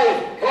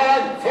 5. Come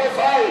on. 4,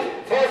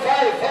 5. 4,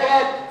 5. 4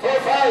 up. 4,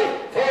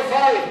 5. 4,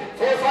 5.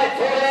 4, 5.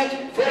 4,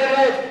 8. 4,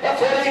 8.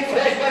 At 4, 8.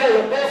 Fresh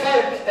middle. Both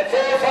out. At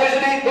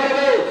 4,008. What a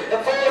move.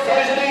 At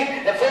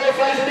 4,008. At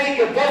 4,008.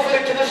 You're both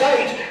out to the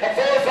sides. At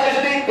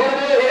 4,008. What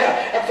a move here.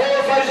 At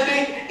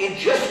 4,008.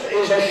 It just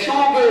is a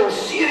showbill.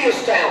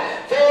 Serious style.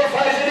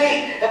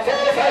 4,008. At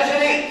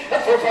 4,008.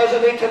 At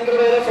 4,008.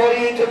 48.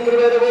 48.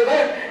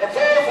 At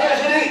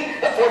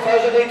 4,008. At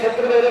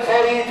 4,800.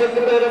 48.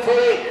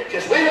 48.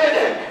 Just wait right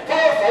now.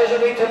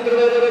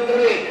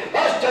 4,800.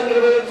 Last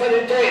 100 for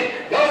the 10.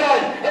 You're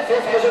done. At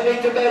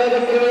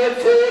 4,800.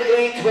 4,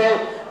 8,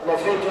 12. I'm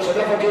afraid there's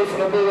another day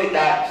for a bull like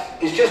that.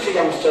 He's just a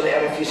youngster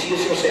there, if you see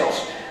us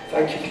yourselves.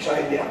 Thank you for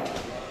trying there.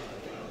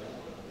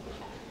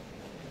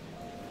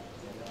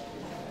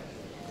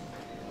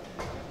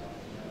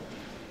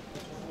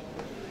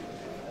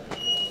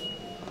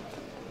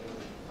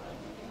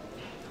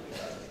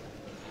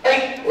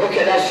 Right, look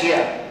at this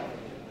here.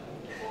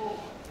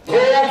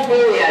 Pulled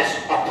bull, yes.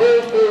 A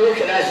pulled bull, look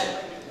at this.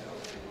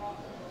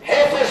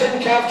 Heifers in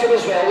capture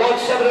as well.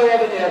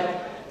 1,711 there.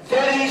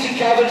 Very easy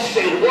calving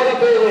straight. What a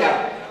bull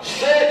there.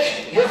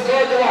 Stretch, you've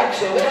got the wax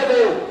there. What a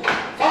bull.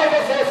 5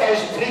 or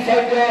 4,000,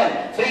 3,000 on.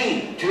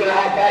 3,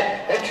 2.5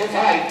 bet. At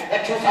 2,500.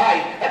 At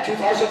 2,500. At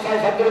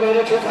 2,500.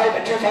 At 2,500.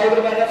 At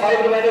 2,500. At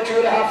 500. At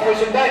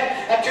 2,500 bet.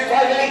 At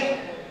 2,500.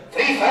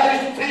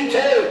 3,000.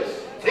 3,2.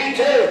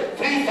 3,2.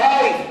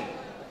 3,500.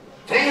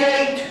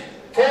 3,800.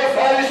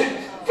 4,000.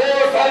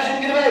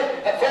 4,000 get about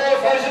at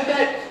 4,000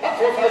 net, at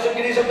 4,000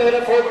 guineas a bed,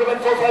 at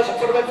 4,000,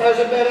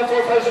 4,000 bed, at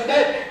 4,000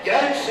 net,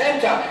 get out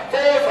centre,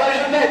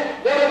 4,000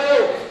 net, what a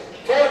move,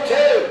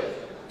 4,2,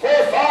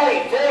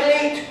 4,5,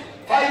 4,8,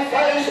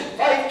 5,000,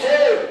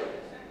 5,2,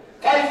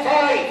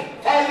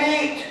 5,5,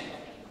 5,8,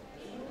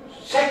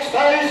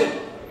 6,000,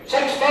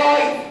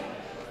 6,5,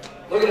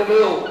 look at the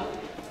move,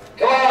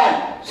 come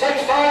on,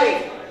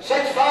 6,5,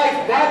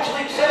 6,5,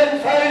 naturally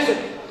 7,000,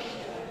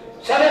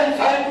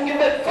 7,000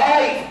 give it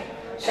 5,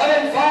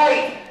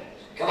 7,500.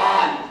 Come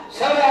on.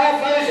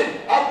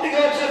 7,500. Up the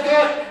gods have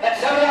got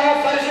at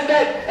 7,500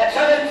 net. At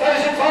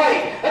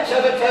 7,500. At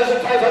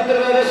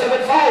 7,500 at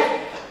 7,500.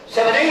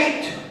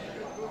 7,800.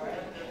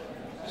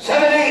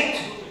 7,800.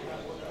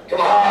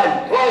 Come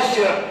on. Come on,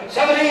 Stuart.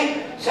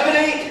 7,800.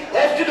 7,800.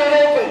 Left to door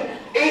open.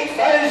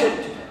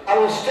 8,000. I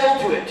will still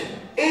do it.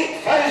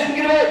 8,000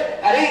 get out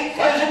at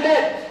 8,000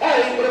 net.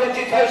 At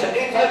 8,000.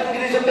 8,000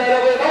 guineas a better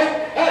way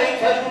out. At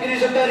 8,000 guineas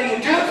a better. You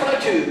do it for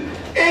a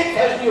 2.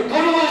 8,000, you're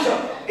going to lose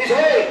them. He's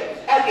away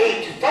at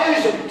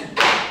 8,000.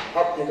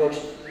 Up the goes.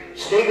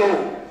 Stay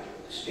go.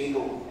 Stay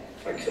go.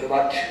 Thanks very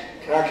much.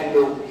 Crack and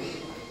go.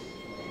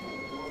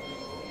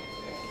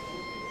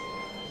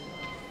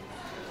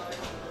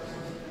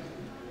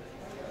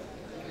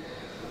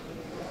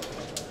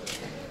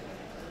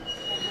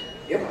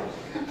 Yep.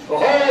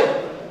 Oh,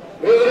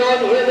 moving on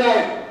here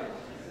now.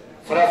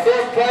 For a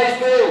fourth prize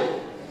bull.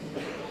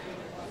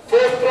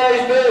 Fourth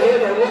prize bull here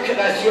now. Look at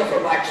this here for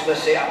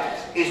Maximus here.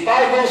 He's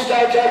by Bull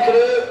Star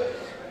Jackaroo.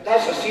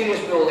 That's a serious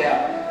bull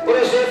there. What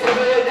is there for a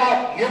bull like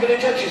that? You be the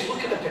judges.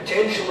 Look at the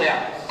potential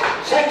there.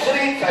 6 or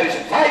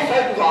 8,000.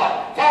 5,000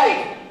 gone.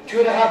 5.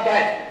 2.5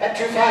 bet. At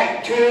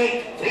 2,500.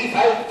 2,800.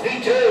 3,000.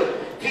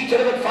 3,200.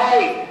 3,200.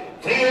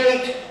 5.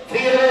 3,800.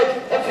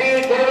 3,800. At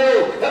 3,800. What a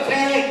bull. At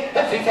 3,800.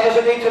 At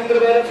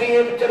 3,800. At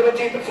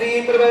 3,800.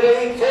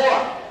 3,800.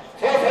 4.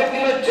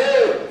 4,500.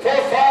 2.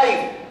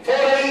 4,500.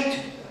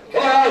 4,800.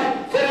 Come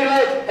on.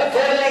 4,800. At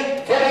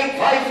 4,800. 4,800.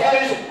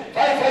 5,000.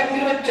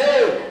 5,000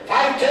 2,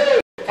 5,2,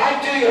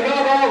 5,2, you're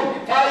not wrong,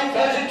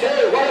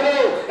 5,002, what a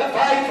move, at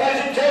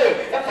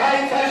 5,002, at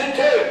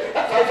 5,002,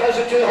 at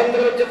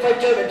 5,200, at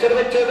 5,200, at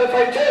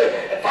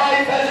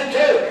 5,002,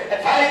 at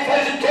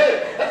 5,002,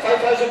 at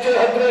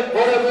 5,200,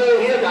 what a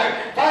move here now,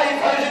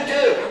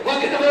 5,002,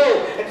 look at the move,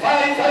 at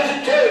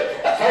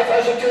 5,002, at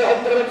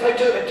 5,200, at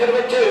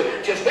 5,200,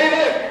 just wave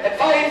out, at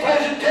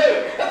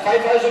 5,002, at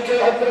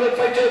 5,200,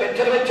 at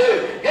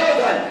 5,200, you're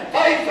done,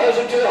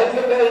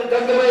 5,200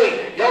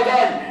 underway, you're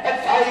done,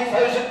 at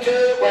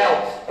 5,002,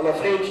 well, I'm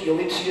afraid you'll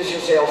need to see us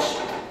yourselves.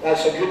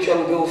 That's a good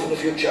young bull for the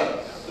future.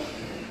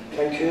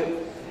 Thank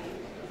you.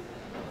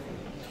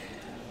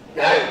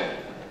 Now,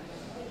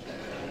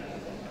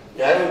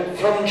 Now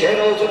from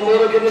Gerald and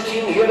Morgan, the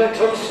team here at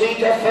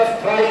Tunstead, a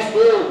 5th prize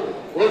bull.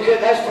 Look at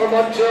this for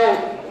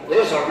Montreal.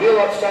 There's a real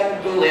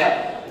upstanding bull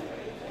there.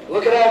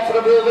 Look at that for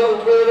a bull,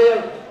 little bull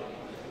there.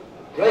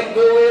 Right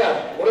bull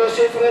there. What do I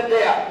say for it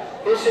there?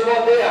 We'll see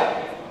what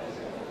there.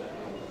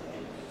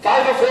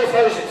 5 or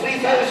 4,000,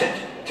 3,000,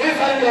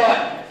 2,000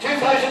 on,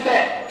 2,000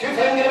 bet,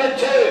 2,000 give it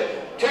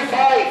 2,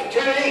 2,500,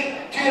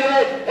 2,800,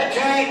 2,800, at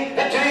 2,800,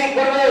 at 2,800,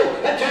 what about?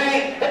 At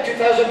 2,800, at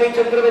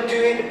 2,800, at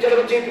 2,800,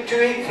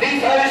 2,800,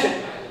 3,000,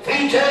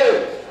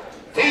 3,200.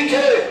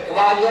 3,200, come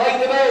on, you like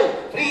the bill.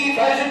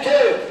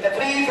 3,002, at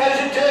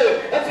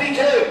 3,002, at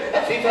 3,200,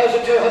 at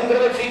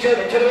 3,200, at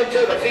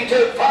 3,200, at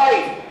 3,200,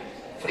 5,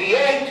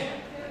 3,800,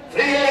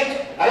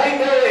 3,800, I like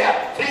the bill here.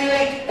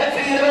 3,800, at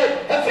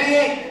 3,000,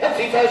 at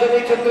 3,800,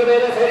 at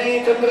 3,800, at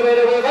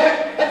 3,800, over,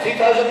 at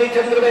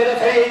 3,800,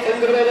 at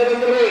 3,800,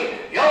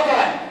 underway. You're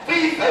done.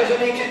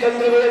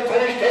 3,800,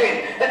 finished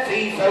 10, at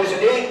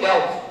 3,008.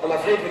 Well, I'm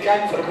afraid we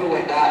can't for a bill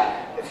like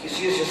that. If you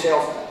see it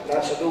yourself,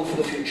 that's a bill for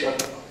the future.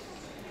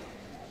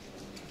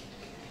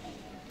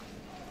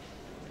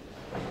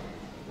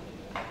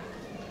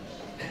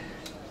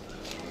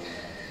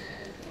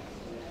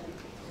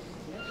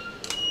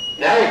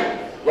 Now,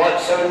 lot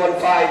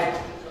 715,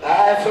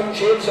 from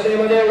James and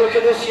Emmanuel. Look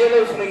at this here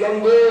now for a young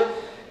bull.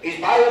 He's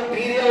by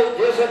Imperial.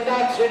 There's a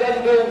naturally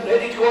done bull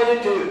ready to go on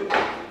into.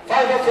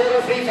 5 or 4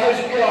 or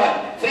 3,000 go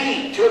on.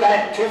 3, 2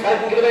 that,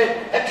 2,000 get a bit,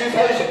 at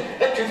 2,000,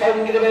 at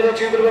 2,000 get a bit, at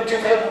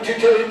 2,000,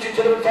 2,000,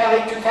 2,500,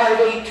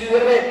 2,500, 2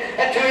 get a bit,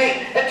 at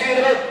 2,800, at 2 get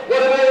a bit,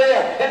 what about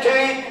there? At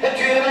 2,800, at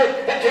 2 get a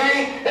bit, at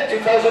 2,800, at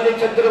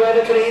 2,800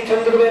 at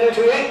 2,800 at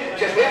 2,800,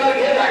 just wave out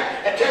here now,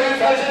 at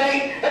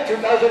 2,008, at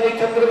 2,800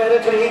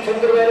 at 2,800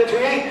 at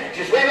 2,800,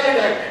 just wave out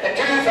now, at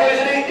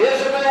 2,008, there's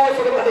a bill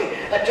for the money,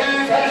 at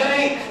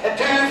 2,008, at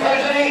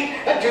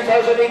 2,008, at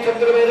 2,800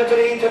 at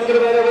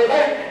 2,800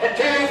 at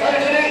 2,008,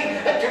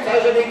 at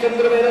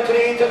 2,800 at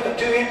 2,800,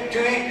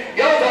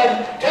 you're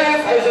done,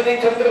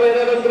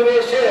 2,800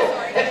 underway sale,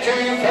 at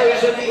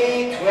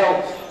 2,008, well,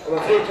 I'm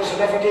afraid there's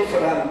another day for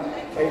him.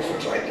 Thanks for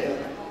trying there.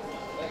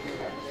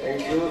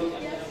 Thank you.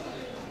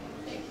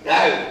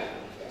 Now,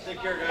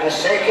 a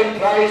second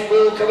prize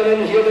bull coming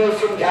in here now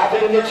from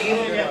Gavin and the team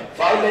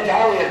for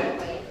medallion.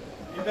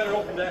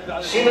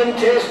 Seaman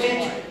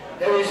tested.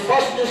 There is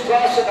first in his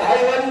class at the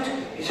Highland.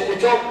 He's in the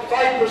top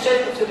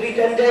 5% of the breed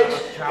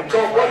index, the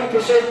top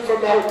 1% for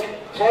milk,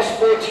 plus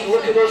 14.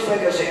 Look at those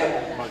figures here.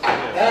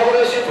 What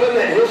is it for a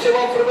minute? He'll say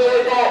one for a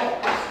minute like that.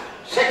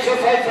 6 or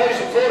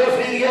 5,000, 4 or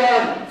 3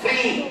 yarn,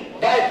 3,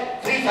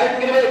 bet,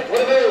 3,000 get a bit,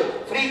 what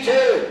about?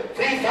 3,200,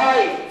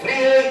 3,500,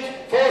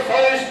 3,800,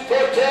 4,000,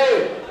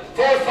 4,200,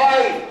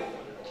 4,500,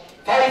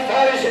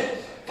 5,000,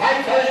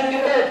 5,000 get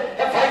a bit,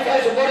 at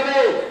 5,000, what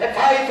about? At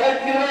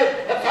 5,000 get a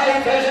bit, at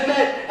 5,000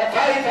 bet, at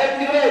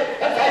 5,000 get a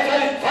bit, at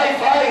 5,000,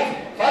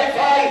 5,500,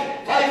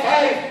 5,500,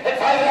 5,500, at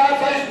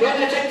 5,500, run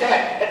the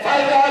tic-tac, at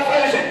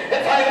 5,500,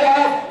 at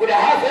 5,500, with a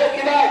half hook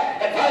you back,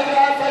 at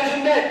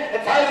 5,500 bet,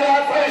 at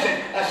 5,500,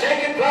 a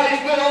second prize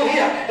bull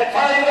here, at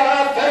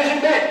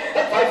 5,500 bet,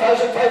 at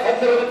 5,500,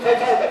 at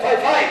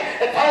 5,500,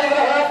 at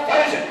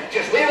 5,500,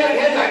 just wave out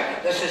here now,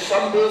 this is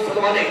some bull for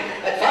the money,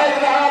 at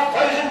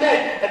 5,500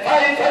 bet, at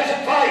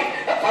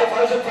 5,500, at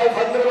 5,500,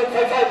 at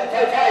 5,500, at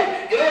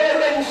 5,500, you're on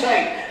the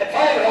inside, at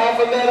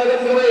 5,500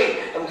 in the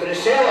way, I'm going to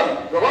sell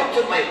him,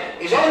 reluctantly,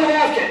 he's on the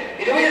market,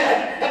 he's away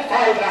then, at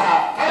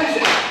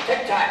 5,500,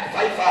 tic-tac,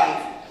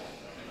 5,500.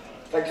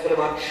 Thanks very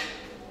much.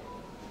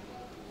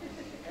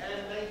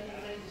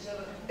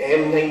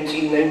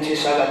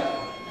 M1997.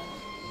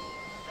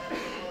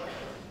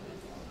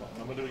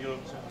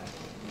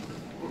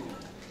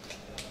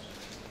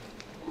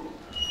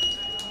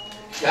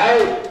 Now,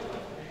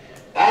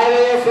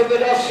 arrow from the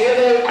Duffs here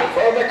now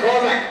for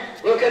McCormick.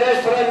 Look at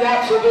this for a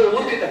natural bull.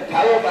 Look at the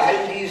power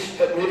behind these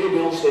movie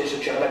bulls, ladies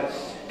and gentlemen.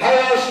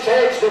 Power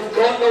stretch, they've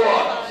got the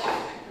lot.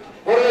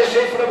 What do they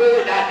say for a bull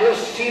like that? There's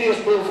a serious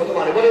bull for the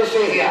money. What do they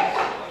say here?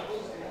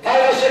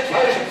 5,000 or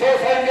 6,000,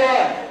 4,000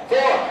 gone, 4,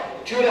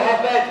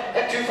 2.5 bet,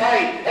 at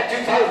 2,500, at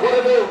 2,500, what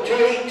about?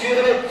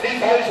 2,800,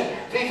 2,000,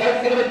 3,000, 3,000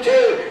 get about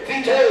 2,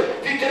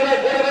 3,200,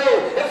 3,200, what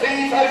about? At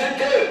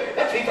 3,002,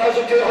 at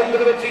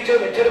 3,200, at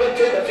 3,200, at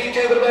 2,200, at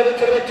 3,200,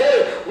 at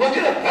 2,200, look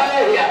at the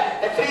power here,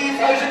 at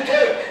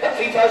 3,002, at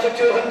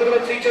 3,200,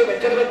 at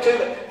 3,200, at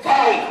 2,200,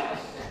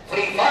 5,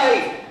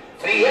 3,500,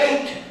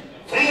 3,800,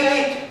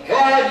 3,800, come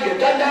on, you're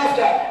done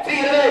after,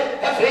 3,800,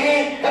 at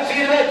 3,800, at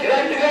 3,800, you're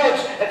out the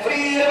gods, at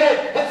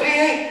 3,800, at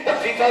 3,800, at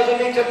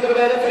 3,800,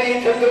 at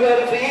 3,800,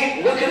 at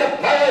 3,800, look at the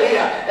power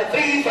here, at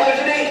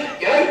 3,008,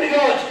 you're out the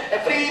gods,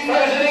 at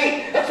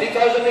 3,008, at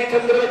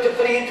 3,800, at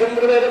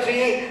 3,800, at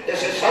 3,800,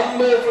 this is some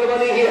more for the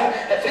money here,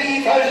 at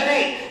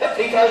 3,008, at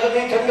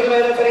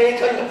 3,800, at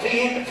 3,800,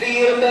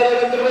 3,800,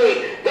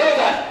 underway, go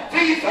that,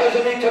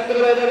 3,800,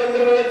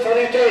 underway, at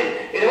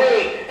 3,10, in a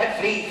way, at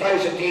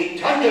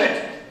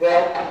 3,800.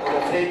 Well, I'm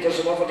afraid there's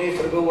another day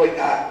for a bull like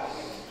that.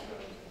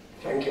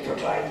 Thank you for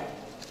trying.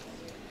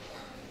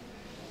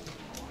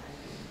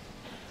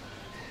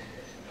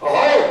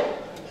 Oh,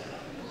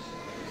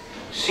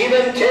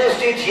 Seaman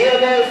tested here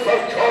now for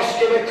cost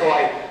Rusty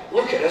McCoy.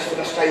 Look at this for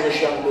a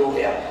stylish young bull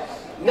there.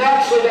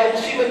 Naturally done,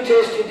 semen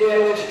tasted there,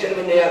 ladies and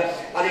gentlemen there,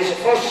 and he's the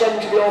first son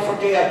to be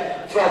offered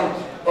there from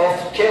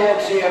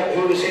Kellogg's there,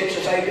 who was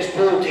exercised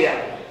bull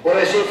there. What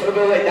I say for a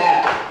bull like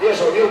that,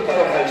 there's a real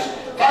powerhouse.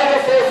 5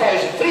 or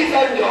 4,000,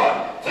 3,000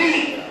 on,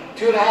 3,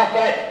 2.5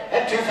 bet,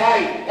 at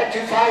 2.5, at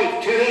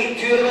 2.5, 2.8,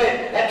 2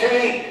 bet, at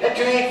 2.8, at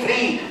 2.8,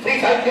 3,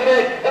 3,000 get a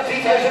bet, at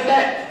 3,000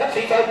 bet, at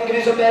 3,000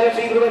 get a bet, at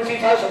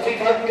 3,000,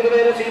 3,000 get a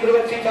bet, at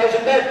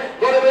 3,000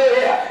 bet, got a bet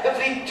here, at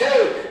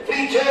 3.2,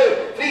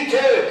 3.2,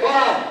 3.2, come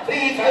on,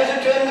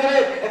 3,200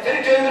 bet, at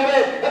 3,200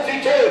 bet, at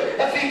 3.2,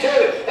 at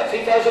 3.2, at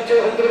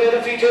 3,200 bet,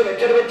 at 3.2, at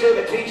 2,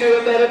 at 3.2,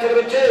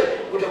 at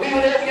 2, would a wee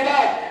one help you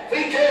back,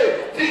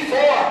 3.2,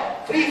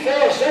 3.4,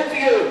 3.4, sent for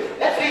you,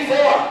 at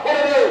 3.4, what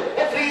a do,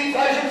 at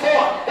 3,004,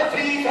 at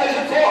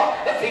 3,004,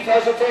 at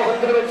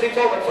 3,400, at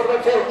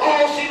 3,400,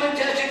 all semen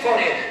tested for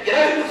you, get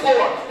out on the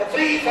floor, at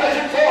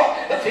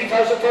 3,004, at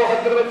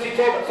 3,400, at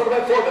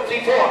 3,400, at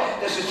 3.4,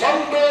 this is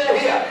some bull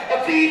here,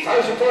 at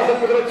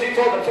 3,400, at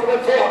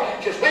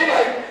 3,400, just wait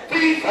out,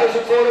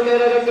 3,400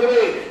 minute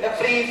underway, at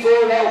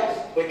 3.4 now,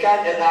 we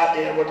can't get that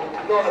there, we're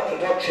not at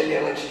production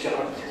here, ladies and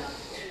gentlemen.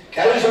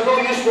 Cows are no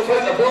use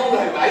without the bull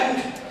now, mind.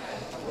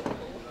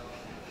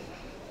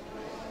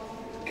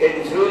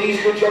 Getting through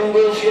these good young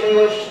bulls here,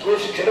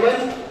 ladies and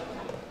gentlemen.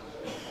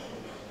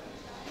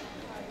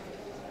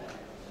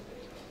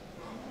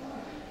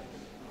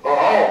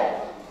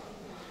 Oh,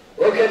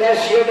 look at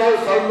this here now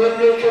for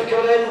Moonraker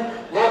coming in.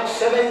 Lot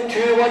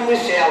 721 we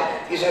sell.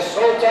 He's a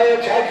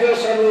Saltire Jaguar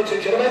son, ladies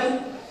and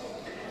gentlemen.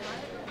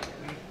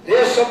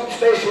 There's something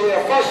special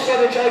there. First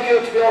son of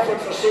Jaguar to be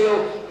offered for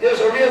sale. There's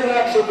a real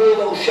natural bull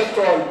that will shift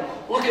on.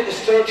 Look at the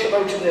stretch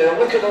about him there.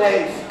 Look at the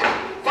length.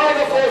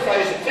 5 or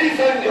 4,000,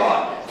 3,000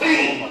 on,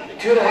 3,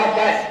 2.5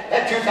 back,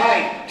 at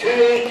 2.5,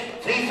 2.8,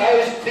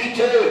 3,000,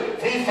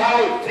 3.2,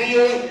 3.5,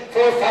 3.8,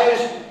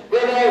 4,000,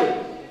 where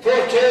now?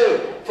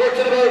 4.2, 4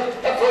 to the mid,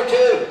 at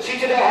 4.2,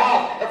 6.5,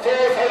 at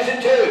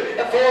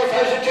 4,002, at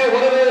 4,002,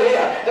 what about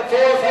here? At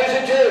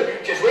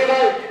 4,002, just wait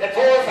out, at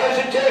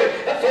 4,002,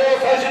 at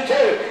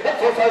 4,002, at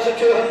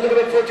 4,200,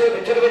 at 4.2,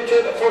 at 2,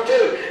 at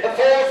 4.2, at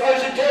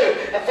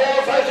 4,002, at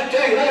 4,002,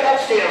 you're out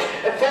upstairs,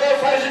 at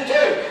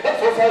 4,002, at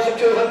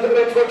 4,200,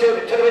 at 4.2,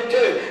 at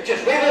 2,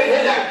 just wait out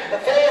here now,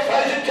 at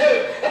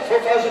 4,002, at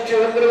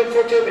 4,200, at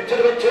 4.2, at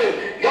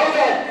 2, you're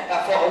done,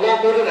 I thought a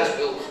lot more than this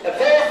bull, at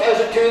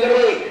 4,002 they're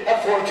away,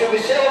 at 4.2 we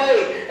sell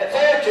away, at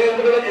 4.2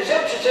 we're going to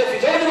exempt yourself,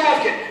 he's on the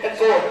market, at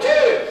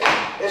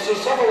 4.2, this is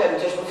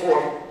Sutherland as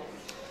before.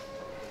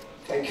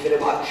 Thank you very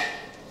much.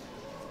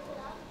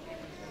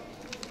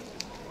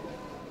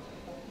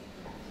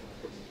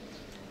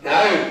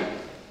 Now,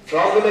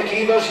 from the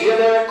McKeevers here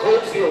now at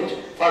Coldfield,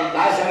 for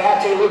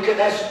Maserati, look at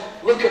this,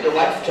 look at the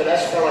width to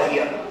this fella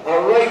here.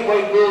 A right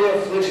white bull there,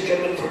 ladies and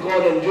gentlemen, for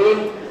going and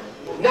doing.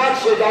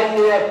 Naturally done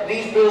there,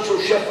 these bulls will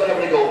shift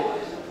wherever they go.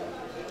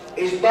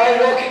 He's by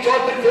Rocky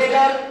Top and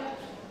Vader.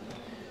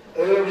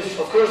 It was,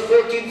 of course,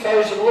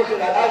 14,000, look at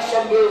that, that's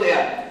some bull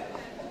there.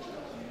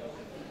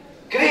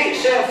 Great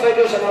set of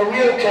figures and a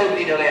real cow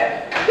breeder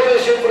there. What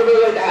is it for a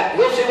bull like that?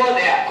 We'll see one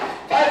there.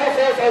 5 or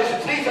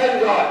 4,000,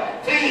 3,000 on,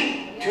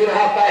 3, 2.5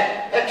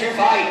 back, at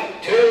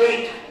 2.5,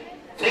 2.8,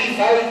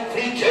 3,000,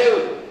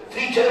 3.2.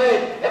 3.2,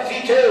 at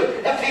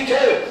 3.2, at 3.2,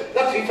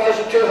 at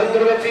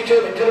 3,200, at 3.2,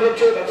 at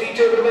 2, at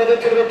 3.2,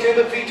 at 3.2,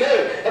 at 3.2,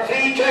 at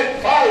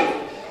 3.2,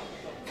 5,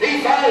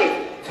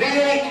 3.5,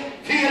 3.8,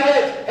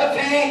 3.8, at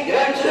 3.8, you're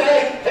out to the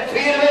right, at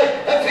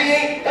 3.8, at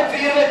 3.8, at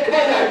 3.8, come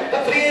on now,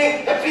 at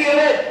 3.8, at 3.8,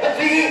 at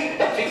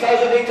 3.8, at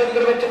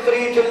 3,800, at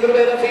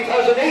 3,800, at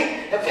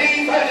 3,008, at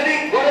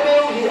 3,008, what a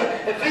bull here,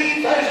 at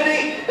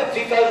 3,008, at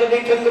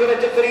 3,800,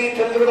 at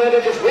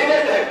 3,800, just wait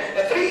out now,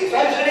 at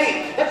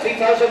 3,008, at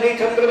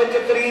 3,800, at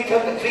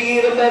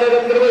 3,800,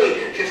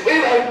 underway, just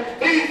wait out,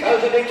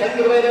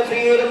 3,800, at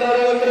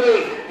 3,800,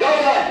 underway, go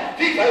on,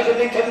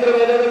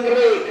 3,800,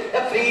 underway,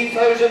 at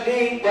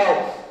 3,008,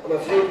 well, I'm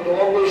afraid we're a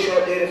long way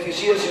short there. If you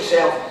see us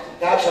yourself,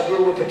 that's a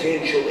bull with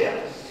potential there.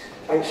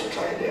 Thanks for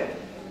trying there.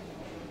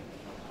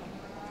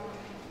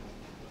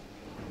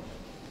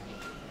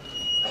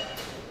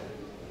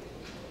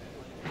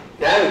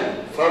 Now,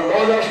 for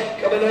Monarch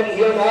coming in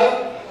here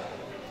now.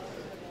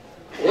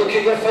 Look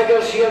at the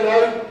figures here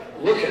now.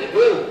 Look at the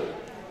bull.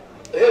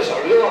 There's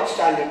a real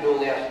outstanding bull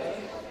there.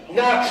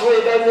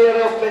 Naturally down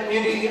there, but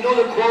you know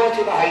the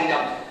quality behind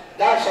them.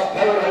 That's a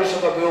powerhouse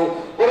of a bull.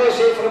 What do I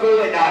say for a bull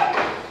like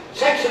that?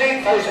 6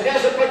 and 8,000,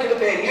 there's a brick of the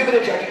pen, you be the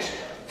judges.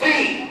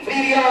 3 the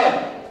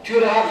yard,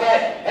 2.5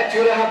 bet, at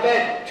 2.5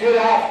 bet,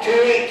 2.5,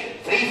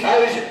 2.8,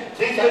 3,000,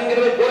 3,000 get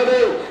a bit, what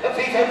a bull, at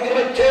 3,000 get a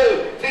bit,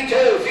 2,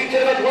 3,2, 3 to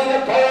the bit, 1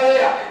 the power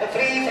there, at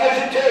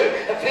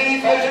 3,002, at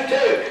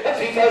 3,002, at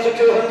 3,200,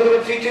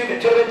 at 3,2,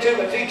 at 2,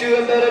 at 3,2,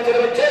 and then at 2,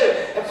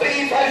 at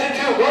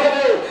 3,002, what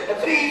a bull,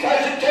 at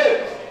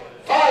 3,002,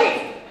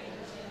 5,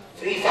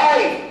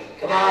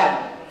 3,5, come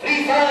on,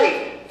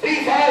 3,5,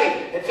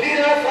 3,5, at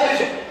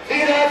 3,500,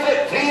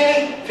 3.5,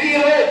 3.8,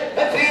 3.8,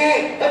 at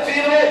 3.8, at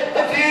 3.8,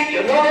 at 3.8,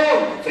 you're not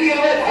wrong,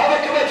 3.8, have a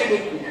committee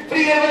meeting,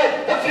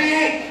 3.8, at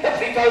 3.8, at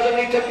 3,800,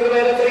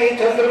 at 3,800,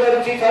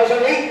 3,800,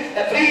 3,008,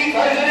 at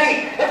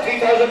 3,008, at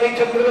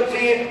 3,800,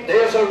 3.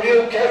 There's a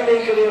real cow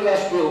maker there,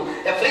 this bull.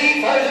 At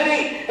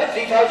 3,008, at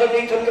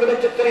 3,800,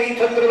 at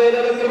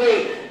 300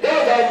 underway.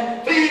 They're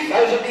done.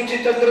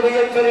 3,800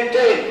 away in for a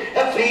 10.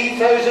 At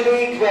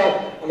 3,008,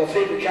 well, I'm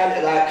afraid we can't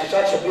do that because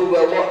that's a bull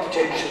with a lot of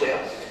potential there.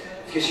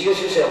 If you see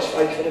us yourselves,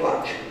 thank you very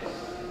much.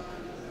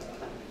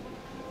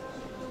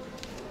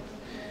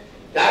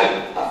 Now,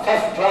 a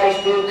fifth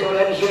prize bull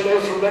coming in here now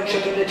from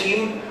Richard and the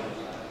team.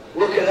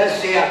 Look at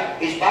this there.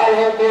 He's by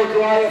all more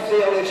Goliath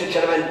there, ladies and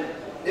gentlemen.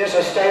 There's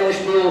a stylish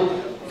bull.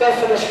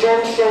 Fifth in a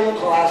strong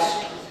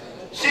class.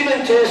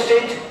 Semen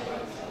tested.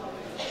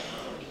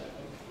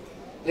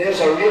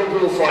 There's a real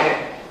bull for you.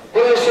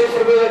 What do I say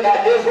for a bull like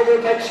that? There's one more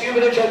pick. See you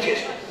with the judges.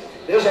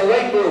 There's a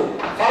right bull.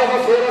 5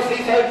 or 4 or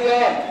 3,000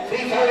 yard.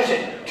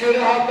 3,000. 2.5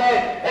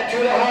 back. At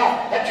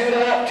 2.5. At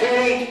 2.5.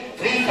 2.8.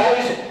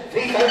 3,000.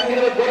 3,000 get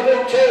about, what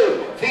about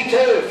 2?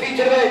 3,2, 3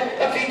 to the bed,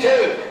 at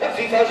 3,2, at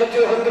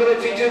 3,200,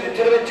 at 3,2,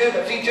 to the bed 2,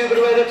 at 3,2, to the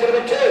bed, to the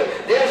bed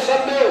 2. There's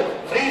some new,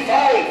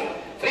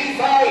 3,5,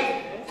 3,5,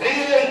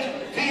 3,8,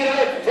 3 to the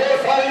bed,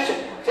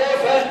 4,000,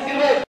 4,000 get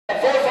about, at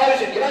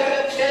 4,000, get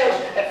out upstairs,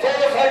 at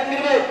 4,000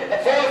 get about,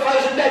 at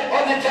 4,000 net,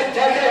 on the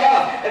tic-tac and a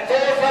half, at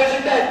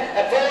 4,000 net,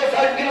 at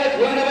 4,000 get about,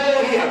 look at the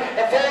bill here,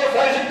 at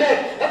 4,000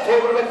 net, at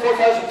 4,000,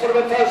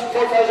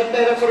 4,000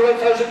 net, at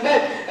 4,000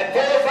 net, at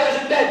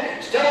 4,000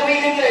 net, still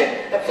leading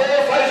there, at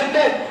 4,000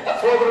 net,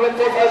 at 4,000,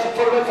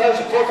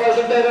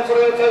 4,000 net, at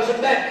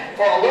 4,000 net,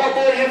 for a lot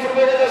more here for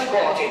winning this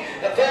quality,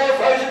 at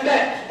 4,000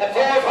 net, at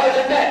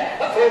 4,000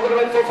 net, at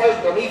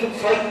 4,000, I'm even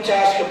frightened to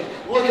ask him,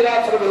 look at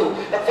that for a bull,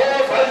 at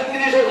 4,000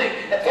 guineas only,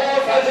 at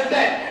 4,000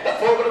 net, at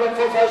 4,000,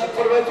 4,000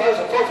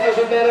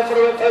 net, at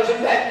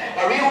 4,000 net,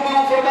 a real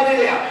bull for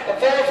money there, at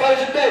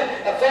 4,000 net,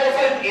 at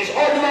 4,000, he's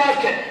on the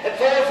market, at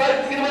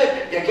 4,000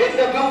 guineas, you're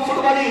getting a bull for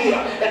the money here,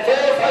 at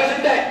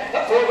 4,000 net,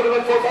 at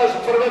 4,000,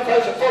 4,000,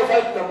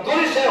 I'm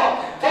going to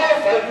sell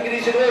 4,000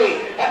 guineas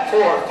away, at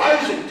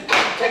 4,000,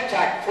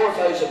 tic-tac,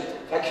 4,000,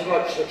 thank you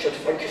very much Richard,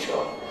 thank you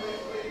Scott.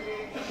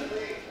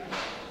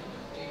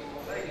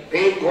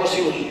 Great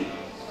Mossy Lee.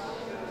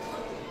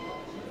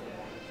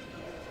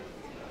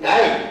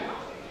 Now,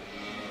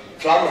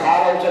 from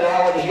Harold and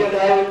Alan here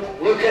now,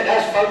 look at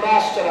this for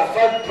Master, a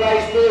third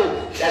prize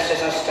bull. This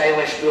is a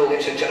stylish bull,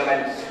 ladies and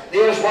gentlemen.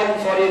 There's one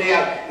for you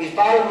there. He's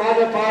by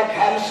Manor Park,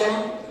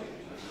 handsome.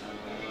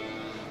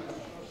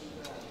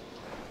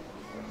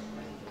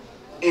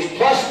 He's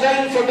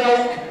 +9 for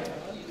milk.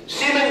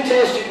 Semen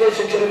tested, ladies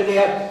and gentlemen,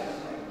 there.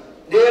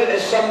 There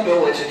is some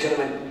bull, ladies and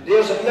gentlemen.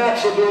 There's a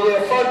natural bull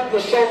there, third in a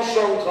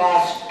strong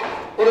class.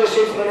 What do I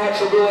say for a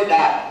natural bull like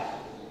that?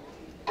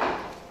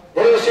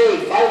 What do I say?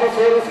 5 or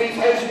 4 or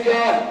 3,000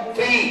 yard.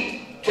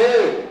 3,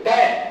 2,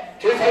 bet.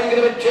 2,000 get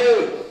about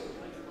 2.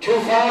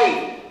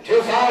 2,5.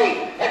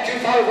 2,5. At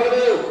 2,5 what a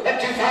bull.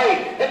 At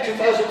 2,5. At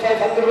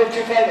 2,500 with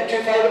 2,5. At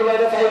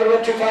 2,500 with 500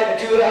 with 2,500. At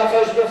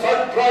 2,500 the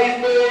third prize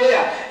bull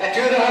there. At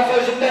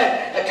 2,500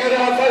 net. At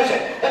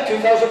 2,500. At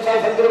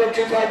 2,500 with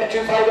 2,500. At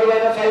 2,500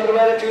 with 500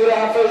 with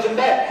 2,500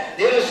 net.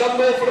 There is some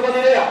bull for the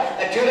money there.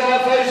 At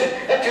 2,500.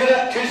 At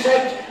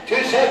 2,6.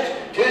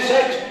 2,6.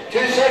 2,6.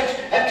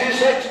 2,6. At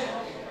 2,6.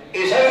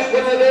 He's out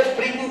one of the best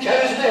breeding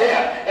cows in the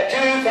hair. At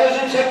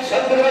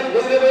 2,600,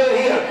 look at the bill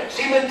here.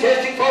 Semen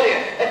testing for you.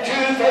 At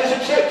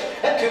 2,006.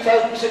 At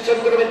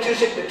 2,600, at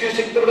 2,600, at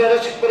 2,600,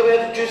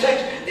 at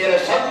 2,600. There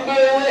is some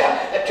bull there.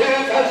 At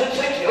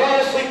 2,006, you're all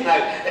asleep now.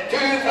 At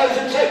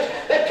 2,006.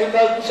 At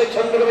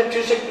 2,600, at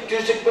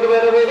 2,600,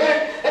 over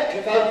there. At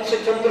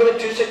 2,600, at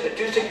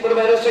 2,600,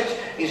 at 6.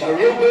 He's a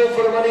real bull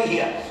for the money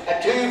here. At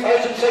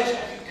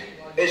 2,006.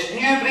 It's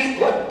new breed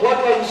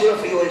bloodlines here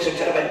for you, ladies and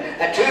gentlemen.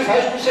 At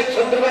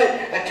 2,600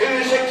 at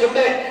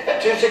 2,600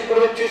 at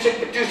 2,600 at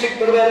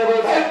 2,600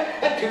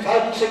 at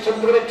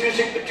 2,600 at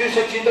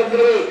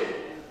 2,600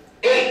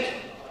 8,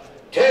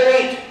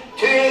 2,8,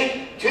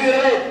 2,8,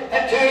 2,8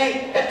 at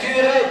 2,8 at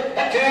 2,8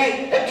 at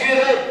 2,8 at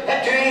 2,8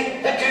 at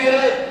 2,8 at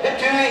 2,8 at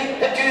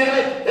 2,8 at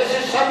 2,8. This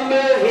is some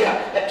male here.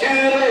 At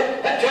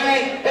 2,8 at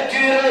 2,8 at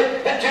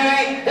 2,8 at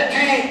 2,8 at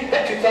 2,8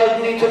 at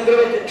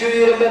 2,800 at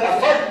 2,800 a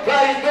third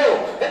prize bull.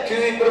 At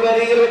 2,8 per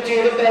very year at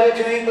 2,8 at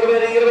 2,8 per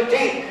very year at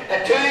 2,8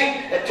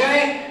 at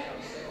 2,8.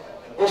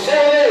 We'll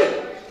sell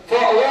it for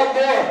a lot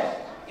more.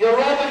 You're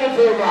robbing the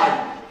poor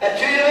man. At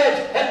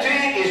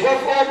 2,8, he's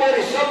worth all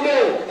money, some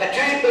bill. At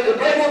 2,8, but they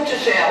bring him to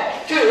sell.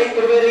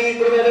 2,8,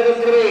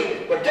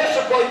 we're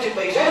disappointed,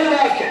 but he's on the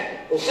market.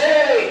 We'll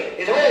say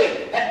he's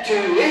away at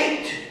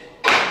 2,8.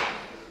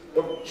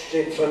 Look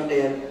straight front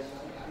there.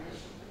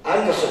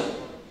 Anderson.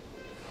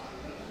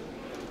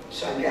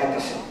 Sandy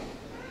Anderson.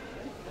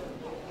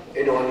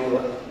 You know, I knew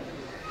it.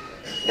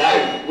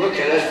 Now, look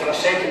at this for a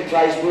second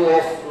prize bull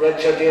off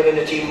Richard here in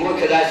the team.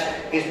 Look at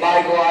this. He's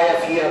by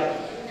Goliath here.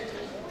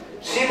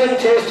 Semen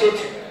tested.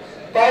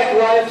 By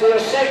Goliath there,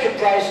 second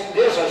prize.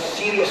 There's a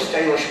serious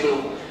stylish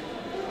bull.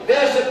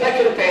 There's the pick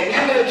of the pen. You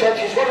know the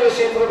judges, what do they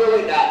say for a bull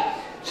like that?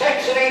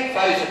 6 and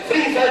 8,000,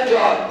 3,000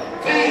 on,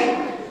 3,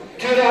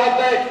 2.5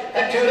 bed,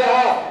 at 2.5,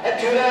 at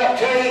 2.5,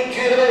 2.8,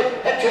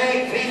 2.8, at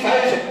 2.8,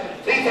 3,000.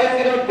 3,000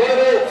 get out, what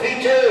about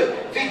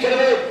 3,200,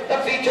 3,200,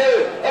 up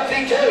 3,200, up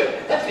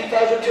 3,200, up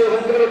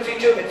 3,200, up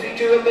 3,200,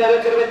 3,200,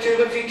 better,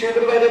 3,200,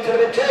 3,200, better,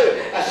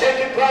 3,200. A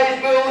second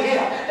prize bull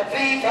here, a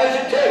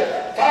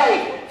 3,002,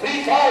 5,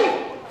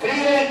 3,5,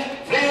 3,8,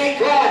 3,8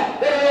 grand,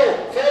 what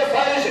about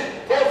 4,000,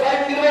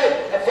 4,000 get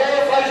away, a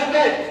 4,000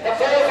 bed, a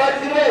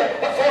 4,000 get away,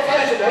 a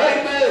 4,000, the right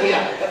bull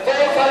here, a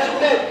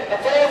 4,000 bed, a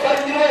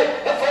 4,000 get away,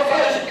 a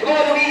 4,000, come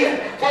on over here,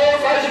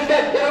 4,000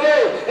 bed, what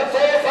about a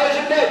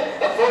 4,000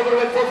 bed, a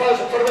 4,000,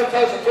 4,000,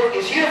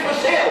 4,000, is here for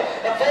sale,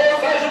 a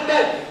 4,000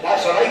 bed,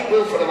 that's a right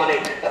bull for the money,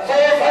 a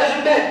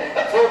 4,000 bed,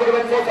 a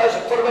 4,000,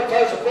 4,000,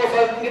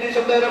 4,000 get his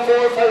a bed, a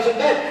 4,000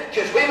 bed,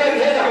 just wave out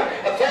here now,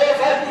 a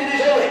 4,000 get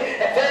his only,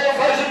 a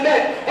 4,000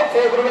 bed, a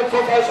 4,000,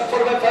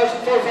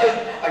 4,000, 4,000,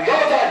 and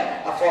you're done.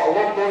 I thought I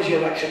want more here,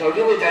 Richard, I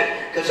really did,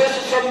 because this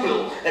is some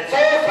bull, at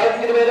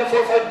 4,000 get a bed, a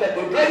 4,000 bed,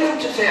 we bring him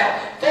to sale,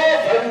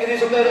 4,000 get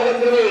his a bed,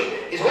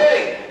 he's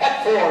away,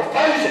 at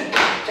 4,000,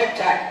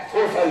 tic-tac,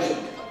 4,000.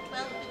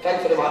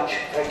 Thank you very much,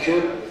 thank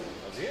you.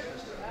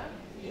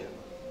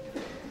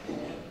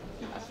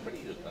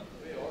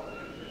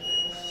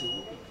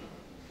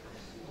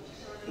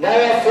 Now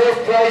our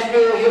fourth prize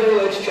bull here,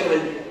 ladies and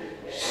gentlemen.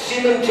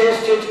 Semen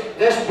tested,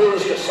 this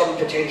bull's got some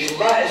potential.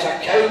 That is a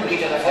cow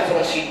breeder if I've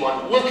ever seen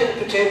one. Look at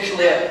the potential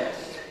there.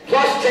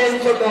 Plus 10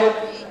 for milk,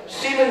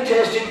 semen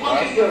tested, look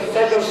at your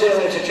figures there,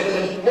 ladies and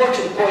gentlemen. More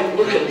to the point,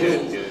 look at the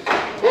bull.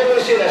 What do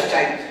I say this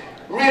time?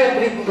 Real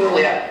breeding bull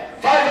there.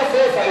 5 or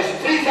 4,000,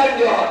 3,000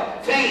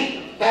 yard,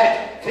 3,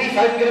 bed,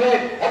 3,000 get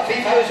away, at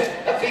 3,000,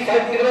 at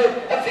 3,000 get away,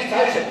 at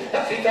 3,000,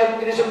 at 3,000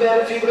 get his a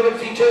better,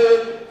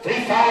 3,200, 3,500,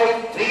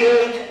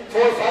 3,800,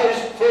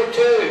 4,000,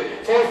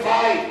 4,200,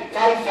 4,500,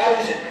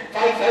 5,000,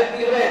 5,000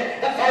 get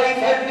away, at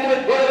 5,000 get away,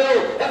 what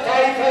about, at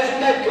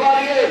 5,000 net, come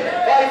on again,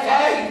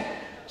 5,500,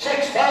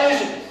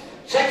 6,000,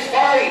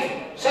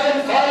 6,500,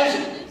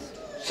 7,000,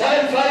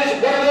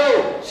 7,000, what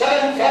about,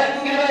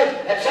 7,000 get away,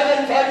 at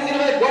 7,000 get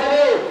away, what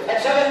about,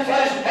 at 7,000,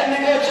 and the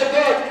gods of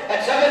God,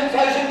 at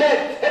 7,000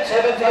 net, at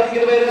 7,000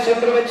 get away, at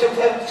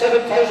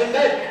 7,000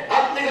 net,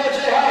 up the gods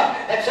they have,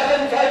 at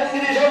 7,000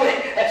 get his only,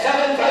 at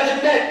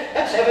 7,000 net,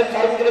 at 7,000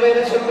 get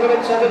away, at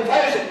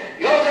 7,000,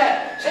 you're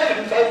that,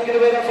 7,000 get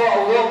away, I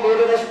thought a lot more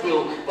than this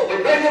bull, but we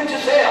bring them to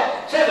sale,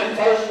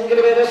 7,000 get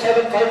away, at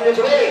 7,000 is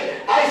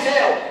away, I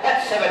sell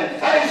at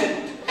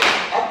 7,000,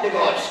 up the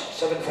gods,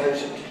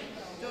 7,000.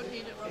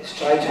 It's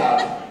tried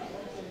hard.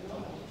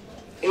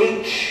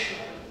 H.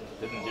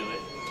 Didn't do it.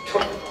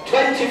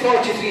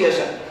 2043 is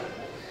it?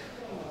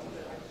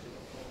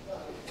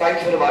 Thank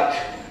you very much.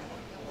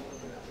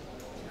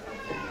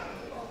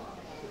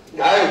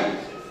 Now,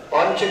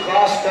 on to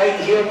class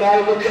 9 here now.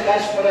 Look at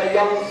this for a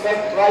young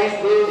thick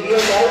prize bull here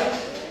now.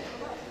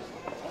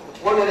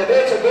 One of the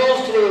better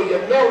bulls today.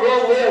 You're not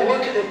wrong there.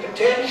 Look at the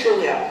potential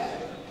there.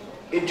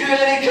 You do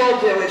any job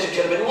there, ladies and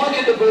gentlemen. Look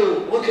at the bull.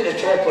 Look at the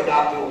top of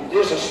that bull.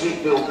 There's a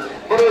sweet bull.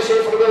 What do I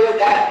say for a bull like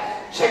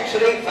that? 6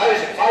 or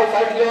 8,000,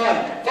 5,000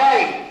 on.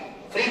 5,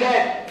 3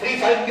 bed,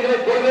 3,000 get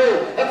a bull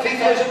bull. At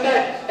 3,000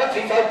 bed, at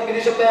 3,000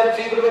 get a bed, at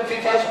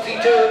 3,000,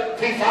 3,200, 3,200, 3,500,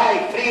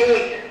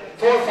 3,800,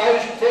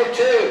 4,000,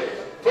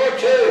 4,200,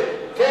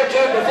 4,200,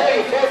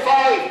 4,200,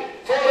 4,500,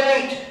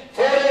 4,800,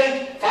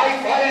 4,800,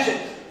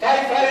 5,000.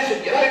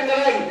 5,000, get out in the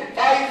ring,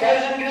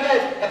 5,000, get it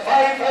out, at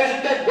 5,000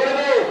 bid, what a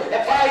bull,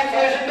 at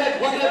 5,000 bid,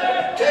 look at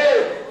it,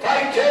 2,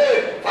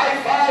 5,200,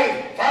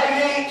 5,500,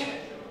 5,800,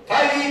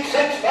 5,800,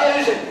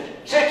 6,000,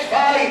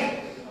 6,500,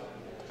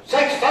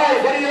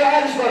 6,500, what are your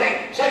hands, buddy?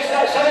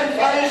 7,000,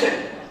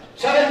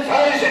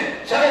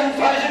 7,000,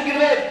 7,000,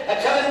 get it out, at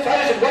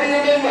 7,000, what are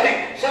you doing, buddy?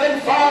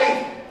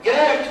 7,500, get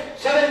out,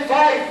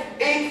 7,500,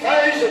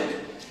 8,000,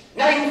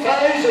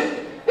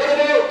 9,000, what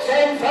about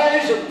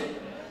 10,000?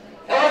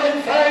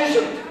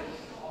 11,000.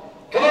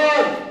 Come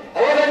on.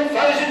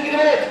 11,000 get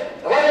away.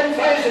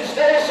 11,000.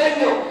 Still a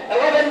signal.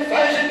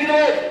 11,000 get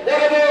away.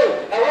 What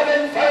about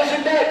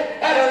 11,000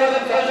 net? And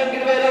 11,000 get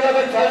away.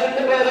 11,000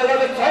 get away.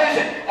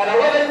 11,000. And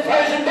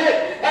 11,000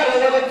 net. And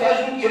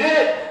 11,000 get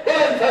away.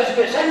 11,000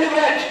 is in the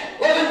bridge.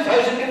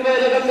 11,000 get away.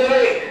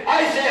 11,000.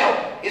 I sell.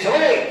 He's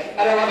away.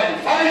 And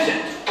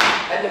 11,000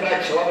 in the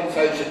bridge.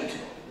 11,000.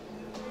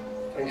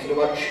 Thank you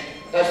very much.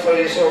 That's for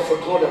yourself for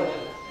Clodagh.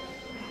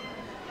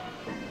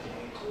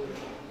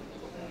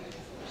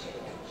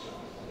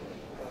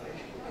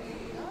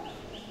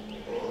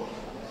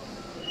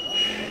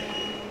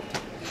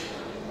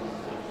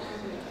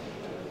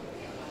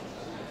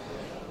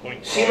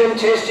 Semen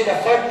tested a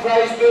third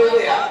prize bull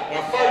there.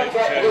 A third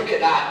prize. Look at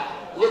that.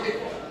 Look at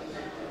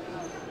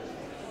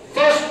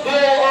first bull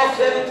off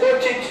the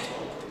imported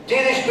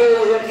Danish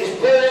bull here is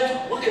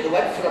bulled. Look at the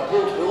width for a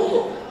bulled bull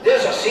though.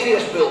 There's a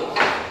serious bull.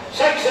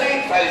 6 or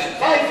 8,000,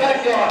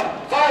 5,000 on,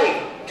 5,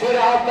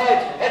 2.5 bid,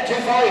 at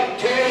 2,500,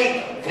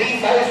 2,800,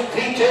 3,000,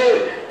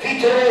 3,200,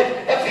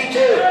 3,200, at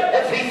 3,200,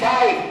 at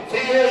 3,500,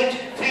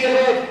 3,800,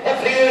 3,800, at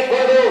 3,800,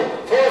 what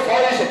about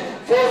 4,000?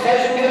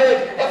 4,000 get out,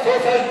 at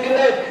 4,000 get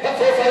out, at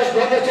 4,000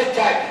 on the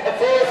tic-tac, at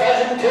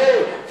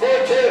 4,002,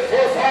 4,200,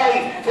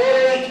 4,500,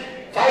 4,800,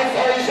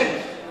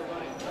 5,000,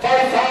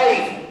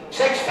 5,500,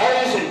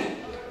 6,000,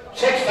 6,500,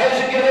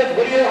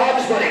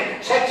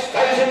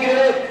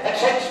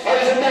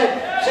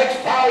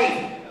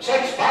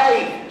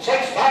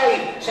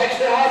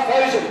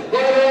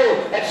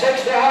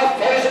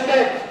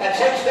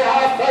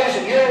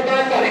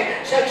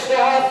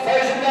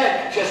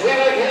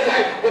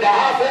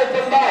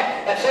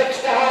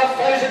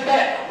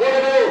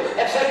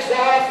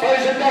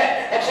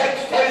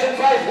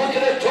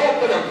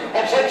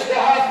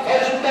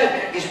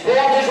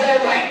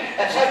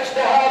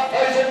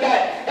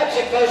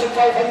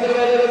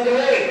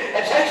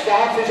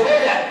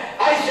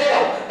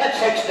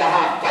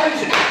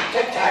 3,000.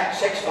 Tic-tac,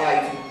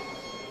 6-5.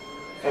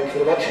 Thank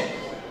you very much.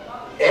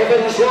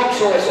 Evans Rock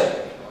Solicit.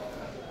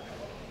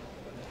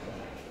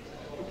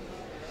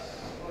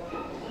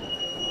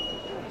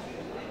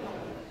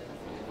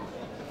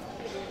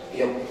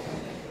 Yep.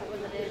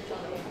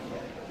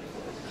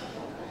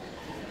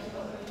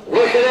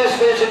 Look at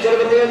this, ladies and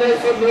gentlemen, there now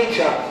from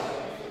nature.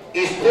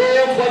 He's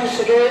pulled once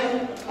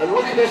again, and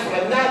look at this for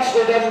a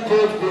naturally done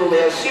pulled bull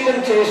there.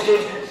 Semen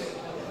tested.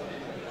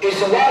 Is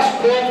the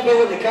last pulled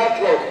bull in the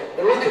catalogue.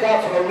 And look at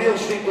that for a real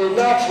sweet bull,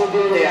 natural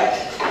bull there.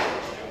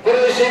 What do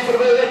they say for a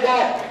bull like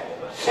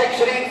that?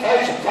 6 or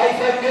 8,000,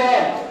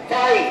 500,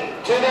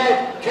 5, 2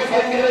 now,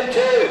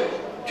 202.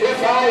 2-5,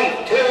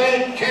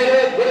 2-8,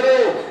 2-8, what a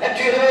bull, a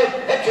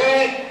 2-8, a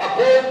 2-8, a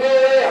bold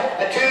bull there,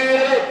 a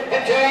 2-8,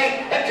 a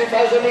 2-8, a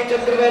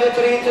 2,800, a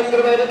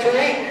 3,800, a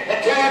 2-8, a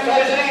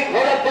 2,008,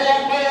 what a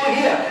bold bull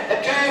here, a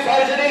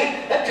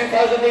 2,008, a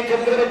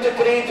 2,800, a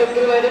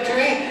 3,800, a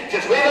 2-8,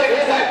 just wait out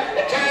here now,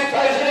 a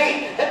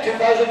 2,008, a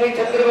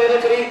 2,800,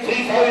 a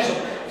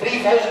 3,000.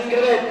 3,000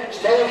 grid,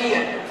 still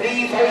here,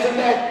 3,000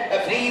 now,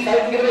 a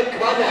 3,000 grid,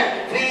 come on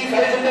now,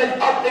 3,000 then,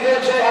 up the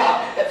good side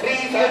half, a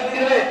 3,000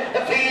 grid,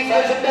 a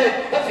 3,000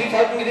 then, a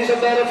 3,000 grid is a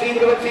man, a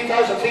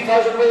 3,000,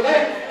 3,000 will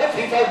there, a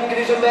 3,000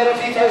 grid is a man, a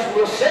 3,000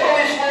 will settle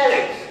it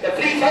slowly, a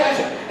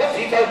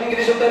 3,000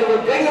 grid is a man, will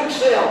bring them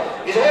still,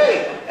 he's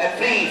away, a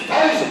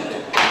 3,000,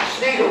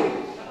 Snaggle,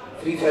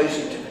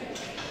 3,000.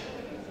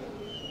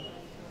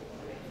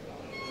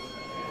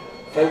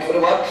 Thank you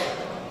very much.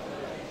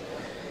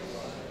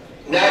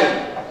 Now,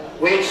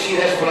 wait, see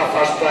this for a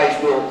first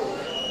prize bull.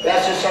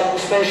 This is something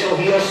special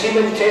here.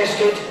 Semen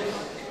tested.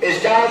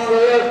 Is Dan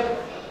there?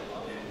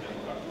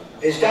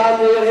 Is Dan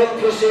there?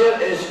 Empress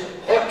there? Is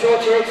Hot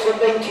Touch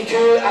Excellent 92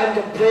 and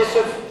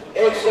Impressive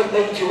Excellent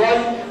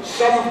 91.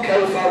 Some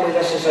cow family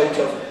this is out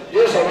of.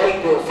 There's a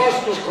right bull.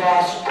 First is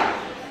class.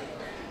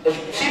 Is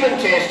semen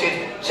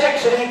tested.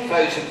 6 or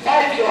 8,000.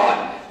 5 you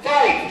on.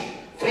 5.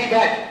 3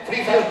 back,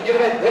 3,000, give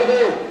it in, what a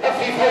bull, a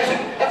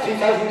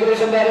 3,000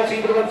 goes in there, a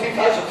 3,000,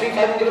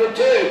 3,000 give it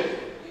 2,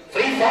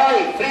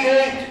 3,500,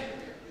 3,800,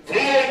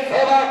 3,800,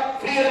 further,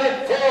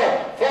 3,000,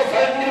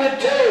 4,000 give it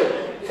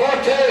 2,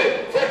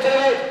 4,200,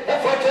 4,200, a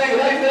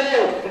 4,200, right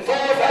middle,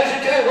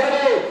 4,002, what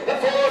a bull, a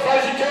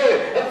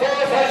 4,002, a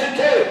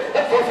 4,002,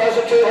 a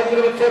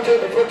 4,200,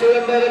 4,200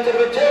 in there, give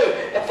it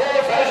 2, a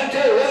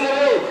 4,002, what a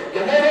bull,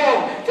 you're not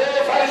wrong,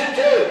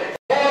 4,002,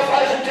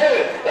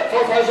 4,002, at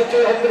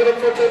 4,200 at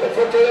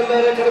 4,200 in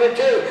there, at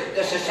 2.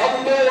 This is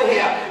some bull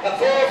here. At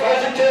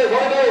 4,002,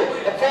 what a bull.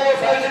 At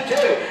 4,002,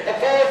 at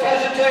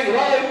 4,002, you're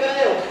right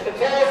middle. At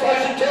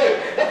 4,002,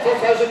 at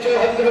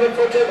 4,200 at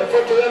 4,200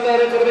 in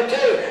there, at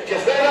 2.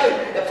 Just right out.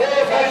 At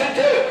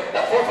 4,002,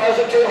 at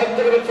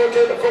 4,200 at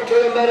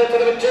 4,200 in there,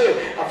 at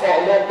 2. I thought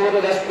a lot more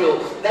of this bull.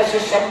 This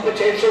is some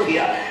potential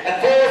here.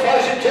 At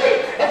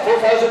 4,002, at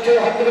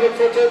 4,200 at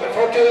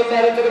 4,200 in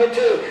there, at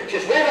 2.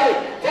 Just right out.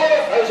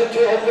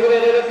 4,200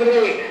 in the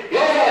way.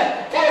 You're on.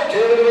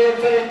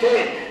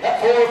 4,210.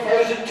 At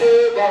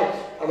 4,002. Well,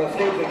 I'm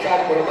afraid we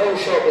can't. We're a mile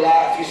short with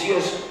that. If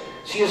you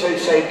see us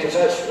outside, because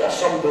that's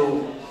some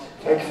bull.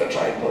 Thank you for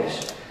trying,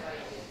 boys.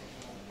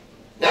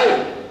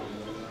 Now,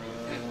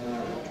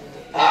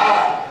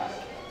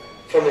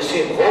 from the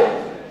same hole.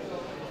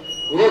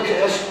 Look at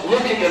this.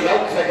 Look at your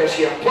milk figures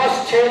here.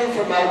 Plus 10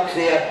 for milk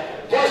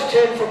there. Plus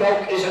 10 for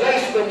milk is an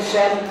Iceman's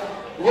son.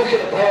 Look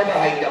at the power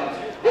behind him.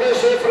 What do you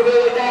say for a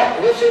bill like that?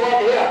 What do you say what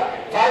here?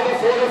 5 or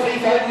 4 or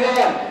 3,000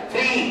 yuan.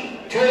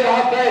 3,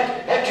 2.5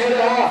 bed, at 2.5,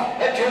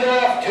 at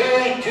 2.5,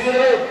 2.8,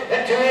 2.8,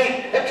 at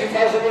 2.8, at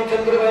 2,800,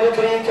 at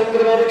 2,800,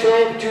 at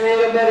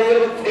 2,800,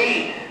 at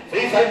 3,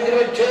 3,000,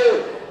 at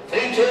 2,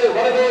 3.2,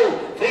 what a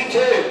bill,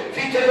 3.2,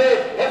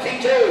 3.2, at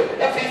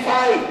 3.2, at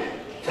 3.5,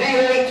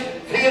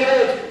 3.8,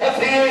 3.8, at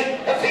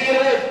 3.8, at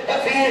 3.8, at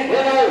 3.8,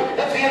 what a bill,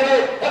 at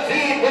 3.8, at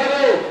 3.8, what a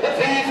bill, at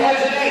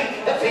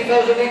 3,008, at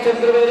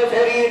 3,800, at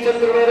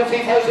 3,800, at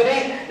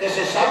 3,008. This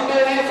is some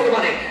bill here for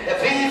money. At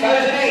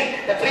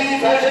 3,008, at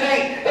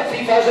 3,008, at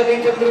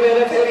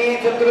 3,800, at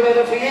 3,800,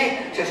 at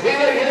 3,800. Just wait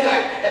right here now.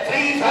 At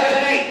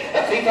 3,008,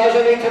 at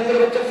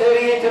 3,800, at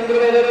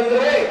 3,800, at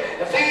underway.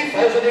 At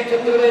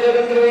 3,800, at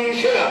underway,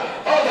 sure.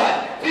 Hold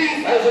on.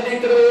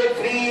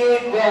 3,800,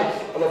 3,800. Well,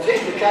 I'm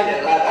afraid we can't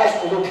get that. That's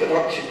below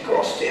production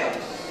cost here.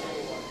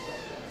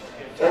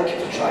 Thank you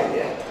for trying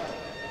there.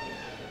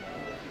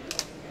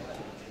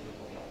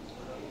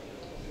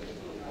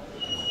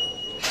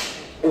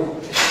 Oh.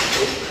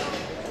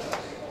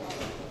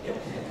 Yep.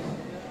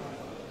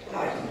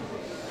 Aye.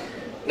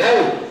 Now,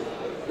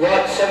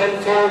 lot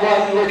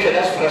 741, look at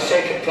this for a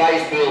second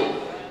prize bull.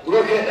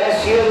 Look at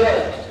this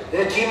here,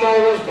 the team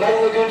always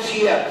bring the goods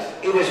here.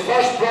 He was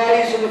first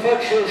prize in the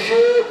virtual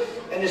show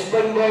in the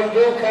Springborn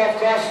Bull Calf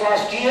class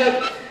last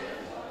year.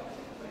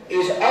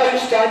 He's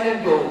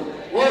outstanding bull.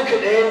 Look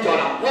at the end on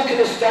him, look at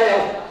the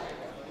style.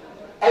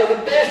 Out of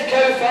the best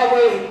cow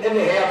family in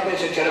the herd,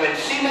 ladies and gentlemen.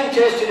 Semen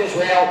tested as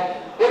well.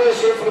 What do I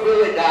say for a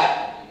bull like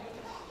that?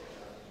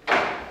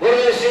 What do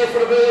I say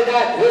for a bull like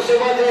that? What's the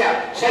one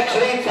there? 6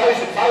 or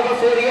 8,000, 5 or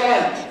 40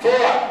 on. 4,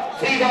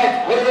 3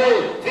 back, 1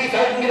 roll,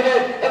 3,000 get a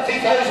bit, up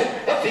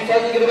 3,000, up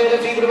 3,000 get a bit,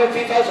 up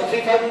 3,000,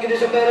 3,000 get a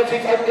bit,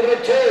 3,000 get a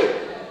bit,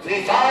 2,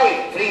 3,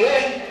 5, 3,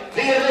 8, 3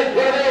 a bit,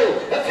 1 roll,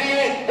 up 3,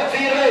 8, up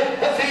 3 a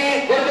bit, up 3,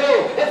 8, 1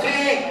 roll, up 3,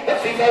 8,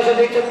 up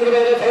 3,800 a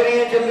bit, up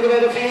 3,800 a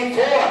bit, up 3, 8,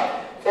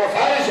 4,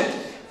 4,000,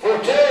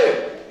 4,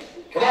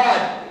 2, come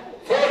on,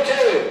 4,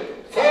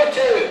 2, 4,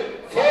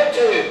 2, 4,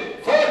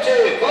 2, 4,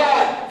 2, come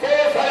on,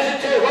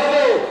 4,002, 1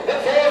 roll,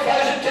 up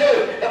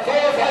 4,002, up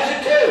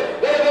 4,002,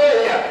 1 roll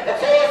here, up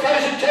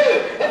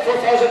 4,002, up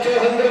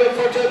 4,200, up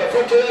 4,200, up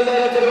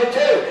 4,200, up 2,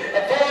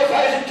 up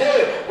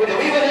 4,002, would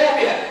we even help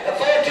you, up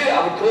 4,2,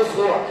 I would go 4, 4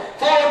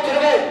 to the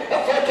right,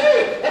 up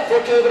 4,2, up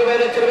 4,2, to the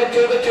right, up to the right,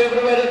 2, up 2, to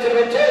the right, up to the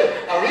right, 2,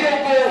 a real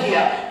goal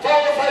here,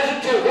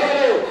 4,002, 1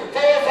 roll,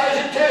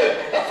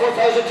 4,002, up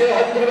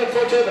 4,200, up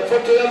 4,200, up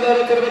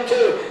 4,200, up to the right,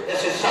 2,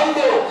 this is some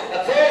goal,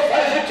 up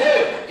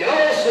 4,002, you're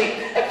all asleep,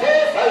 at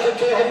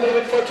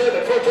 4,200, at 4,200,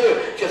 at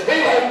 4,200, just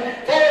rewind,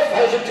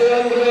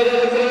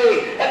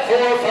 4,200, at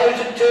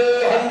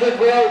 4,200,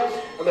 well,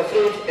 I'm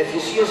afraid if you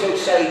see us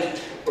outside,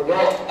 we're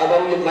not a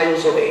million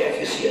miles away if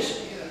you see us.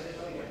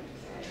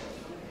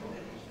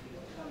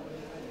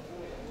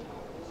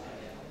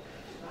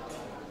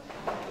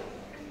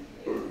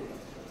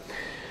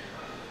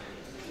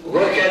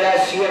 Look at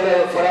us here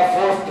now for a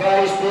 4th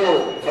prize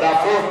bull. For a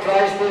 4th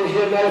prize bull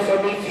here now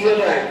for me here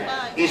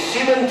now. He's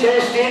semen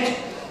tested.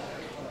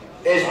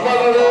 His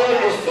mother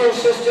there, his full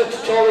sister to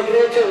Tolly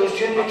Greater, who's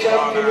junior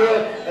champion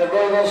there at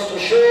Royal Ulster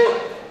Show.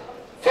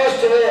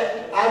 First of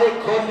it,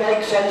 Alec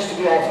Klondike sends to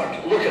be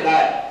offered. Look at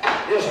that.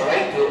 There's a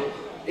right bull.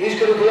 He's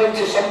going to go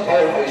into some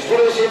powerhouse. What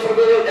do I say for a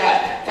bull like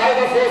that? 5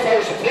 or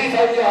 4,000,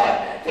 3,000 yard.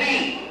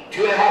 3.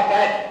 2.5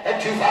 back,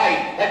 at 2.5,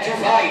 at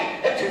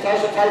 2.5, at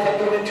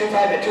 2,500, at 2.5,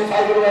 at 2.5,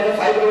 at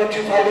 5, at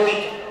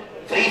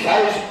 2.58,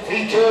 3,000,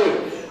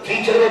 3.2,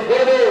 3 to the mid, 1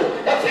 roll,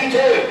 at 3.2,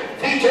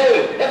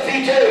 3.2, at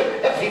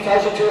 3.2, at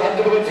 3,200,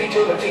 at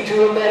 3.2, at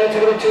 3.2, and then at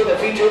 2, at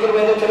 3.2, at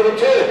 2.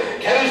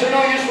 Cows are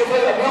no use for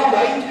further, no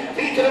mind,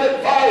 3 to the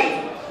mid,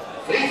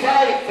 5,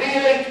 3.5,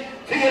 3.8,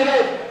 3 in a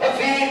mid, at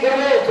 3, 1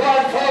 roll, come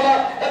on,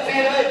 forward, at 3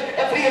 in a mid,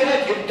 at 3 in a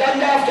mid, you're done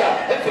after,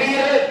 at 3 in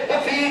a mid,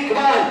 at 3, come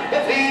on,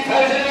 at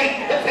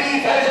 3,008, at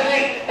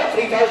 3,008, at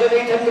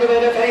 3,800,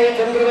 at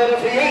 3,800, at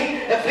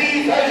 3,800, at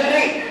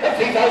 3,008, at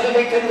 3,800,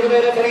 at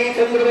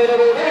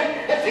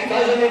 3,800, at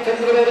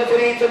 3,800, at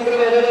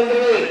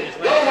 3,800,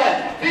 no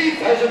man,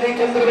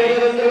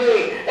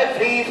 3,800, at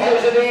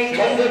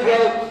 3,800,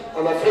 well,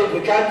 I'm afraid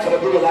we can't for a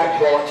bull of that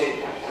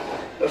quality.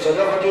 There's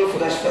another deal for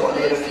this fella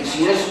there if you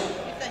see us.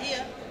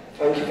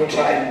 Thank you for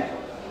trying.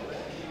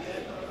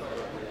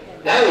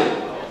 Now,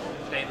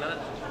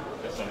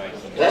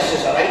 this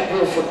is a right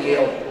bull from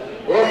Gale.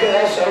 Look at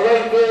this, a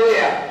right bull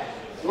here.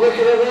 Look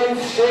at the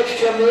length stretched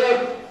to him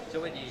there. So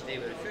what do you do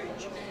with the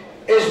fridge?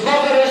 His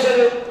mother is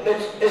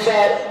a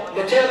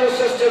maternal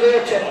sister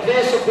there to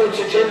impress upon a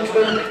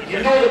gentleman. You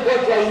know the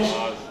bloodlines.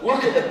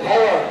 Look at the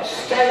power,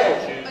 style.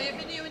 Are you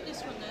videoing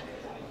this one then?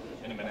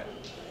 In a minute.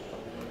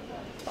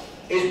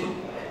 He's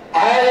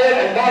there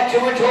and back to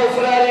it all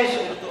Ferraris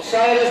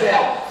side as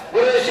well.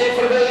 What do they say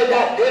for a bit like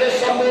that? There is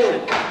some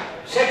more.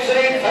 6 or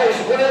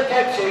 8,000. What do they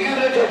take? So you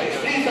the judges.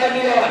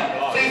 3,000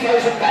 on.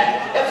 3,000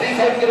 back. At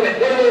 3,000 get a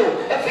bit. 1 roll.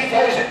 At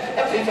 3,000.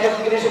 At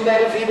 3,000 get some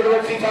better.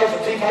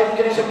 3,000. 3,000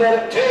 get some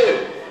better.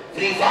 2.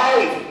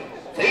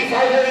 3,500.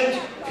 3,500.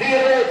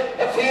 300.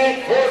 At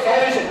 3,800.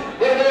 4,000.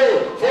 1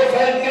 roll.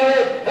 4,000 get a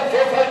bit. At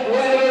 4,000. 1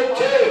 roll.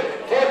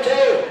 2.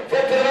 4,200.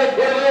 4,200.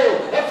 1 roll.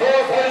 At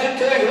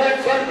 4,002. Right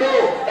front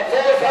row. At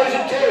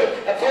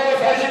 4,002. At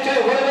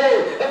 4,002. 1 roll.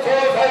 At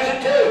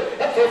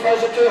 4,002. At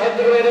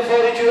 4,200. At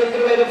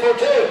 4,200. At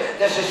 4,200.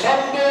 This is some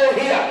more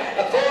here.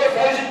 At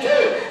 4,002.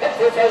 At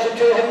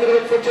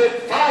 4,200. At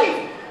 4,200.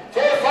 5.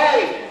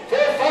 4,500.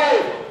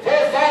 4,500.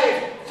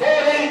 4,500.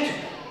 4,800.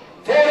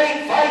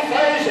 4,800.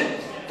 5,000.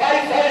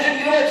 5,000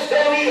 units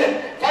still even.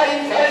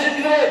 5,000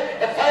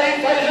 units. At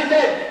 5,000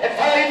 bed. At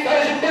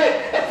 5,000 bed.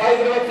 At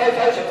 5,000.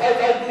 5,000.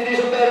 5,000 guineas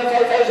of bed. At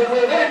 5,000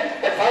 with it.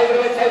 At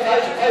 5,000.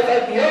 5,000.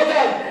 5,000. You're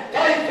done.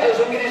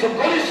 5,000 guineas of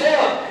good as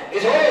sale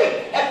is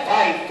away at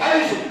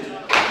 5,000.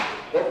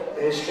 Well,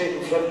 straight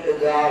in front of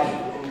the arm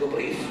in the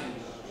brief.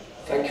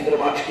 Thank you very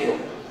much, Gail.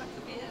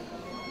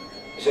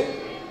 Is it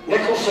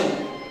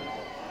Nicholson?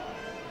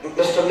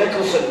 Mr.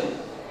 Nicholson.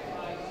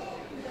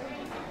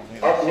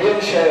 Up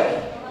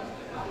Nairnshire.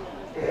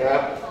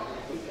 Yeah.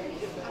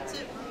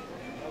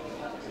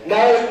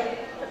 Now,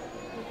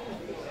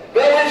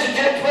 well, ladies and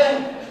gentlemen,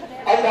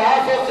 on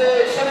behalf of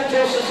the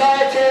Simmental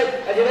Society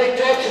and United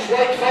Doctors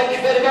White, thank you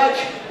very much.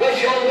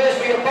 Wish you all the best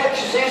for your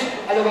purchases,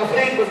 and I'm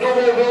afraid we've no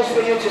more bills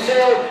for you to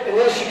sell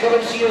unless you come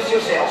and see us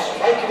yourselves.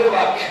 Thank you very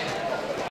much.